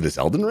you guys heard of this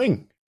Elden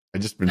Ring? I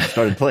just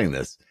started playing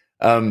this.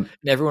 And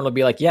everyone will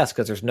be like, yes,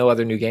 because there's no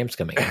other new games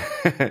coming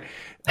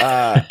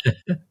out.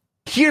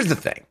 Here's the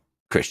thing,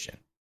 Christian,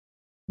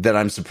 that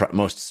I'm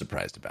most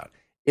surprised about.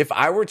 If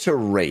I were to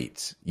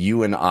rate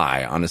you and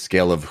I on a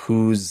scale of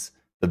who's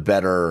the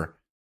better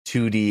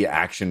 2D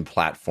action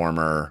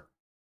platformer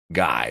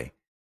guy,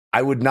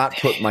 I would not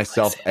put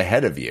myself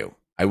ahead of you.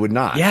 I would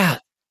not. Yeah,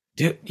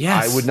 dude.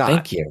 Yes, I would not.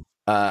 Thank you.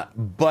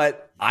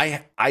 But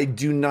I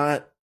do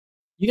not.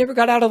 You never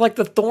got out of like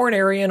the Thorn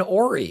area in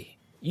Ori.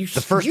 The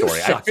first Ori.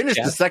 Suck, I finished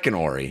Jeff. the second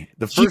Ori.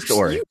 The first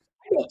Ori.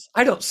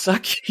 I don't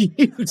suck.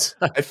 You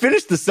suck. I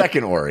finished the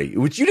second Ori,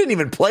 which you didn't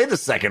even play the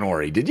second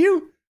Ori, did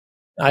you?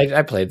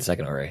 I played the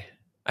second Ori.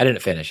 I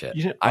didn't finish it.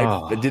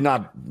 I did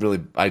not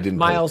really. I didn't.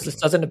 Miles,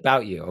 this isn't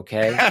about you,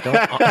 okay?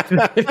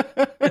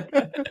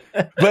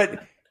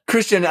 But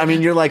Christian, I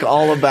mean, you're like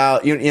all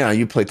about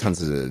you play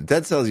tons of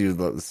Dead Cells. You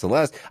love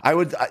Celeste.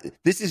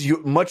 This is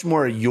much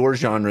more your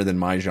genre than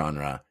my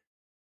genre.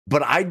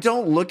 But I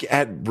don't look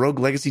at Rogue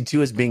Legacy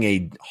 2 as being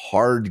a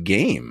hard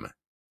game.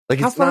 Like,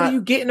 how far do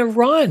you get in a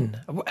run?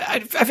 I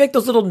feel like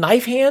those little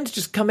knife hands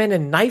just come in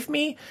and knife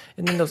me,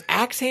 and then those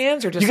axe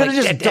hands are just you gotta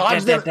just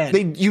dodge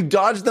them. You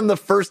dodge them the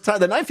first time.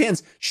 The knife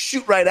hands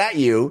shoot right at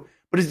you,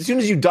 but as soon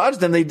as you dodge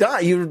them, they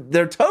die.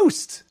 They're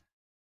toast.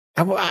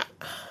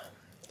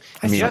 I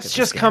I mean, Jeff's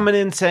just coming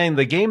in saying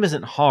the game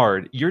isn't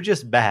hard. You're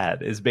just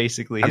bad. Is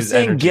basically his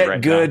saying energy get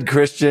right good, now.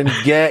 Christian.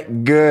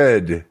 Get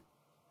good.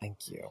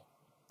 Thank you.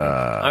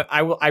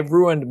 I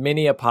ruined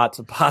many a pots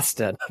of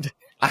pasta.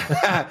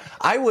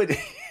 I would.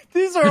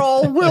 These are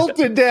all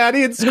wilted,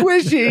 Daddy, and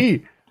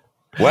squishy.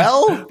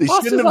 Well, they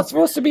pasta's shouldn't not have.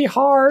 supposed to be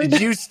hard.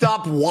 Did you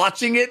stop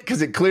watching it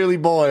because it clearly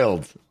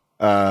boiled?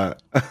 No,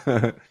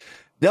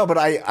 but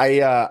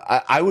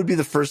I would be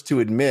the first to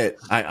admit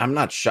I'm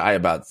not shy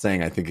about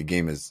saying I think a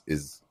game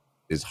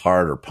is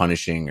hard or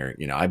punishing, or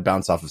I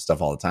bounce off of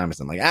stuff all the time.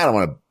 Because I'm like, I don't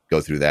want to go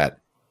through that.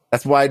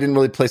 That's why I didn't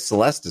really play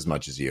Celeste as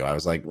much as you. I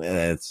was like,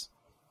 it's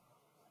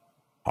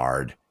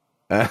hard.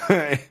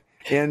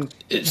 And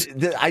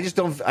I just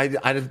don't.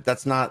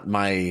 That's not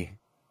my.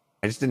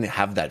 I just didn't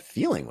have that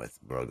feeling with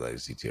Rogue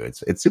Legacy 2.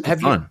 It's super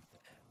fun.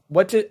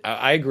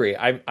 I agree.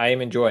 I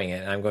am enjoying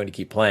it, and I'm going to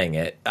keep playing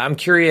it. I'm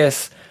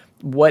curious,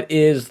 what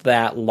is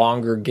that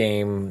longer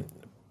game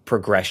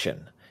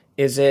progression?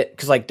 Is it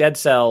because like Dead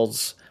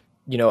Cells,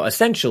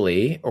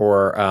 essentially,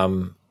 or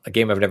a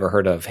game I've never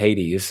heard of,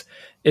 Hades?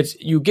 It's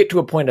you get to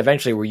a point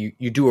eventually where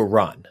you do a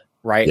run,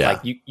 right? Yeah.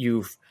 Like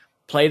you've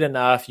played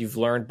enough, you've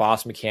learned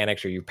boss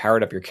mechanics, or you've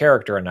powered up your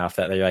character enough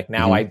that you're like,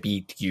 now I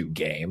beat you,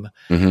 game.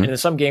 And then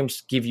some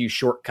games give you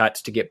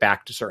shortcuts to get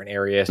back to certain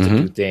areas to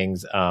do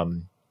things.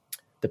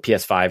 The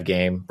PS5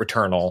 game,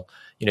 Returnal,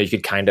 you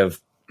could kind of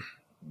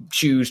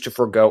choose to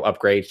forego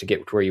upgrades to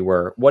get to where you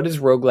were. What is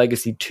Rogue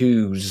Legacy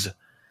 2's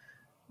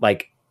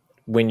like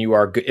when you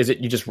are good? Is it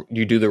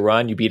you do the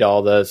run, you beat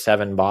all the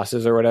 7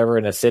 bosses or whatever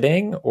in a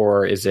sitting,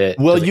 or is it?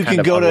 Well, you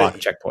can go to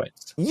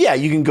checkpoints. Yeah,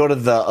 you can go to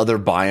the other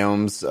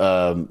biomes,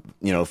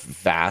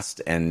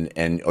 fast,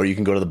 and or you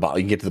can go to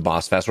you can get to the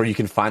boss fast, or you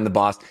can find the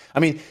boss. I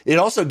mean, it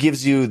also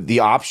gives you the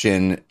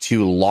option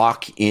to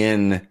lock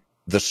in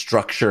the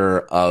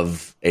structure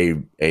of a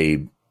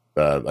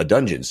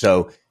dungeon.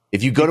 So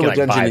if you go to a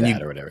dungeon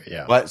and or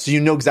whatever, so you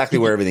know exactly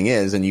where everything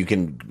is, and you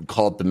can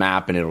call up the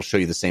map and it'll show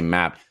you the same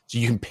map. So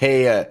you can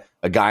pay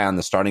a guy on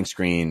the starting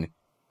screen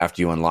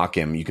after you unlock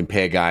him. You can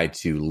pay a guy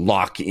to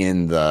lock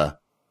in the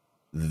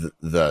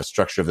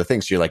structure of the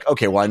thing. So you're like,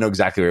 okay, well, I know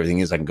exactly where everything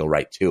is. I can go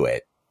right to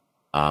it.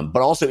 But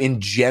also in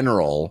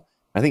general,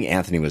 I think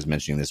Anthony was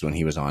mentioning this when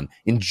he was on.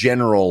 In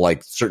general,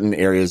 like certain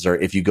areas are,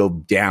 if you go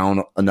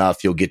down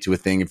enough, you'll get to a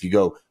thing. If you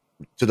go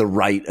to the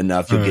right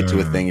enough, you'll get to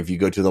a thing. If you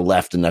go to the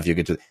left enough, you'll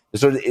get to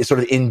sort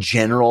of in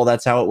general.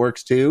 That's how it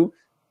works too.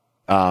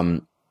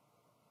 And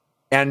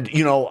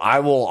I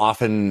will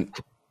often,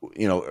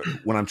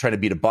 when I'm trying to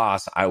beat a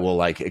boss, I will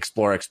like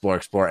explore,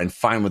 and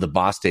find where the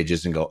boss stage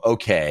is, and go,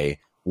 okay,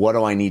 what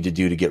do I need to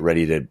do to get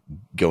ready to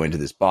go into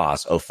this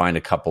boss? Oh, find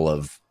a couple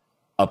of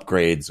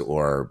upgrades,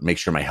 or make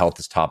sure my health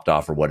is topped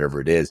off, or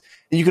whatever it is.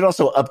 And you can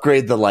also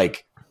upgrade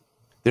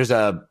there's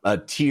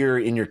a tier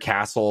in your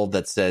castle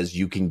that says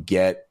you can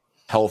get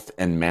health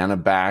and mana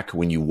back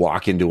when you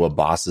walk into a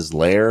boss's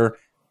lair,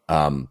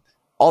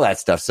 all that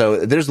stuff.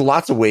 So there's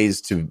lots of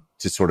ways to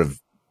sort of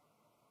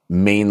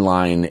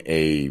mainline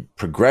a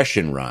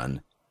progression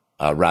run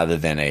rather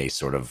than a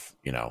sort of,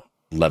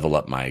 level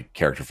up my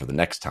character for the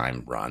next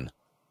time run.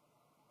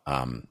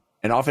 And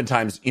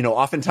oftentimes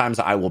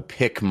I will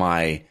pick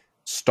my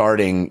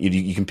starting,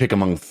 you can pick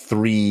among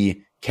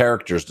 3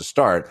 characters to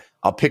start.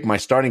 I'll pick my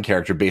starting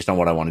character based on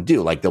what I want to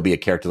do. Like there'll be a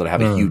character that'll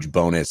have a huge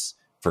bonus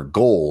for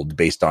gold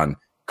based on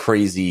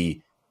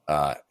crazy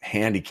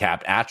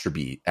handicap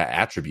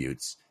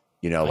attributes.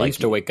 I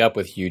used to wake up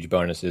with huge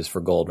bonuses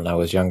for gold when I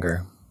was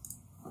younger.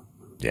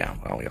 Yeah,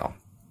 well,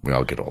 we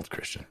all get old,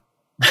 Christian.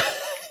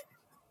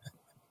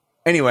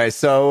 Anyway,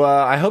 so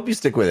I hope you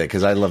stick with it,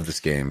 because I love this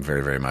game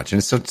very, very much, and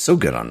it's so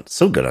good on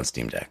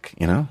Steam Deck.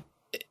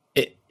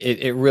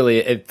 It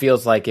really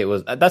feels like it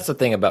was. That's the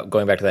thing about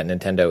going back to that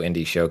Nintendo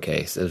Indie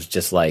Showcase. It was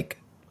just like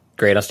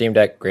great on Steam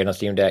Deck,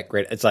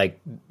 great. It's like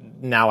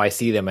now I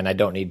see them and I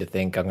don't need to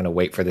think I'm going to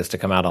wait for this to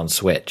come out on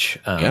Switch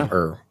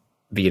or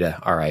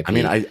Vita. RIP. I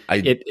mean,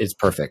 it is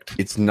perfect.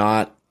 It's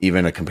not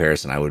even a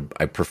comparison.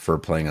 I prefer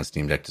playing on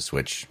Steam Deck to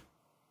Switch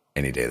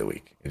any day of the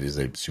week. It is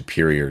a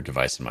superior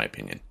device in my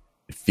opinion.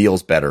 It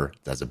feels better.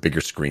 It has a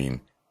bigger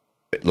screen.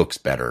 It looks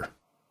better,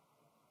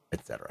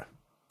 etc.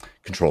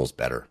 Controls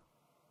better.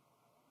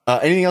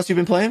 Anything else you've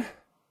been playing?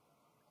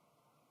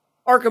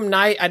 Arkham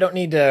Knight, I don't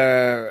need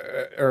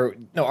to,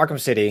 Arkham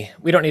City.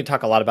 We don't need to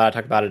talk a lot about it. I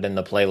talked about it in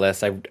the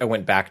playlist. I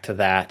went back to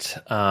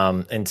that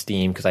in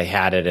Steam because I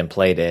had it and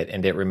played it,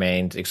 and it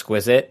remains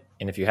exquisite.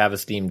 And if you have a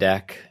Steam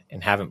Deck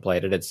and haven't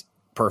played it, it's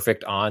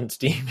perfect on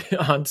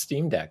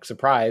Steam Deck.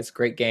 Surprise,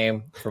 great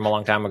game from a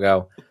long time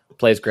ago.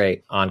 Plays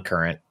great on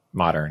current,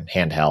 modern,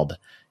 handheld.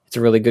 It's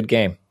a really good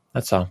game.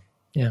 That's all.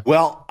 Yeah.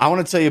 Well, I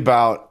want to tell you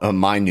about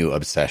my new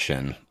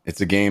obsession. It's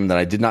a game that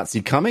I did not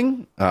see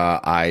coming.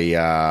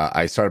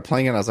 I started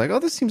playing it. And I was like, oh,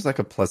 this seems like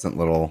a pleasant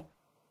little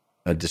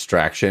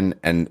distraction.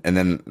 And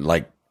then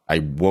like I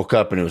woke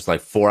up and it was like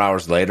 4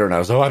 hours later and I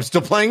was, I'm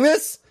still playing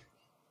this.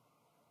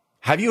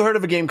 Have you heard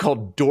of a game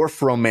called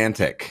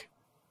Dorfromantik?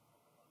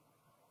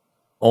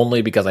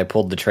 only because I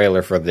pulled the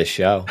trailer for this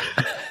show.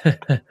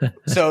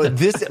 So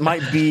this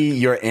might be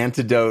your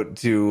antidote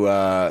to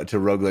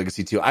Rogue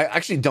Legacy 2. I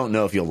actually don't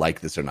know if you'll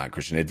like this or not,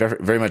 Christian. It very,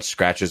 very much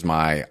scratches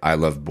my I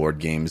love board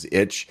games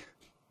itch,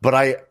 but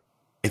I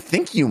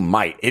think you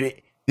might.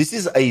 This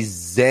is a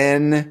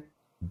zen,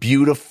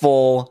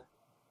 beautiful,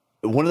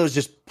 one of those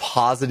just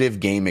positive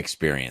game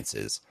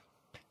experiences.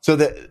 So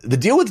the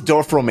deal with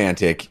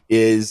Dorfromantik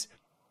is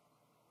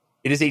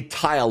it is a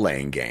tile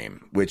laying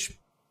game, which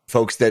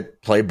folks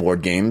that play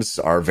board games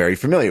are very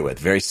familiar with,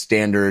 very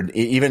standard,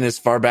 even as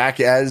far back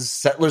as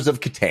Settlers of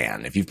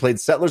Catan. If you've played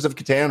Settlers of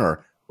Catan,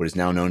 or what is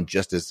now known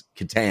just as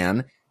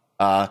Catan,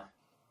 on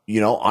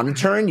a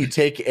turn, you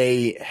take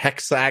a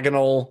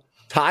hexagonal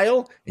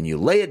tile and you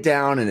lay it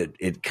down, and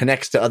it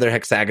connects to other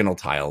hexagonal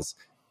tiles.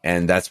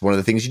 And that's one of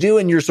the things you do,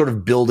 and you're sort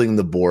of building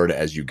the board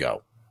as you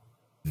go.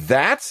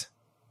 That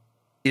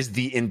is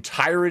the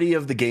entirety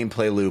of the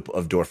gameplay loop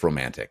of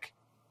Dorfromantik.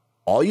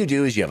 All you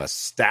do is you have a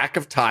stack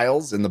of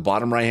tiles in the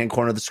bottom right-hand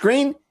corner of the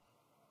screen.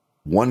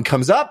 One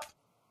comes up,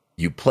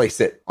 you place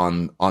it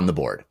on the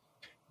board.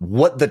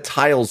 What the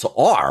tiles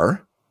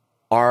are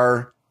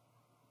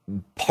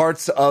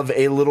parts of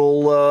a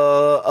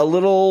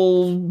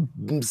little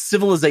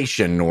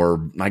civilization,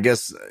 or I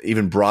guess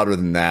even broader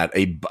than that,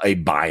 a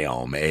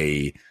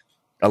biome,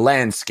 a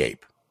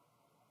landscape.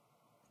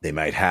 They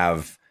might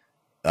have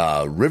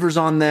rivers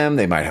on them.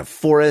 They might have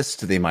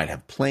forest. They might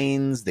have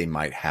plains. They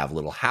might have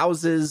little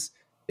houses.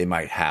 They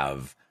might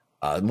have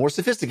more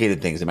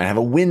sophisticated things. They might have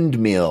a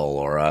windmill,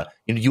 or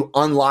you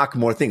unlock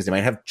more things. They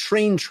might have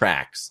train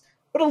tracks,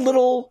 but a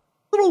little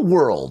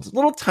world,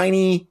 little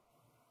tiny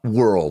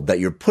world that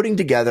you're putting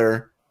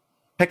together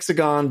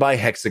hexagon by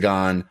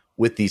hexagon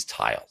with these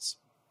tiles.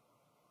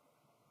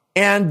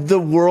 And the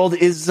world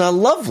is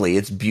lovely.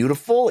 It's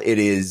beautiful. It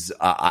is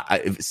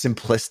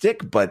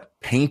simplistic, but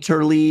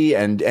painterly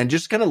and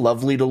just kind of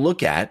lovely to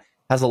look at.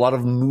 Has a lot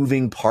of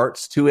moving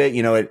parts to it.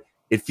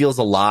 It feels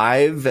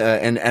alive.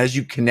 And as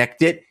you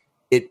connect it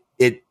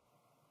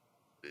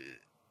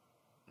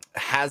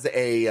has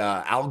a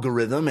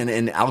algorithm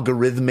and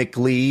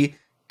algorithmically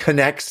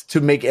connects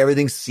to make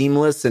everything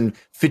seamless and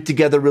fit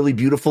together really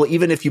beautiful.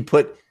 Even if you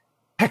put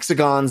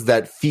hexagons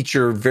that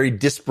feature very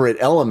disparate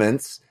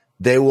elements,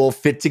 they will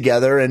fit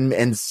together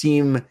and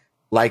seem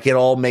like it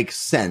all makes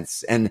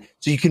sense. And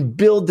so you can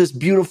build this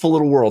beautiful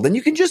little world, and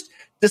you can just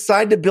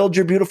decide to build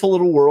your beautiful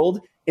little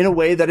world in a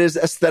way that is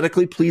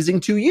aesthetically pleasing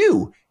to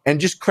you and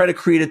just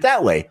create it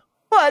that way.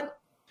 But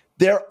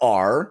there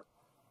are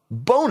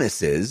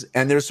bonuses,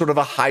 and there's sort of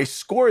a high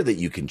score that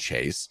you can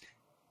chase,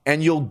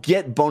 and you'll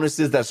get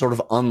bonuses that sort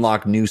of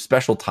unlock new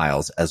special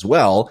tiles as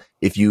well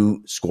if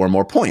you score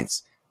more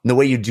points. And the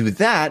way you do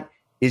that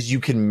is you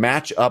can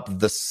match up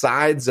the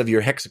sides of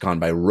your hexagon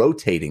by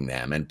rotating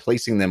them and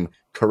placing them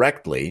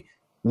correctly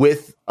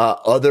with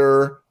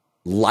other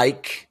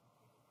like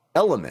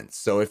elements.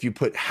 So if you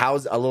put a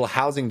little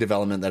housing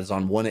development that is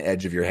on one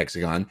edge of your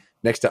hexagon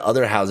next to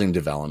other housing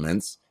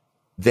developments,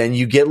 then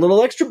you get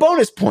little extra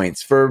bonus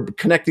points for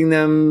connecting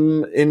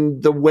them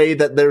in the way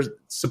that they're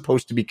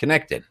supposed to be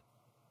connected.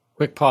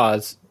 Quick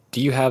pause.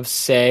 Do you have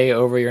say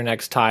over your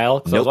next tile?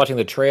 Because I was watching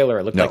the trailer.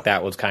 It looked like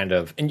that was kind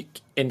of... And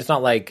it's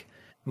not like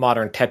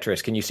modern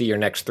Tetris. Can you see your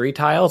next 3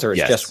 tiles, or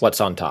it's just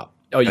what's on top?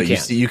 Oh, you can.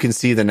 You can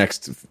see the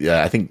next,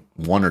 I think,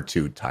 1 or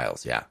 2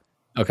 tiles, yeah.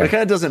 Okay. But it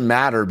kind of doesn't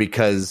matter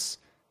because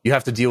you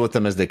have to deal with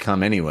them as they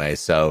come anyway.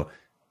 So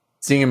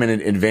seeing them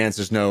in advance,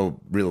 there's no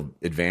real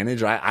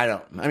advantage. I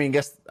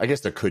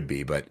guess there could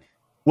be, but...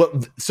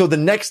 So the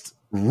next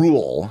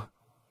rule,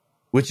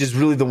 which is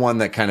really the one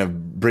that kind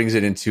of brings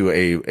it into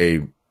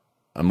a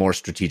more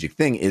strategic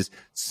thing, is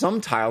some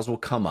tiles will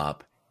come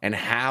up and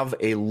have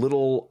a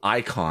little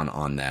icon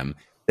on them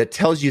that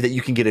tells you that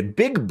you can get a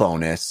big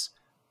bonus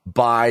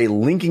by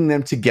linking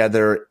them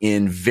together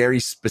in very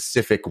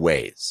specific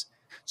ways.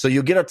 So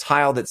you'll get a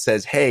tile that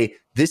says, hey,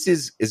 this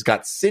is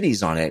got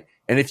cities on it,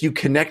 and if you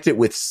connect it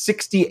with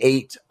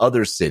 68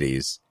 other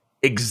cities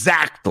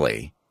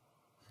exactly,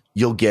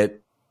 you'll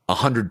get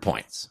 100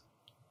 points.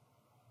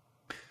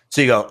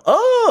 So you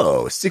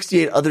go,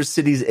 68 other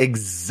cities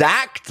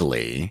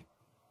exactly.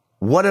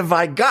 What have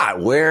I got?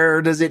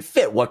 Where does it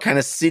fit? What kind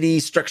of city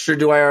structure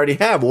do I already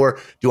have? Or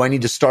do I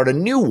need to start a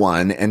new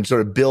one and sort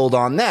of build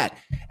on that?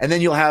 And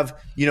then you'll have,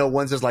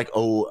 ones that's like,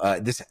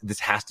 this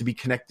has to be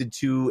connected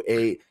to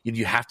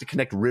you have to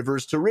connect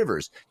rivers to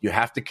rivers. You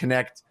have to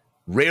connect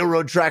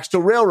railroad tracks to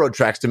railroad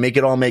tracks to make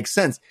it all make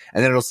sense.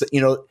 And then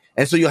it'll,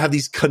 and so you'll have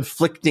these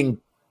conflicting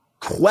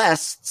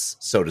quests,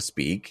 so to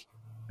speak.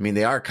 I mean,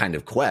 they are kind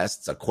of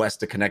quests, a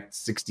quest to connect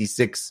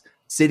 66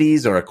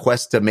 cities, or a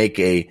quest to make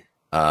a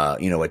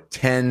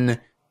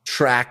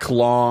 10-track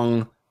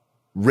long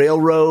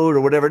railroad,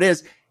 or whatever it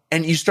is.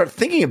 And you start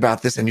thinking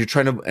about this and you're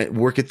trying to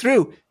work it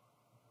through.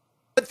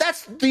 But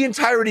that's the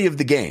entirety of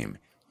the game.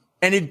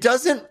 And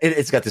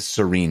it's got this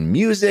serene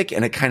music,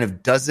 and it kind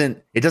of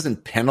doesn't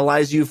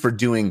penalize you for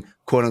doing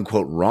quote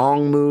unquote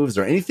wrong moves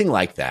or anything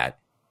like that.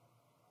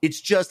 It's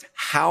just,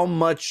 how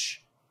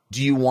much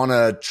do you want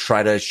to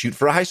try to shoot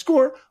for a high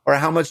score, or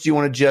how much do you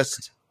want to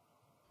just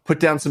put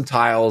down some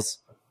tiles,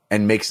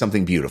 and make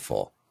something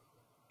beautiful.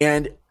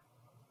 And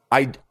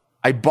I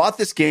bought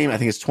this game. I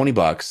think it's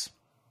 $20.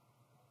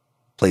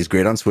 Plays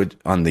great on Switch,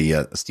 on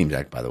the Steam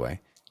Deck, by the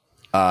way.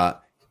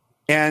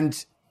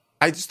 And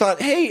I just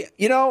thought, hey,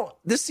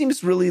 this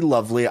seems really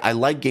lovely. I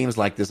like games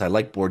like this. I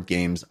like board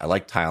games. I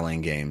like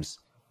tile-laying games.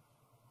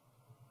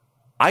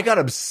 I got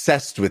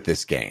obsessed with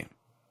this game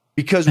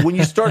because when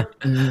you start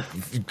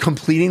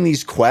completing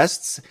these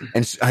quests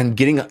and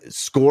getting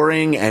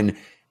scoring and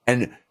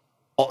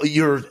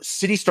your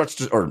city starts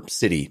to, or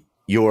city,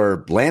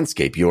 your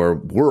landscape, your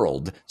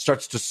world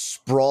starts to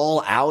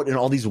sprawl out in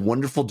all these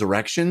wonderful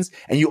directions.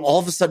 And you all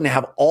of a sudden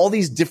have all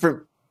these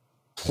different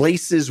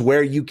places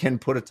where you can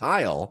put a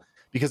tile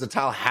because a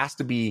tile has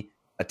to be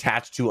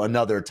attached to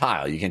another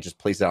tile. You can't just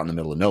place it out in the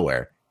middle of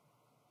nowhere.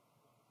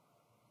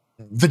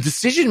 The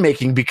decision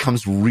making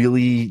becomes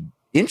really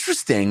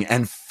interesting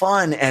and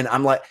fun. And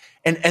I'm like,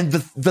 and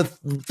the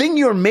thing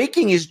you're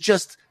making is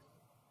just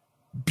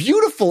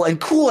beautiful and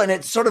cool. And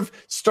it sort of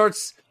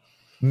starts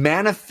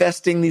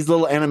manifesting these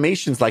little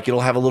animations. Like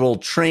it'll have a little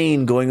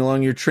train going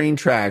along your train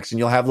tracks, and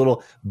you'll have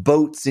little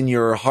boats in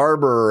your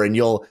harbor, and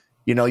you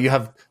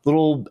have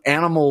little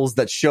animals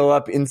that show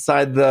up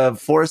inside the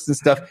forest and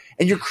stuff.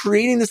 And you're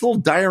creating this little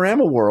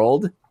diorama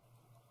world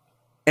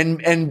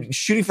and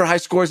shooting for high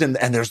scores. And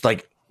there's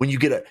like, when you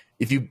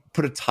if you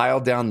put a tile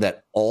down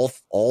that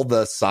all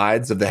the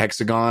sides of the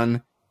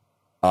hexagon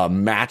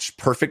match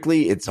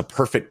perfectly, it's a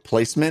perfect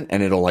placement,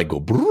 and it'll like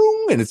go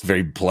boom, and it's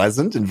very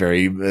pleasant and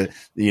very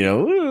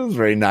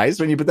very nice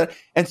when you put that.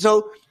 And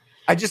so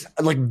I just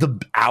like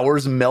the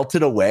hours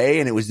melted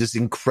away, and it was this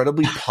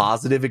incredibly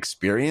positive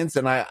experience.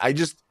 And I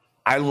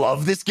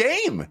love this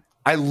game.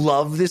 I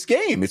love this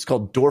game. It's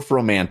called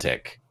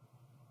Dorfromantik.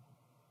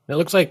 It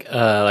looks like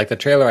the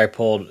trailer I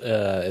pulled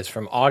is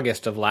from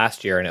August of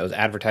last year, and it was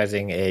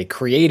advertising a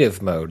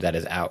creative mode that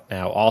is out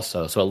now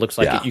also. So it looks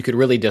like you could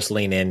really just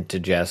lean in to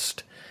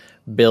just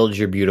build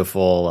your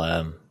beautiful,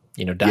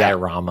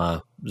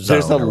 diorama zone.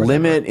 There's a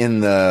limit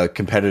in the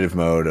competitive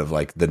mode of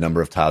like the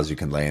number of tiles you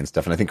can lay and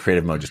stuff. And I think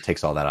creative mode just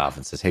takes all that off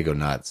and says, hey, go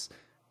nuts.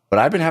 But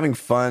I've been having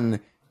fun.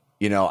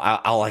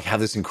 I'll like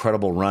have this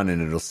incredible run,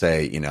 and it'll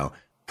say,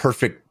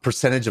 perfect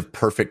percentage of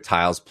perfect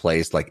tiles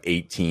placed, like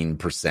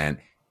 18%.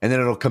 And then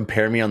it'll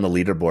compare me on the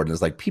leaderboard, and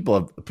it's like people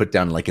have put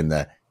down like in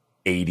the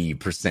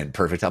 80%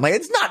 perfect. I'm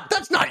like,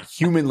 that's not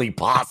humanly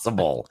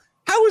possible.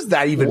 How is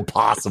that even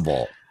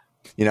possible?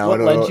 What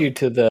led you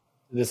to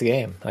this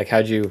game? Like,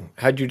 how'd you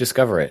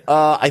discover it?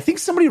 I think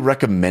somebody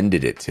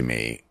recommended it to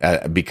me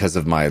because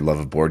of my love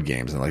of board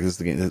games, and like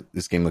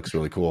this game looks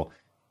really cool.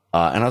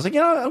 And I was like,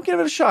 I'll give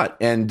it a shot.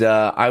 And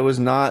I was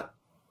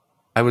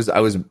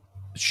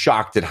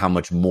shocked at how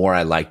much more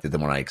I liked it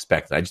than what I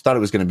expected. I just thought it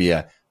was going to be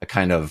a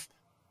kind of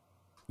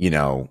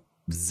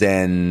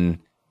Zen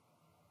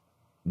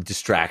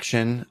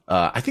distraction.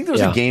 I think there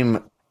was a game,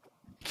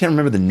 I can't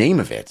remember the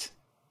name of it.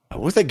 What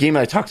was that game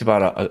I talked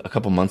about a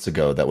couple months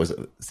ago that was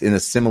in a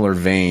similar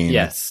vein?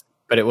 Yes,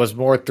 but it was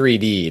more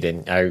 3D'd,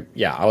 and I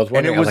was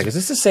wondering, I was like, is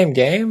this the same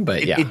game?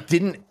 But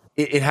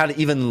it had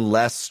even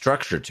less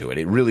structure to it.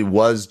 It really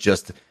was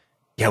just,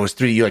 it was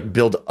 3D. You like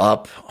build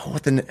up. Oh,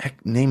 what the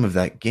heck name of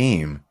that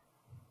game?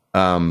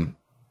 I'm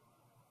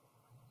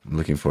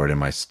looking for it in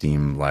my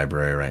Steam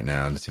library right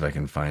now to see if I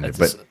can find it.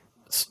 But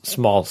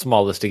small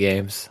list of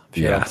games.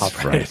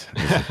 Yes, right.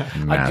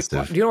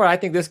 Massive. Do you know what I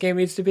think this game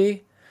needs to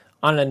be?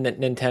 On a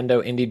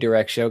Nintendo Indie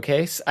Direct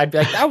showcase, I'd be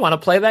like, I want to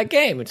play that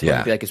game. And someone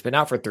would be like, it's been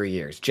out for 3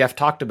 years. Jeff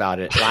talked about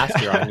it last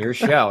year on your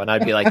show. And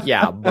I'd be like,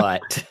 yeah,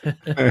 but.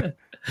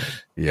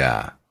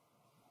 Yeah.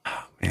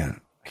 Oh,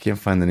 man, I can't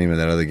find the name of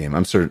that other game.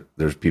 I'm sure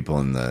there's people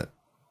in the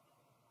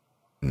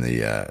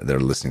they're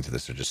listening to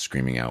this are just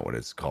screaming out what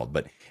it's called.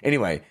 But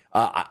anyway,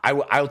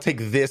 I'll take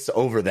this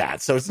over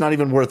that. So it's not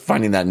even worth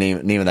finding that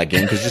name of that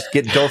game, because just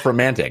get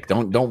Dorfromantik.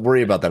 Don't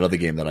worry about that other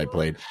game that I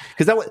played,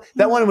 because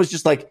that one was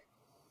just like,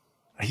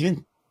 I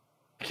can't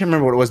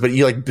remember what it was, but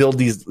you like build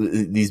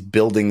these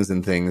buildings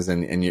and things,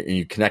 and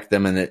you connect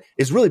them, and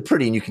it's really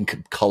pretty, and you can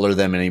color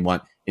them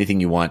anything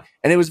you want.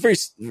 And it was very,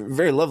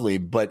 very lovely,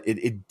 but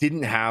it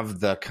didn't have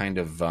the kind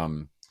of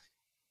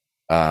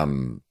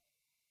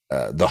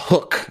the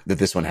hook that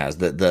this one has,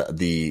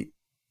 the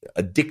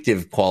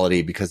addictive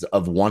quality, because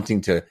of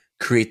wanting to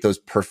create those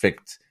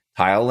perfect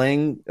tile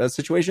laying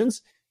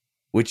situations,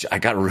 which I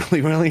got really,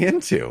 really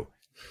into.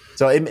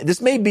 So this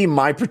may be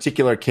my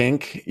particular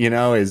kink,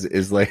 is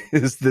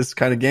this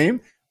kind of game.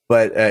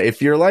 But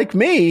if you're like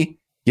me,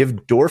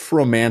 give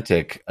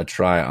Dorfromantik a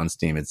try on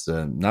Steam. It's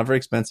not very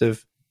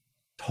expensive,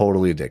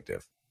 totally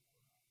addictive.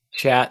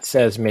 Chat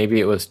says maybe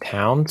it was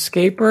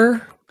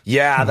Townscaper.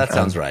 Yeah, that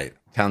sounds right.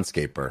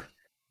 Townscaper.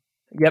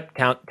 Yep,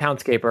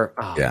 Townscaper.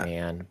 Oh, yeah.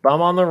 Man.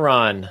 Bum on the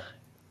Run.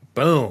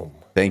 Boom.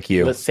 Thank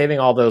you. Saving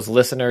all those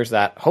listeners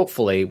that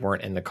hopefully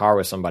weren't in the car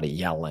with somebody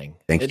yelling.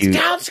 Thank you. It's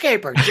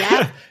Townscaper,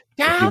 Jeff.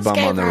 Thank you, Bum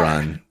on the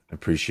Run.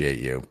 Appreciate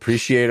you.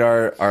 Appreciate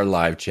our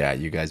live chat.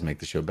 You guys make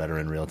the show better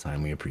in real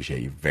time. We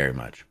appreciate you very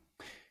much.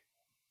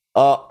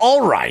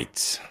 All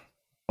right.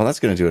 Well, that's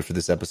going to do it for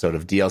this episode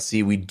of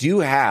DLC. We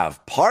do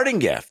have parting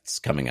gifts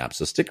coming up,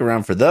 so stick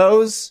around for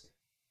those.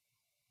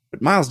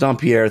 But Miles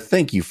Dompier,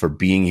 thank you for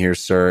being here,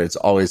 sir. It's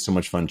always so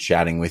much fun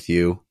chatting with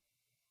you.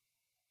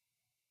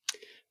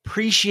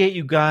 Appreciate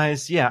you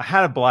guys. Yeah,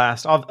 had a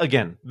blast.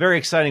 Again, very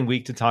exciting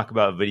week to talk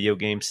about video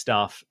game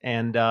stuff.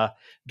 And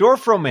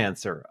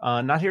Dorfromancer,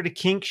 not here to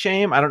kink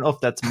shame. I don't know if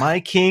that's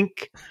my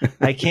kink.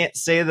 I can't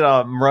say that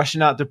I'm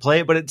rushing out to play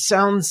it, but it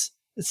sounds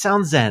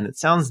zen. It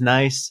sounds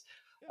nice.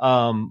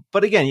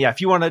 But again, yeah,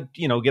 if you want to,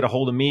 get a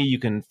hold of me, you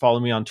can follow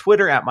me on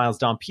Twitter at Miles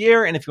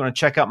Dompier. And if you want to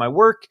check out my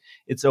work,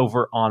 it's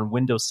over on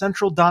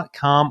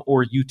windowscentral.com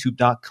or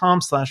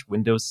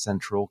youtube.com/Windows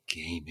Central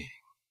Gaming.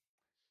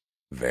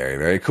 Very,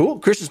 very cool.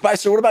 Christian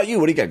Spicer, what about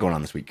you? What do you got going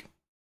on this week?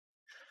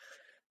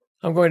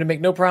 I'm going to make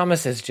no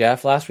promises,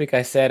 Jeff. Last week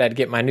I said I'd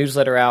get my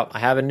newsletter out. I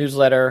have a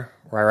newsletter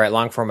where I write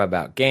long form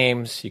about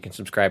games. You can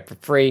subscribe for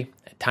free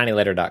at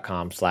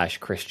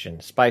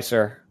tinyletter.com/Christian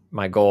Spicer.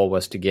 My goal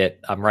was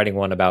I'm writing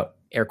one about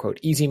air quote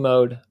easy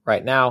mode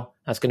right now.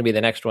 That's going to be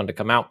the next one to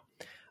come out.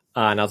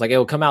 And I was like, it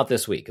will come out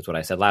this week, is what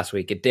I said last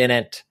week. It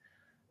didn't.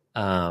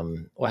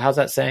 How's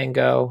that saying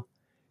go?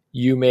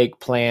 You make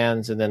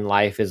plans and then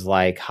life is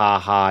like, ha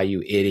ha,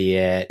 you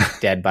idiot,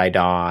 dead by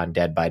dawn,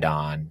 dead by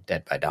dawn,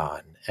 dead by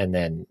dawn. And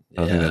then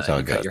I don't think that's how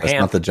it goes. That's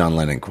not the John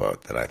Lennon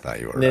quote that I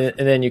thought you were. And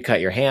then you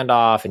cut your hand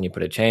off and you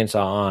put a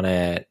chainsaw on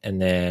it.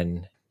 And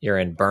then you're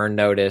in burn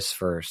notice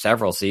for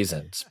several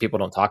seasons. People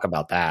don't talk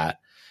about that.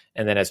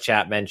 And then as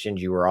Chat mentioned,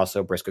 you were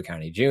also Briscoe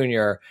County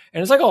Jr.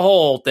 And it's like a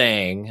whole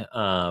thing.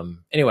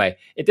 Anyway,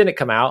 it didn't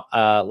come out.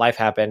 Life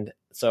happened.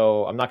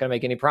 So I'm not going to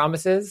make any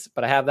promises,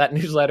 but I have that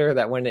newsletter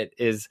that when it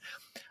is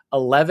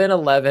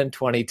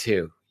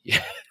 11/11/22,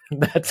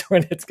 that's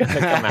when it's going to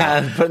come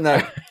out. Putting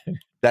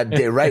that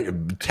day, right?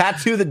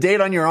 Tattoo the date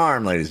on your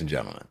arm, ladies and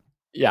gentlemen.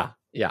 Yeah.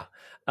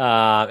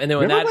 And then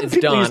when that is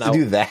done, used to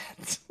do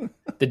that.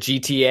 The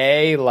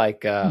GTA,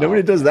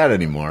 nobody does that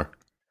anymore.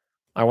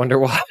 I wonder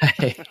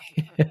why.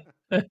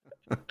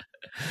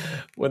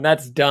 When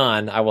that's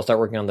done, I will start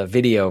working on the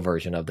video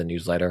version of the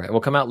newsletter. It will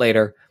come out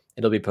later.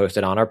 It'll be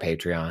posted on our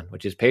Patreon,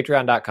 which is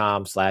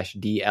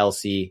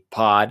patreon.com/DLC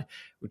pod,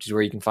 which is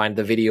where you can find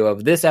the video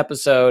of this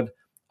episode,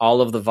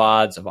 all of the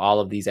VODs of all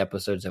of these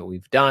episodes that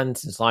we've done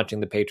since launching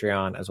the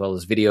Patreon, as well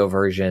as video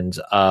versions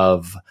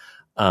of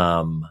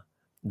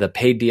the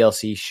paid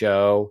DLC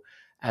show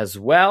as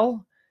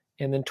well.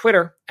 And then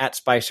Twitter at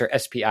Spicer,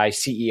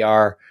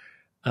 SPICER,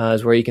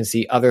 is where you can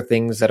see other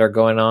things that are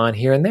going on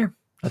here and there.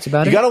 That's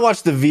about it. You got to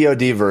watch the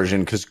VOD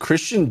version because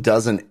Christian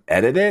doesn't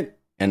edit it.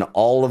 And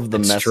all of the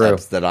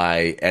mess-ups that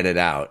I edit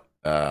out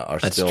are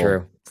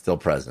still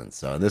present.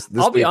 So this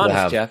I'll be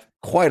honest, Jeff,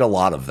 quite a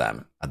lot of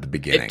them at the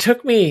beginning. It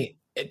took me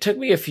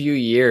a few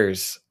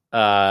years in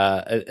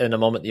a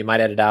moment that you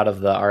might edit out of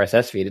the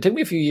RSS feed. It took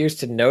me a few years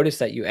to notice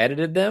that you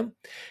edited them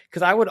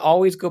because I would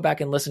always go back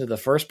and listen to the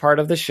first part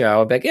of the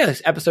show. I'd be like, yeah,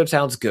 this episode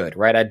sounds good,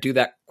 right? I'd do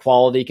that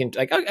quality,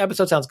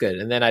 episode sounds good.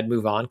 And then I'd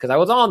move on because I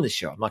was on the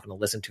show. I'm not going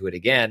to listen to it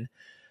again.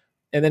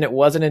 And then it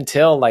wasn't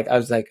until I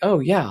was like,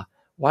 oh yeah,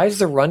 why is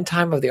the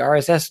runtime of the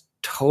RSS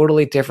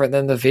totally different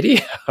than the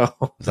video?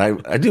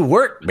 I do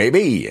work,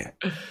 baby. I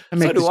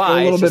make this go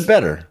a little bit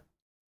better.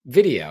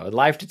 Video,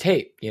 live to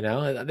tape,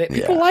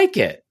 people like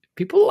it.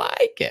 People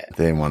like it.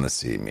 They want to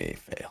see me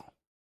fail.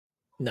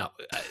 No,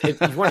 if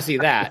you want to see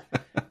that,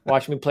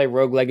 watch me play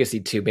Rogue Legacy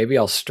 2. Maybe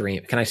I'll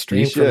stream. Can I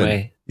stream from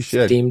my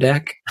Steam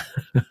Deck?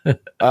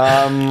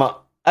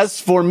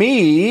 As for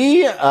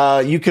me,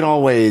 you can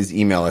always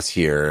email us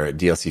here,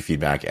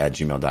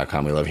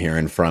 dlcfeedback@gmail.com. We love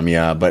hearing from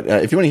you. But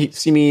if you want to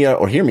see me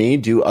or hear me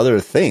do other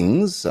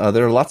things,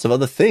 there are lots of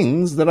other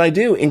things that I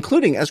do,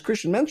 including, as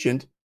Christian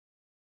mentioned,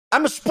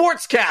 I'm a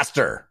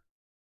sportscaster.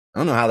 I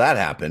don't know how that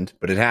happened,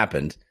 but it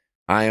happened.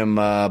 I am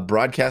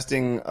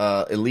broadcasting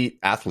elite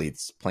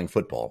athletes playing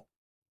football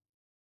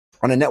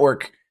on a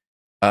network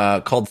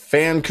called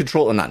Fan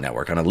Control, not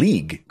network, on a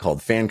league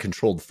called Fan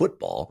Controlled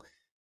Football.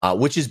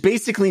 Which is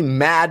basically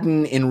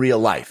Madden in real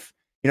life.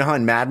 You know how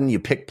in Madden you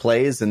pick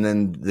plays and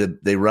then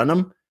they run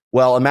them?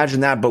 Well,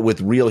 imagine that, but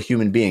with real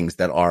human beings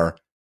that are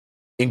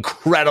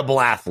incredible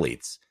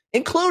athletes,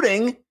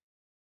 including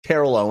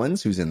Terrell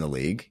Owens, who's in the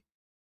league,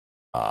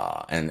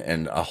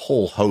 and a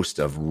whole host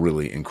of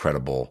really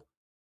incredible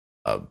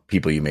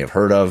people you may have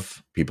heard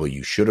of, people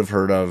you should have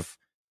heard of.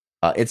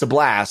 It's a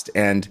blast,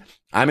 and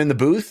I'm in the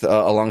booth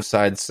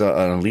alongside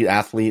an elite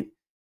athlete,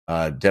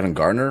 Devin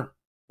Gardner,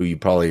 who you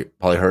probably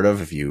heard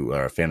of if you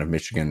are a fan of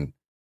Michigan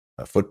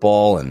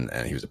football, and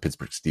he was a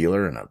Pittsburgh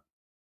Steeler and a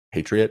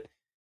Patriot.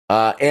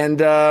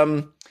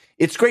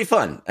 It's great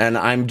fun, and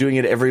I'm doing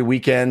it every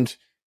weekend.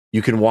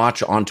 You can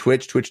watch on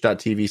Twitch,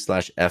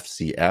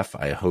 twitch.tv/FCF.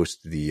 I host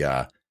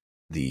the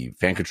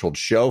fan-controlled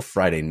show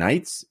Friday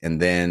nights,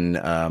 and then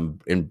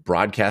in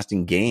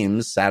broadcasting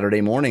games Saturday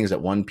mornings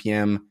at 1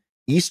 p.m.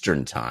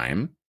 Eastern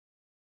time.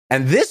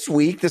 And this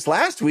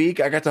last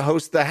week, I got to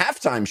host the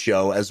halftime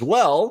show as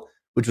well,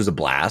 which was a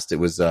blast. It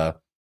was a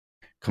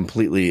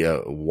completely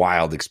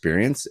wild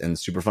experience and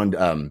super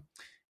fun.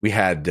 We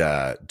had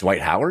Dwight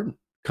Howard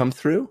come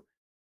through,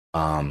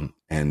 and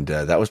And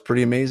that was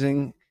pretty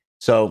amazing.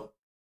 So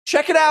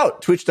check it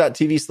out,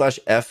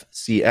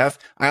 twitch.tv/FCF.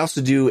 I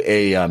also do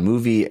a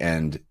movie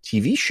and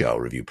TV show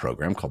review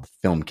program called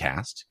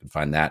Filmcast. You can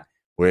find that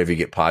wherever you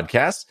get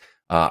podcasts.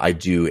 I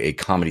do a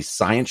comedy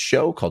science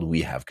show called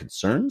We Have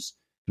Concerns.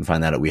 You can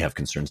find that at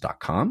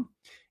wehaveconcerns.com.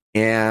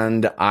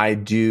 And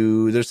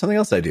there's something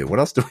else I do. What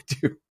else do I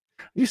do?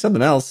 I do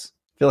something else.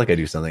 I feel like I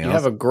do something else. You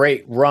have a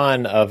great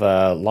run of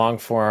a long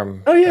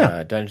form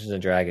Dungeons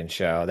and Dragons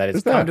show that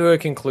has come to a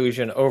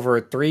conclusion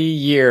over 3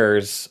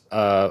 years,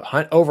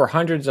 over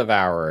hundreds of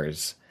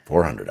hours.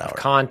 400 hours.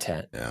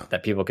 Content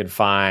that people can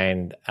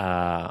find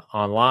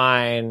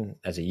online,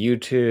 as a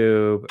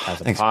YouTube,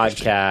 as a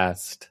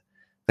podcast,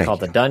 called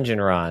The Dungeon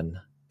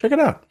Run. Check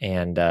it out.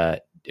 And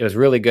it was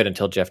really good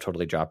until Jeff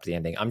totally dropped the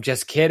ending. I'm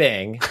just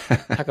kidding.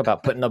 Talk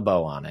about putting a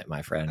bow on it,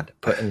 my friend.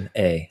 Putting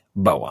a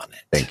bow on it.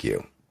 Thank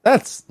you.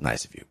 That's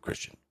nice of you,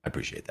 Christian. I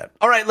appreciate that.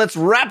 All right, let's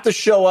wrap the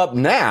show up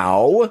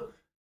now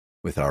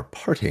with our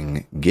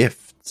parting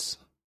gifts.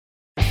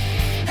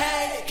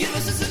 Hey, give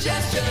us a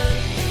suggestion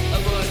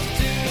of what to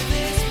do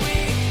this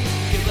week.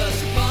 Give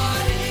us a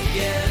parting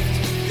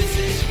gift. This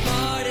is your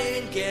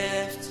parting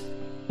gift.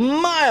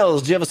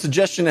 Miles, do you have a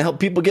suggestion to help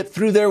people get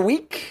through their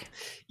week?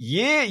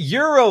 Yeah,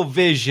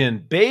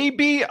 Eurovision,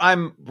 baby.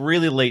 I'm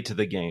really late to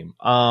the game.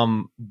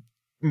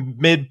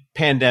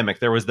 Mid-pandemic,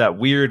 there was that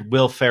weird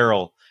Will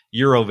Ferrell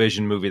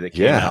Eurovision movie that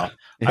came out.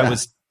 Yeah. I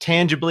was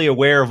tangibly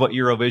aware of what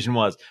Eurovision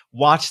was.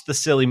 Watched the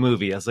silly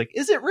movie. I was like,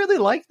 is it really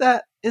like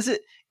that? Is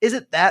it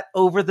that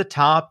over the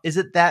top? Is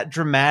it that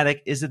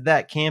dramatic? Is it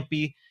that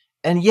campy?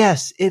 And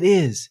yes, it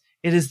is.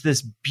 It is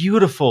this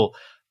beautiful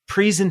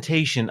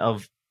presentation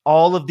of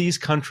all of these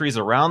countries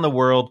around the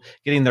world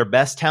getting their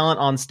best talent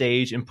on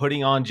stage and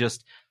putting on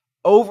just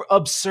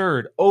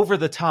absurd, over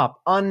the top,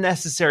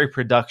 unnecessary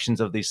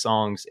productions of these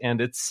songs. And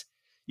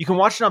you can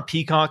watch it on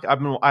Peacock.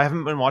 I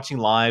haven't been watching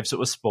live, so it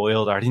was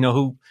spoiled. I already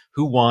know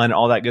who won,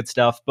 all that good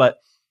stuff. But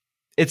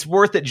it's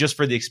worth it just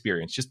for the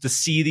experience, just to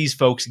see these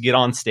folks get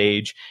on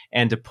stage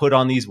and to put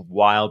on these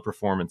wild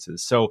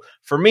performances. So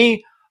for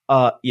me,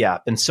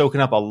 been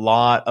soaking up a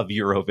lot of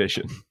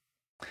Eurovision.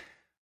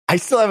 I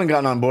still haven't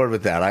gotten on board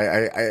with that.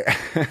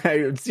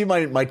 I see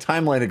my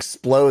timeline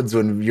explodes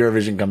when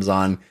Eurovision comes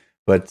on,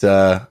 but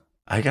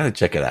I got to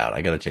check it out.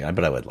 I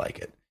bet I would like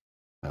it.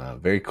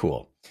 Very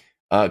cool.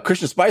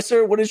 Christian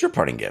Spicer, what is your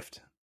parting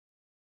gift?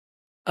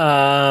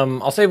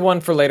 I'll save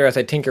one for later as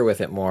I tinker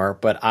with it more,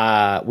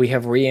 but we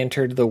have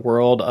re-entered the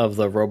world of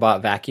the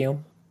robot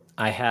vacuum.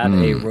 I had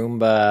a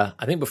Roomba,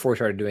 I think before we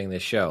started doing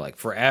this show, like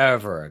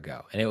forever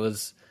ago, and it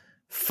was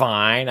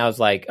fine. I was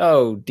like,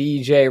 oh,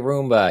 DJ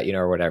Roomba,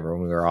 or whatever,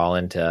 when we were all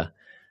into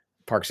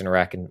Parks and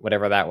Rec and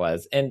whatever that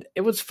was. And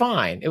it was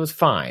fine. It was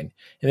fine.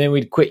 And then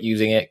we'd quit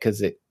using it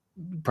because it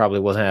probably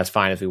wasn't as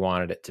fine as we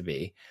wanted it to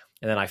be.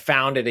 And then I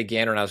found it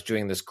again when I was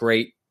doing this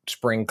great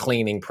spring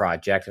cleaning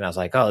project. And I was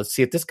like, oh, let's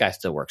see if this guy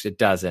still works. It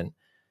doesn't.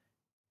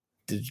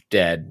 It's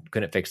dead.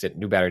 Couldn't fix it.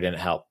 New battery didn't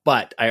help.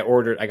 But I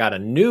got a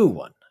new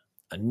one,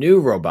 a new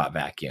robot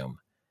vacuum.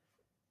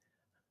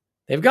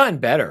 They've gotten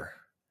better.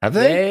 Have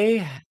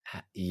they?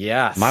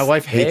 Yes. My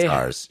wife hates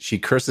ours. She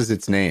curses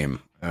its name.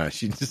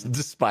 She just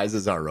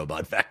despises our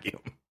robot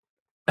vacuum.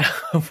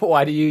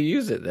 Why do you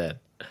use it then?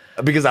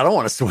 Because I don't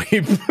want to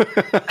sweep.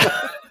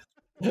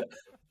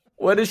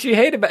 What does she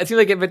hate about it? It seems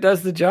like if it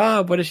does the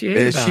job, what does she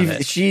hate about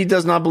it? She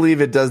does not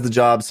believe it does the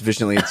job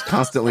sufficiently. It's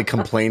constantly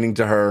complaining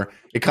to her.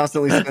 It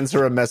constantly sends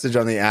her a message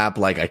on the app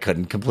like, I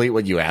couldn't complete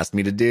what you asked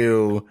me to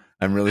do.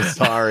 I'm really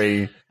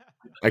sorry.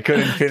 I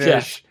couldn't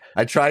finish.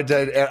 I tried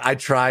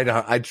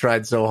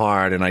so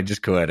hard and I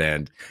just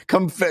couldn't.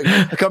 Come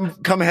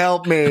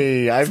help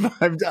me.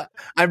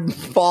 I've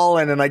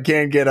fallen and I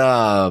can't get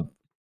up.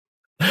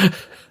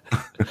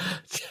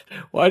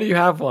 Why do you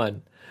have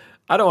one?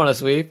 I don't want to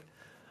sweep.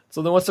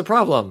 So then what's the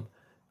problem?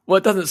 Well,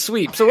 it doesn't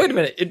sweep. So wait a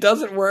minute. It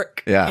doesn't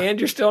work. Yeah. And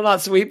you're still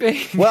not sweeping?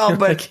 Well,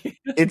 but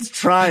it's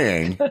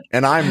trying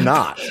and I'm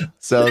not.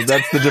 So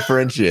that's the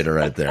differentiator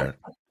right there.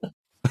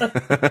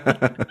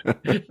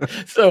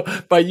 So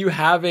by you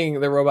having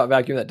the robot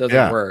vacuum that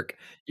doesn't work,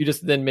 you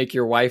just then make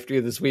your wife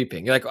do the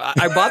sweeping. You're like,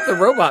 I bought the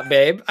robot,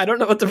 babe. I don't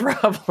know what the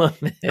problem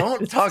is.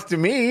 Don't talk to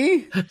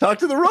me. Talk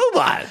to the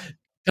robot.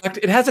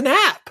 It has an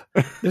app.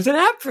 There's an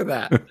app for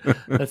that.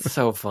 That's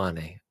so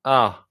funny.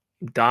 Oh,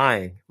 I'm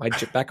dying.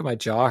 Back of my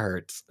jaw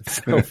hurts.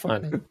 It's so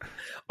funny.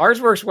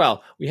 Ours works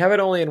well. We have it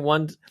only in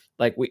one.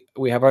 Like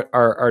we have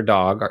our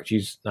dog.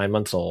 She's 9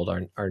 months old.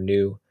 Our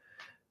new.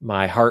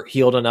 My heart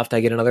healed enough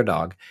to get another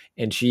dog,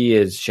 and she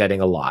is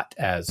shedding a lot,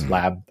 as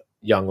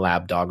young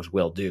lab dogs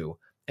will do.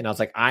 And I was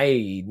like,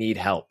 I need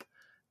help.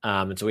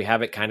 And so we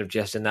have it kind of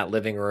just in that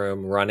living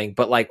room running.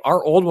 But like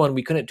our old one,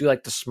 we couldn't do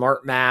like the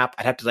smart map.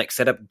 I'd have to like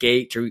set up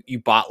gates, or you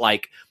bought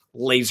like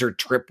laser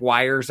trip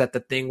wires that the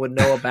thing would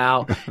know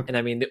about. And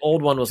I mean, the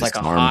old one was just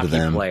like a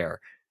hockey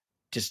player,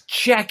 just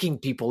checking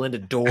people into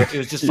doors. It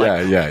was just like,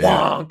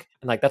 wonk.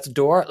 And like, that's a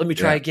door. Let me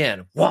try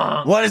again.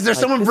 Wonk. What? Is there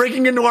someone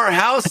breaking into our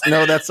house?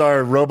 No, that's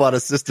our robot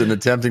assistant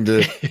attempting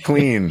to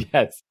clean.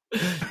 Yes.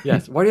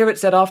 Why do you have it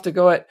set off to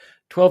go at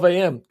 12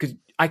 a.m.? Because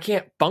I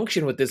can't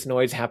function with this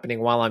noise happening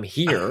while I'm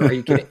here. Are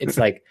you kidding? It's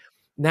like,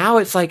 now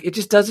it's like, it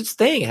just does its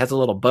thing. It has a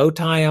little bow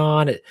tie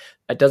on. It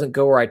doesn't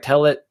go where I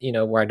tell it,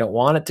 where I don't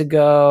want it to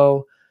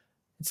go.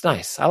 It's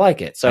nice. I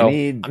like it. So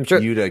I'm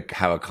sure you to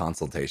have a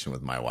consultation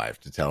with my wife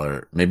to tell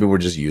her, maybe we're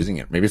just using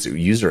it. Maybe it's a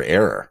user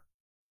error.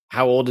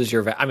 How old is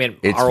your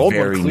it's our old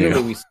very one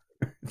clearly new.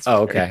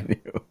 Okay. New.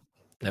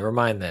 Never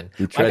mind then.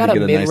 I got a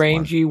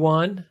mid-rangey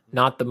one,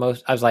 not the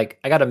most. I was like,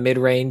 I got a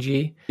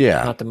mid-rangey,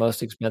 not the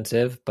most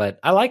expensive, but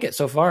I like it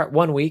so far.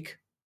 1 week.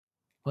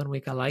 1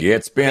 week I like it.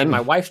 It's been.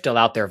 My wife's still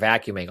out there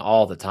vacuuming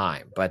all the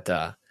time, but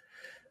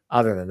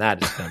other than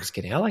that, I'm just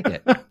kidding. I like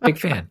it. Big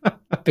fan.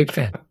 Big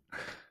fan.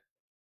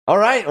 All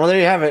right. Well, there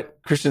you have it.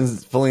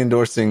 Christian's fully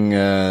endorsing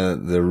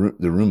the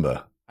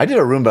Roomba. I did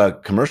a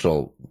Roomba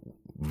commercial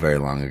very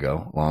long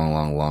ago,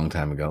 long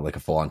time ago, like a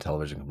full-on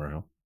television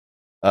commercial.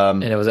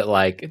 And it was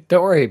like,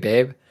 don't worry,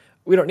 babe,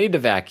 we don't need to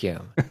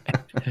vacuum.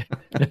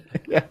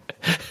 yeah,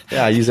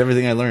 I use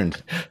everything I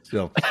learned.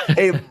 So,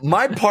 hey,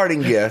 my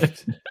parting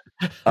gift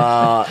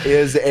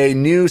is a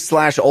new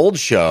 / old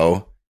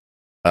show.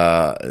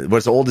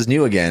 What's old is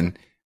new again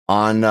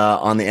on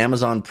the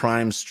Amazon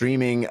Prime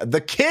streaming.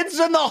 The Kids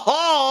in the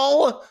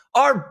Hall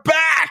are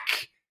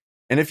back.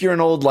 And if you're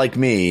an old like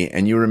me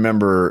and you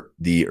remember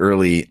the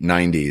early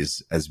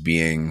 90s as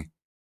being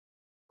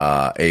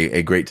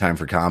a great time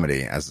for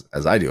comedy, as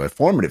I do, a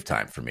formative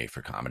time for me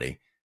for comedy.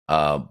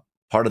 Part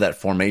of that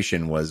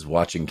formation was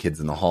watching Kids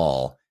in the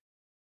Hall.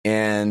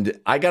 And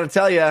I got to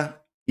tell you,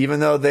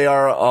 even though they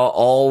are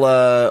all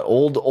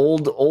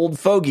old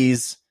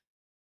fogies,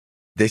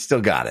 they still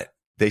got it.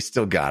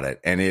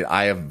 And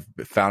I have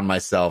found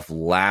myself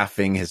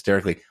laughing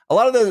hysterically.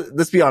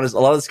 Let's be honest, a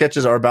lot of the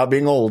sketches are about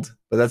being old,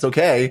 but that's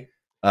okay.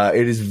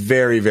 It is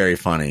very, very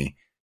funny.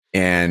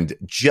 And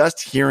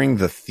just hearing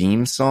the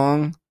theme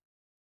song,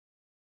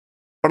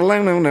 it's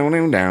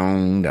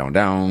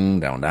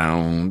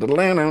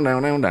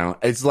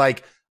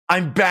like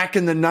I'm back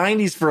in the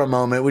 90s for a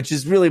moment, which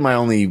is really my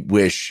only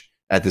wish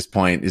at this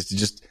point, is to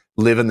just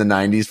live in the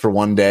 90s for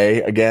one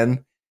day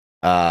again.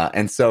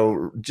 And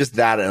so just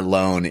that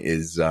alone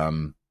is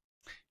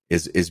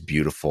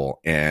beautiful.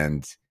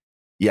 And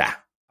yeah,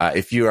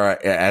 if you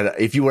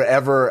were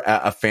ever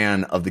a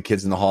fan of the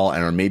Kids in the Hall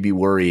and are maybe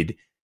worried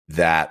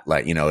that,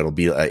 like, it'll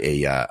be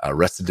a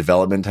Arrested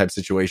Development type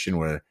situation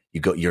where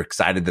you're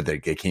excited that they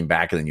came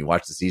back, and then you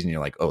watch the season, you're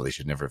like, oh, they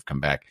should never have come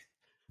back.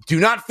 Do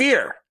not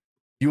fear.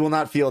 You will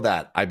not feel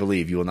that. I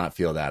believe you will not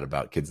feel that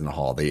about Kids in the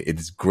Hall. It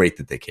is great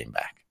that they came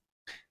back.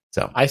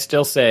 So I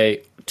still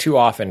say too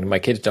often, my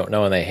kids don't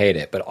know and they hate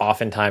it, but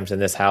oftentimes in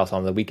this house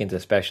on the weekends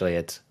especially,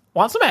 it's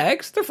want some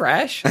eggs, they're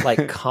fresh,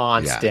 like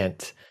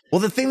constant. Yeah. Well,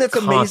 the thing that's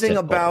amazing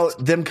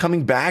about them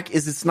coming back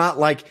is it's not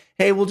like,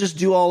 hey, we'll just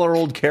do all our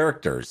old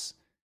characters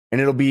and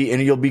you'll be,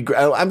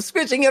 I'm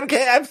switching it.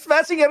 Okay. I'm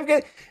smashing it.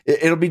 Okay.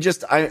 It'll be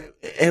just,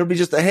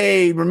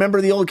 hey, remember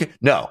the old,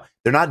 no,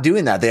 they're not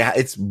doing that.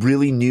 It's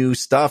really new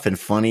stuff and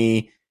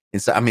funny.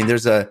 And so, I mean,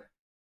 there's a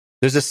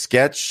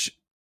sketch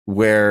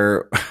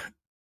where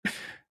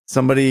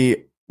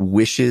somebody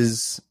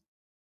wishes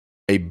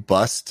a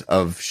bust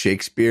of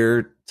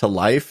Shakespeare to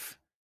life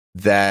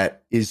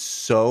that is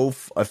so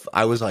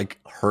I was like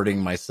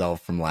hurting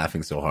myself from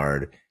laughing so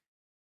hard.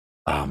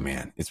 Oh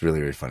man, it's really,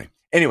 really funny.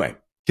 Anyway,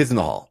 Kids in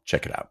the Hall,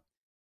 check it out.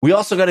 We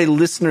also got a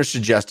listener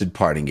suggested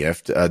parting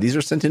gift. These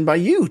are sent in by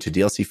you to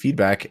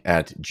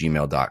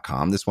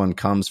dlcfeedback@gmail.com. This one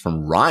comes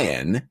from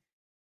Ryan,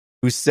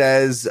 who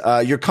says,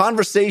 your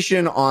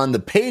conversation on the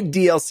paid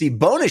DLC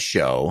bonus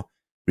show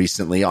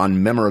recently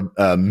on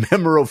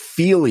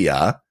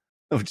memorophilia,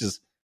 which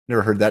is,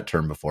 never heard that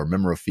term before.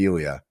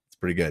 Memorophilia. It's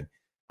pretty good.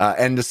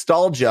 And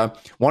nostalgia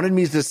wanted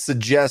me to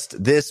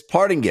suggest this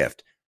parting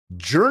gift: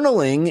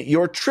 journaling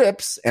your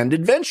trips and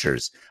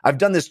adventures. I've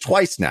done this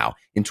twice now.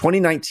 In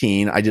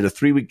 2019, I did a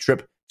 3-week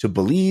trip to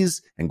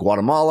Belize and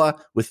Guatemala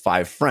with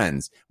 5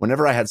 friends.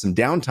 Whenever I had some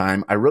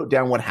downtime, I wrote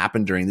down what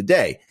happened during the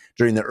day.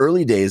 During the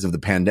early days of the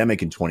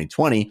pandemic in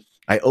 2020,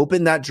 I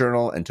opened that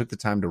journal and took the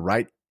time to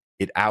write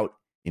it out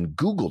in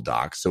Google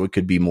Docs so it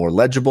could be more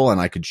legible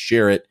and I could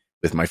share it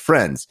with my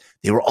friends.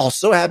 They were all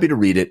so happy to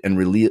read it and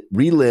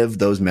relive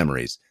those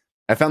memories.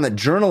 I found that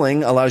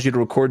journaling allows you to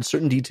record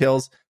certain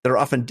details that are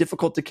often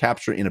difficult to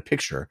capture in a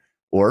picture,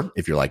 or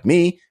if you're like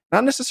me,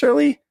 not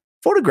necessarily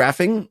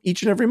photographing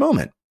each and every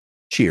moment.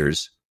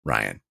 Cheers,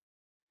 Ryan.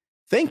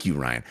 Thank you,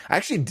 Ryan. I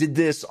actually did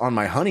this on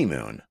my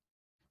honeymoon.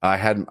 I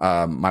had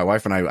my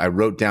wife and I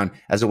wrote down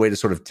as a way to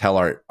sort of tell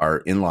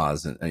our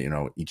in-laws, and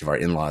each of our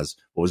in-laws,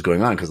 what was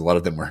going on, because a lot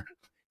of them were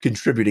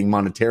contributing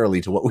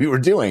monetarily to what we were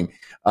doing.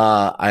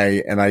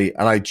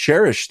 I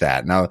cherish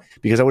that now,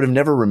 because I would have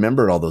never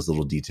remembered all those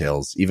little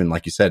details, even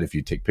like you said, if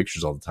you take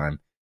pictures all the time.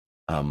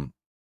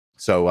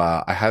 So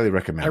I highly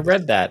recommend. I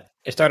read that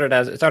it started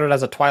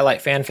as a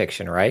Twilight fan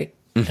fiction, right?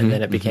 Mm-hmm, and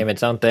then it became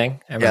its own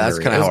thing. Yeah, that's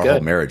kind of how our whole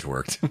marriage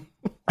worked.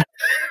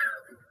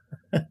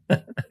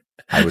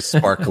 I was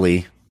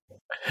sparkly.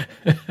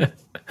 I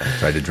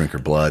tried to drink her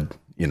blood,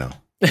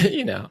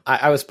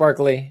 I was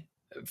sparkly,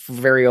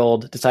 very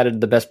old,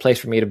 decided the best place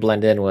for me to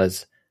blend in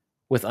was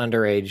with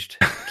underage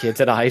kids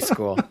at a high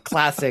school.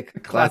 Classic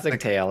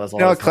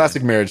tale.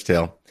 Classic marriage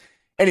tale.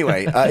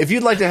 Anyway, if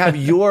you'd like to have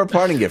your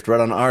parting gift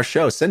read on our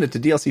show, send it to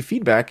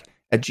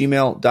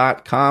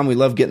dlcfeedback@gmail.com. We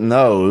love getting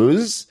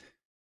those.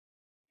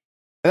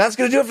 And that's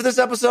going to do it for this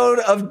episode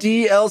of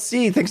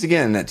DLC. Thanks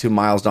again to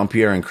Miles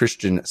Dompier and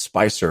Christian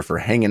Spicer for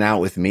hanging out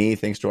with me.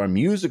 Thanks to our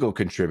musical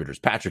contributors,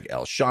 Patrick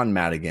L., Sean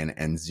Madigan,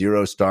 and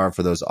Zero Star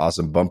for those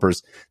awesome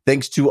bumpers.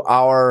 Thanks to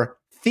our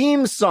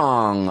theme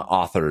song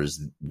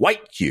authors,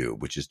 White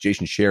Cube, which is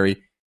Jason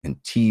Sherry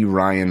and T.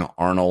 Ryan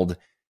Arnold.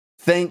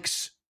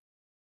 Thanks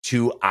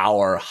to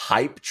our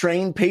Hype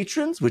Train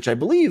patrons, which I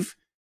believe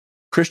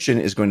Christian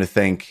is going to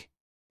thank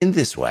in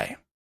this way.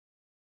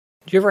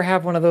 Do you ever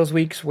have one of those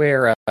weeks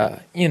where,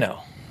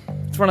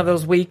 it's one of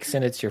those weeks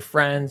and it's your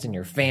friends and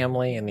your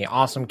family and the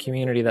awesome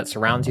community that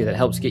surrounds you that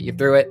helps get you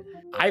through it?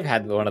 I've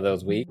had one of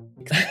those weeks.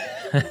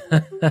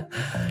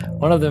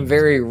 One of them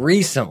very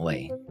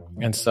recently.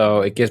 And so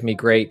it gives me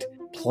great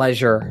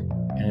pleasure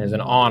and is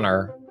an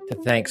honor to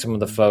thank some of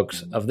the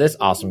folks of this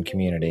awesome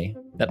community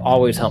that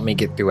always help me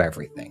get through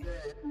everything.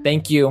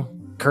 Thank you,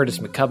 Curtis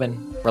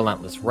McCubbin,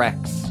 Relentless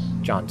Rex,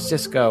 John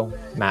Sisko,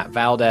 Matt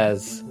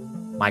Valdez,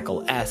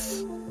 Michael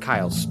S.,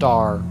 Kyle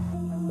Starr,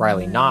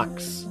 Riley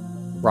Knox,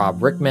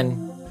 Rob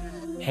Rickman,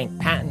 Hank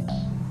Patton,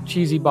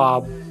 Cheesy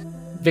Bob,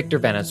 Victor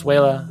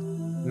Venezuela,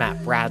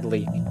 Matt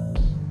Bradley,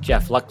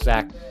 Jeff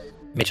Luxack,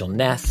 Mitchell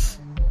Ness,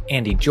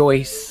 Andy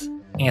Joyce,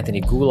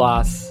 Anthony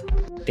Goulas,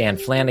 Dan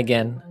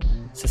Flanagan,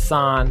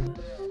 Sasan,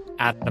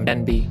 Adam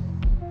Denby,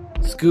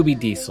 Scooby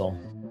Diesel,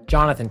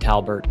 Jonathan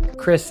Talbert,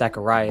 Chris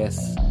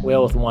Zacharias,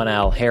 Will with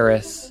 1L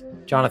Harris,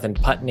 Jonathan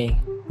Putney,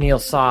 Neil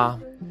Saw,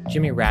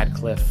 Jimmy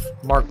Radcliffe,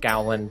 Mark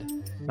Gowland,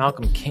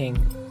 Malcolm King,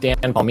 Dan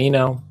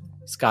Palmino,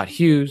 Scott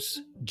Hughes,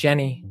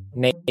 Jenny,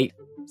 Nate,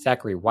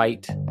 Zachary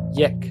White,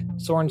 Yick,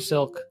 Soren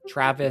Silk,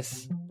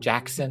 Travis,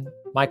 Jackson,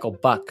 Michael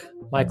Buck,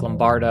 Mike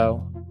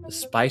Lombardo, the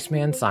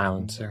Spiceman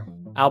Silencer,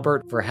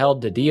 Albert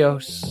Verheld de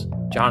Dios,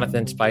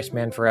 Jonathan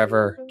Spiceman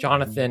Forever,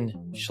 Jonathan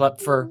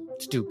Schlepfer,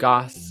 Stu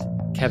Goss,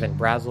 Kevin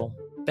Brazel,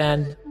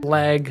 Ben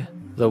Legg,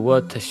 The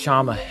Wood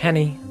Tashama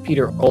Henny,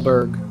 Peter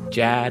Olberg,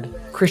 Jad,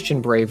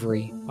 Christian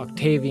Bravery,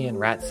 Octavian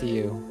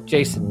Ratsiu,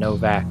 Jason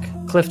Novak,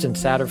 Clifton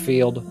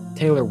Satterfield,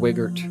 Taylor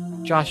Wiggert,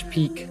 Josh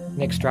Peak,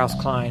 Nick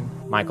Strauss-Klein,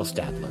 Michael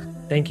Stadler.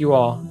 Thank you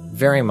all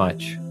very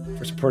much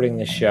for supporting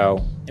this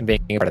show and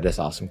being a part of this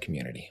awesome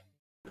community.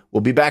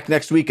 We'll be back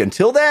next week.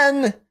 Until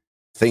then,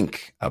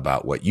 think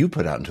about what you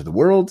put out into the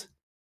world.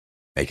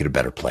 Make it a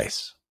better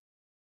place.